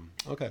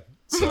 Okay.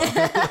 So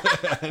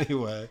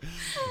anyway,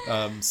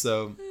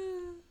 so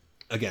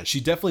again, she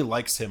definitely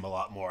likes him a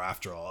lot more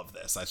after all of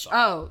this, I thought.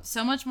 Oh,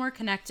 so much more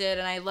connected.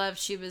 And I love,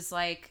 she was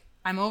like,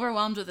 I'm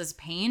overwhelmed with his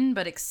pain,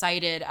 but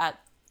excited at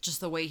just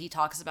the way he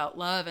talks about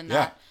love and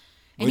that.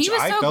 And he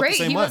was so great.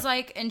 He was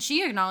like, and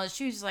she acknowledged,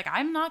 she was like,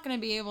 I'm not going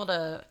to be able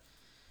to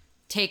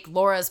take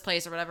Laura's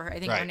place or whatever. I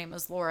think her name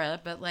was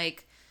Laura, but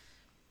like,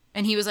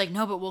 and he was like,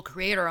 no, but we'll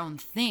create our own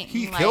thing.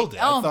 He killed it.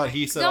 I thought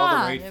he said all the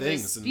right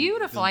things. It was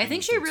beautiful. I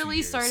think she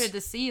really started to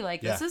see,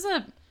 like, this is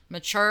a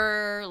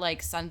mature,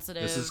 like,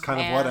 sensitive. This is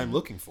kind of what I'm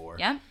looking for.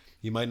 Yeah.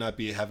 You might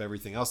not have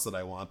everything else that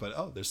I want,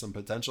 but there's some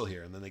potential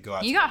here. And then they go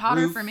out. You got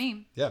hotter for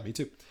me. Yeah, me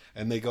too.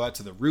 And they go out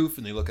to the roof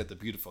and they look at the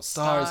beautiful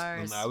stars.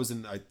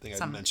 And I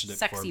think I mentioned it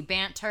before. Sexy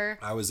banter.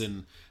 I was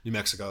in New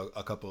Mexico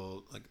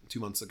 2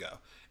 months ago,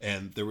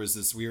 and there was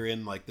this. We were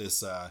in like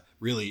this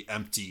really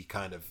empty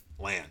kind of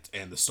land,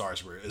 and the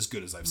stars were as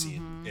good as I've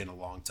seen in a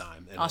long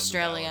time. And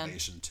Australia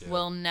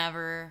will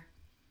never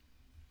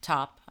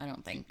top, I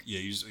don't think.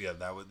 Yeah,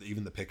 that would,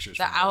 even the pictures.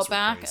 The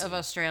outback of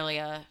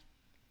Australia,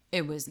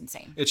 it was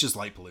insane. It's just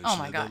light pollution. Oh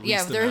my god!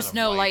 Yeah, there's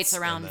no lights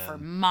around for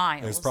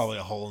miles. There's probably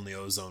a hole in the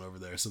ozone over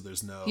there, so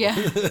there's no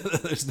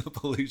there's no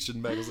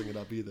pollution messing it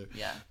up either.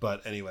 Yeah.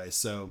 But anyway,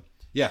 so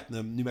yeah,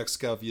 New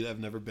Mexico. If you have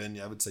never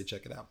been, I would say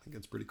check it out. I think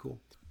it's pretty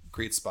cool.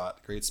 Great spot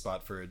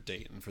for a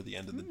date and for the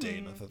end of the date.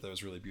 And I thought that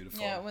was really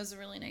beautiful. Yeah, it was a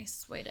really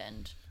nice way to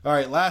end. All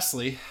right,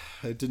 lastly,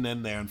 it didn't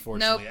end there,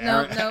 unfortunately.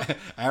 Nope.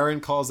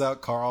 Aaron calls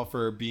out Carl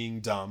for being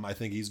dumb. I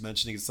think he's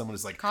mentioning someone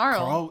is like,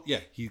 Carl?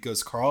 Yeah, he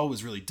goes, Carl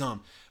was really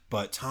dumb,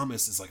 but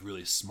Thomas is like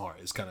really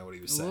smart, is kind of what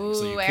he was saying. Ooh,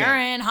 so you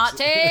Aaron, hot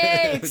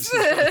takes!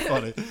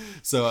 funny.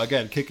 So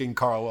again, kicking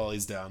Carl while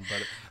he's down,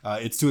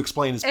 but it's to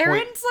explain his point.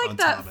 Aaron's like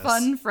that Thomas.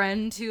 fun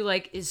friend who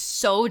like is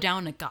so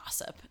down to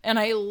gossip, and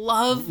I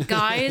love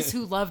guys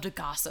who love to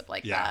gossip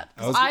like that.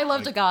 I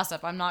love to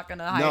gossip. I'm not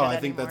gonna hide it I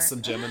think anymore. that's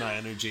some Gemini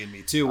energy in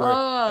me too. Where,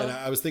 and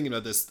I was thinking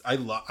about this. I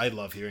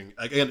love hearing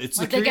again. It's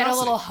like the they curiosity. get a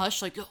little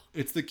hush, like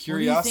it's the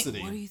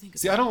curiosity. What do you think?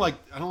 See, I don't like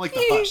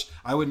the hush.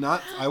 I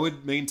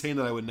would maintain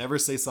that I would never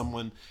say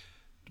someone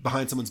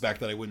behind someone's back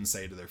that I wouldn't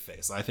say to their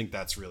face. I think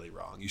that's really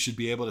wrong. You should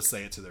be able to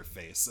say it to their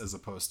face as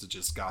opposed to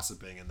just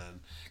gossiping and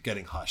then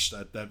getting hushed.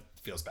 That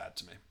feels bad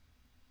to me.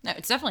 No,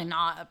 it's definitely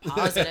not a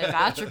positive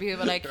attribute,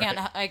 but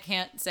I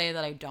can't say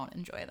that I don't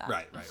enjoy that.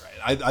 Right.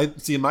 I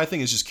see. My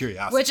thing is just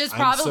curiosity, which is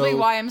probably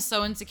why I'm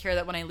so insecure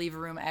that when I leave a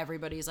room,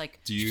 everybody's like,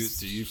 Do you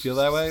feel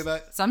that way?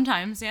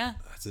 Sometimes, yeah.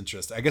 That's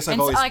interesting. I guess I've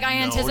always like I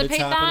known anticipate it's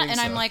that, and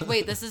so. I'm like,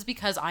 wait, this is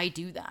because I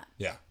do that.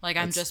 Yeah. Like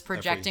I'm just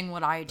projecting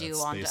what I do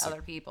onto basic.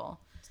 other people.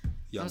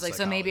 Young I was like,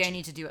 so maybe I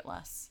need to do it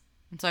less.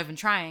 And so I've been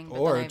trying. But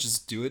or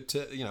just do it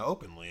to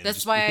openly. And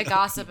that's why I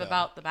gossip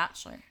about The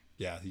Bachelor.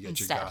 Yeah, you get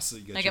instead. your gossip.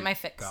 I get my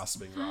fix.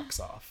 Gossiping rocks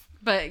off.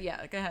 But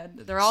yeah, go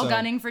ahead. They're all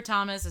gunning for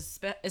Thomas,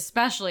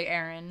 especially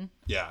Aaron.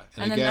 Yeah,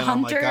 and again, then the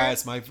I'm like, Hunter.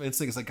 guys, my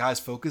instinct is like, guys,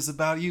 focus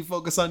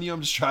on you.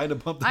 I'm just trying to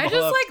bump them all I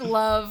just up. like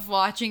love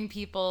watching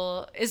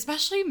people,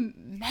 especially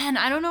men.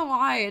 I don't know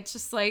why. It's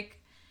just like.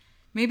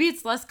 Maybe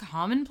it's less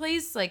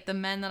commonplace, like the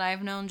men that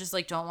I've known just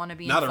like don't want to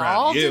be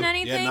involved in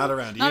anything. Yeah, not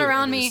around you. Not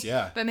around me.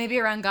 Yeah. But maybe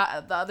around the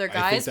other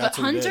guys. But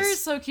Hunter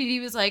is so cute. He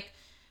was like,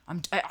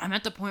 I'm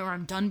at the point where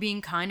I'm done being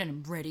kind and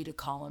I'm ready to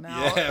call him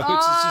out. Yeah, which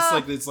is just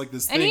like it's like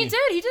this thing. And he did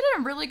it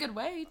in a really good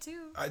way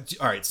too.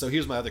 All right, so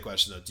here's my other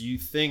question though. Do you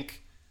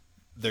think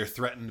they're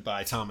threatened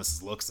by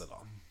Thomas's looks at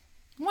all?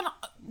 Well,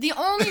 the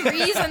only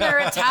reason they're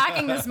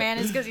attacking this man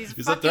is because he's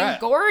fucking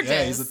gorgeous.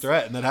 Yeah, he's a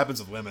threat, and that happens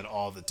with women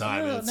all the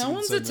time. No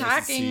one's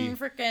attacking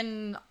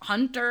freaking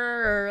Hunter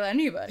or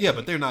anybody. Yeah,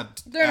 but they're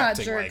not. They're not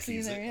acting jerks like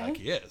either. Like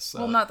he is.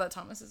 Well, not that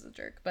Thomas is a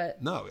jerk,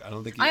 but no, I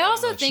don't think. I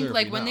also think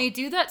like when they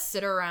do that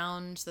sit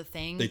around the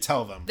thing, they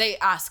tell them, they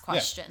ask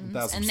questions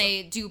and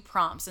they do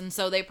prompts, and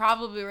so they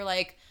probably were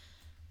like,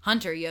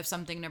 Hunter, you have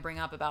something to bring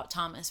up about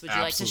Thomas. Would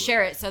you like to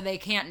share it? So they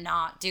can't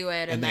not do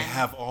it. And they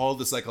have all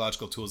the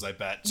psychological tools, I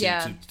bet,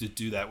 to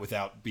do that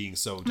without being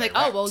so direct. Like,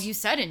 oh, well, you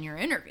said in your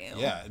interview.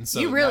 Yeah, and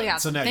so you really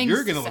have so now things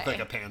you're gonna to look say. like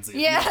a pansy.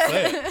 Yeah. If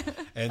you don't say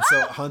it. And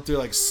so Hunter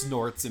like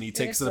snorts and he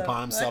takes it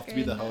upon himself to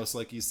be the host,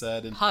 like you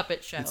said. And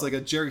puppet show. It's like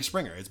a Jerry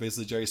Springer. It's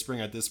basically Jerry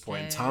Springer at this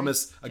point. And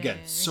Thomas, again,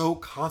 so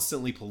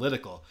constantly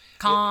political.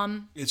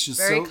 Calm. It's just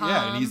very so calm.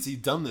 yeah, and he's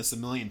done this a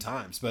million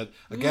times. But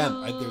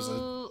again, there's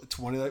a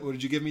 20. What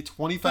did you give me?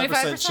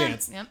 25%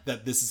 chance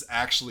that this is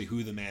actually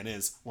who the man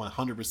is,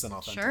 100%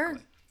 authentically. Sure.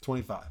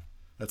 25.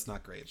 That's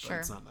not great, but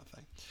it's not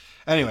nothing.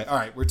 Anyway, all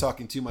right, we're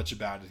talking too much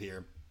about it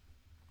here.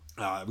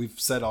 We've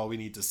said all we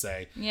need to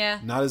say. Yeah.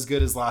 Not as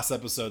good as last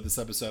episode, this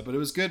episode, but it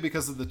was good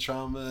because of the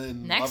trauma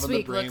and next love in the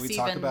week brain. We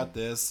talk even... about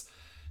this.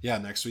 Yeah,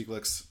 next week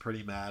looks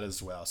pretty mad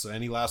as well. So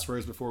any last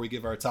words before we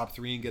give our top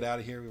 3 and get out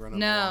of here? We run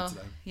over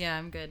today. Yeah,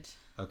 I'm good.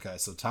 Okay,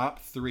 so top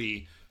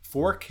 3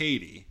 for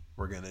Katie,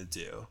 we're gonna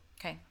do.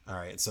 Okay. All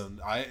right. So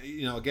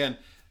again,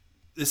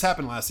 this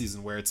happened last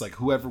season where it's like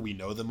whoever we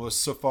know the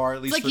most so far,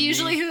 at least it's like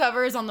usually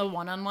whoever is on the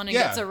one-on-one and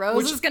gets a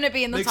rose is going to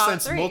be in the top 3.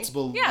 Makes sense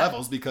multiple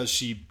levels because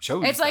she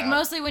chose It's like that.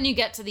 mostly when you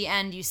get to the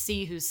end, you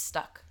see who's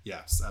stuck.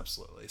 Yes,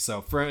 absolutely.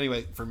 So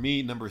for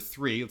me, number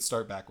 3, let's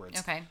start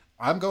backwards. Okay.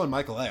 I'm going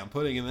Michael A. I'm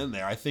putting him in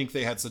there. I think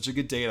they had such a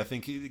good date. I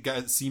think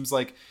it seems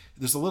like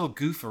there's a little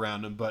goof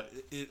around him, but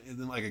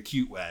in like a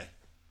cute way.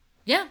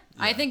 Yeah,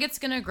 I think it's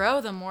going to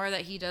grow the more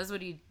that he does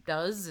what he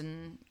does.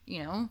 And,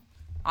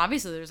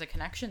 obviously there's a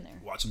connection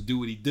there. Watch him do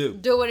what he do.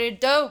 Do what he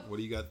do. What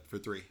do you got for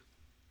 3?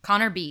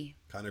 Connor B.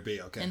 Connor B,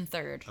 okay. In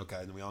 3rd. Okay,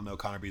 and we all know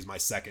Connor B is my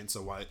 2nd,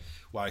 so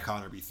why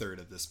Connor B 3rd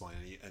at this point?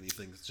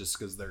 Anything just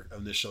because their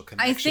initial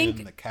connection, I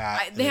think the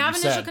cat. they have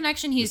initial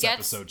connection. He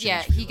gets he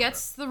over.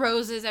 gets the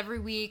roses every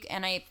week,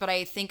 but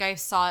I think I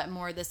saw it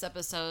more this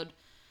episode.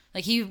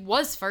 Like he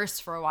was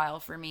first for a while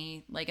for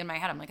me. Like in my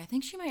head, I'm like, I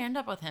think she might end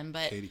up with him,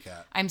 but Katie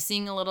Cat. I'm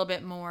seeing a little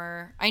bit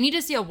more. I need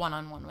to see a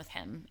one-on-one with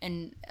him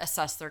and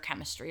assess their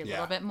chemistry a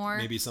little bit more.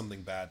 Maybe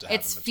something bad to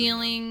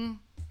happen.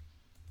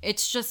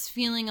 It's just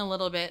feeling a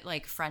little bit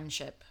like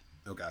friendship.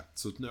 Okay,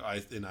 so I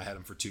had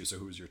him for 2. So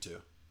who was your 2?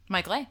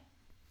 Michael A.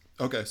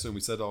 Okay, so we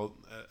said all.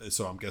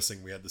 So I'm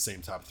guessing we had the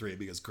same top 3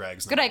 because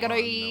Greg's good. No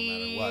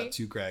matter what,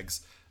 2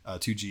 Gregs.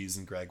 2 G's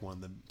and Greg,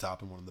 one the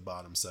top and one on the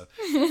bottom. So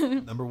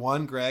number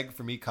 1, Greg,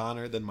 for me,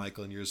 Connor, then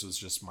Michael, and yours was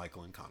just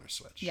Michael and Connor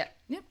switch. Yeah.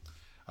 Yep.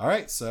 All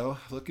right, so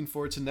looking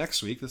forward to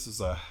next week. This is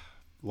a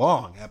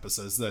long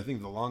episode. This is, I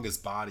think, the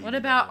longest body. What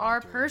about our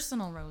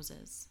personal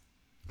roses?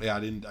 Yeah, I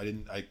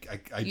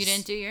You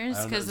didn't do yours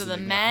I don't know, because is of it the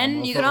like men?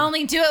 a You can homophobe?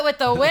 only do it with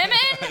the women?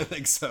 I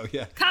think so,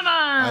 yeah. Come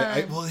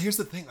on. Well, here's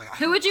the thing. Like,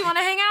 Who would you want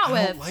to hang out I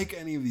with? don't like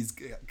any of these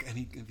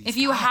If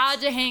you guys.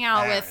 had to hang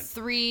out Aaron. with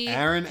three...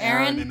 Aaron,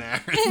 and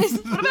Aaron.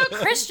 What about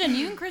Christian?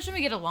 You and Christian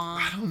would get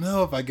along. I don't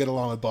know if I get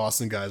along with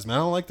Boston guys, man. I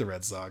don't like the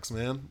Red Sox,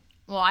 man.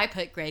 Well, I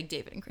put Greg,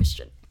 David, and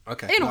Christian.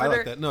 Okay, In I order.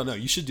 like that. No,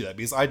 you should do that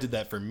because I did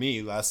that for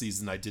me last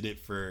season. I did it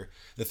for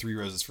the Three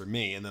Roses for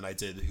me, and then I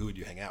did Who Would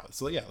You Hang Out With?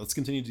 So yeah, let's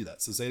continue to do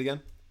that. So say it again.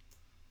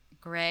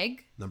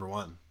 Greg, Number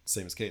 1,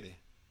 same as Katie.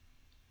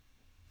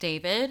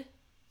 David,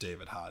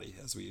 David Hottie,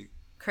 as we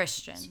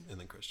Christian. and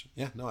then Christian.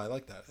 Yeah, no, I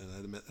like that,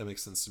 and that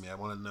makes sense to me. I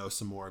want to know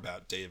some more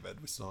about David.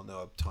 We still don't know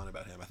a ton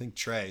about him. I think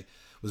Trey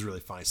was really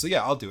funny. So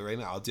yeah, I'll do it right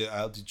now.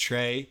 I'll do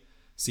Trey.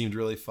 Seemed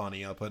really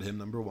funny. I'll put him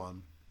number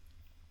 1.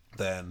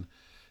 Then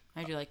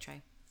I do like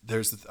Trey.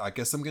 there's I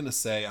guess I'm gonna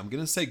say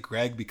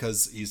Greg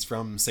because he's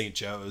from St.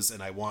 Joe's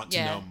and I want to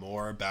Yeah. know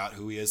more about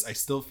who he is. I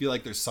still feel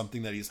like there's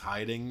something that he's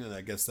hiding, and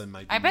I guess that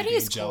might be I bet me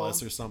he's being jealous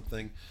cool. or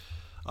something.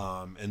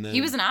 And then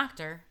He was an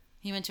actor.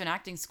 He went to an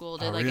acting school,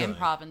 did Oh, like really?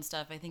 improv and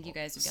stuff. I think you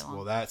guys would get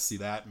along. well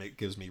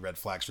gives me red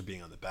flags for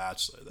being on The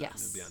Bachelor. That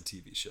Yes. would be on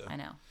TV show. I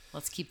know.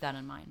 Let's keep that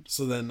in mind.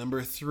 So then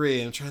number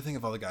 3, I'm trying to think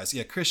of all the guys.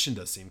 Yeah, Christian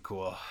does seem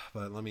cool,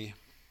 but let me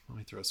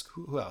throw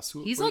who else?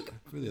 He's who like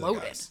are the other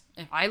loaded. guys?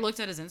 If I looked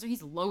at his Instagram,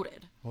 he's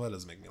loaded. Well, that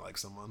doesn't make me like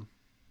someone.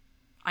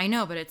 I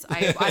know, but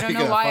I don't You know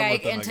gotta why fun I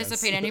with them, I guess.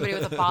 anticipate anybody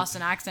with a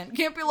Boston accent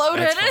can't be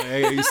loaded. That's funny.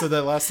 Hey, you said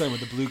that last time with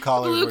the blue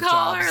collar. Blue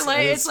collar, jobs. like,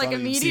 It is it's like funny.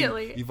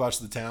 immediately. You've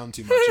watched The Town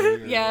too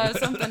much. Yeah,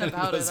 something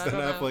about it. I Ben don't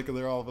know. Affleck, and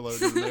they're all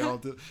loaded. And they all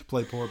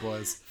play poor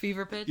boys.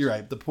 Fever pitch. You're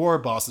right. The poor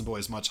Boston boy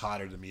is much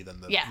hotter to me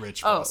than the Yeah.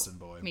 rich Oh, Boston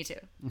boy. Me too.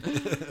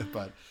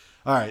 But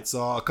all right,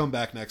 so I'll come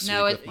back next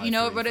No, week. With my you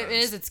know 3 what it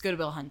friends. is? It's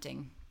Goodwill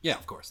Hunting. Yeah,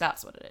 of course.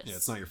 That's what it is. Yeah,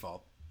 it's not your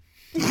fault.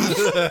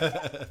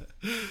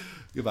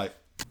 Goodbye.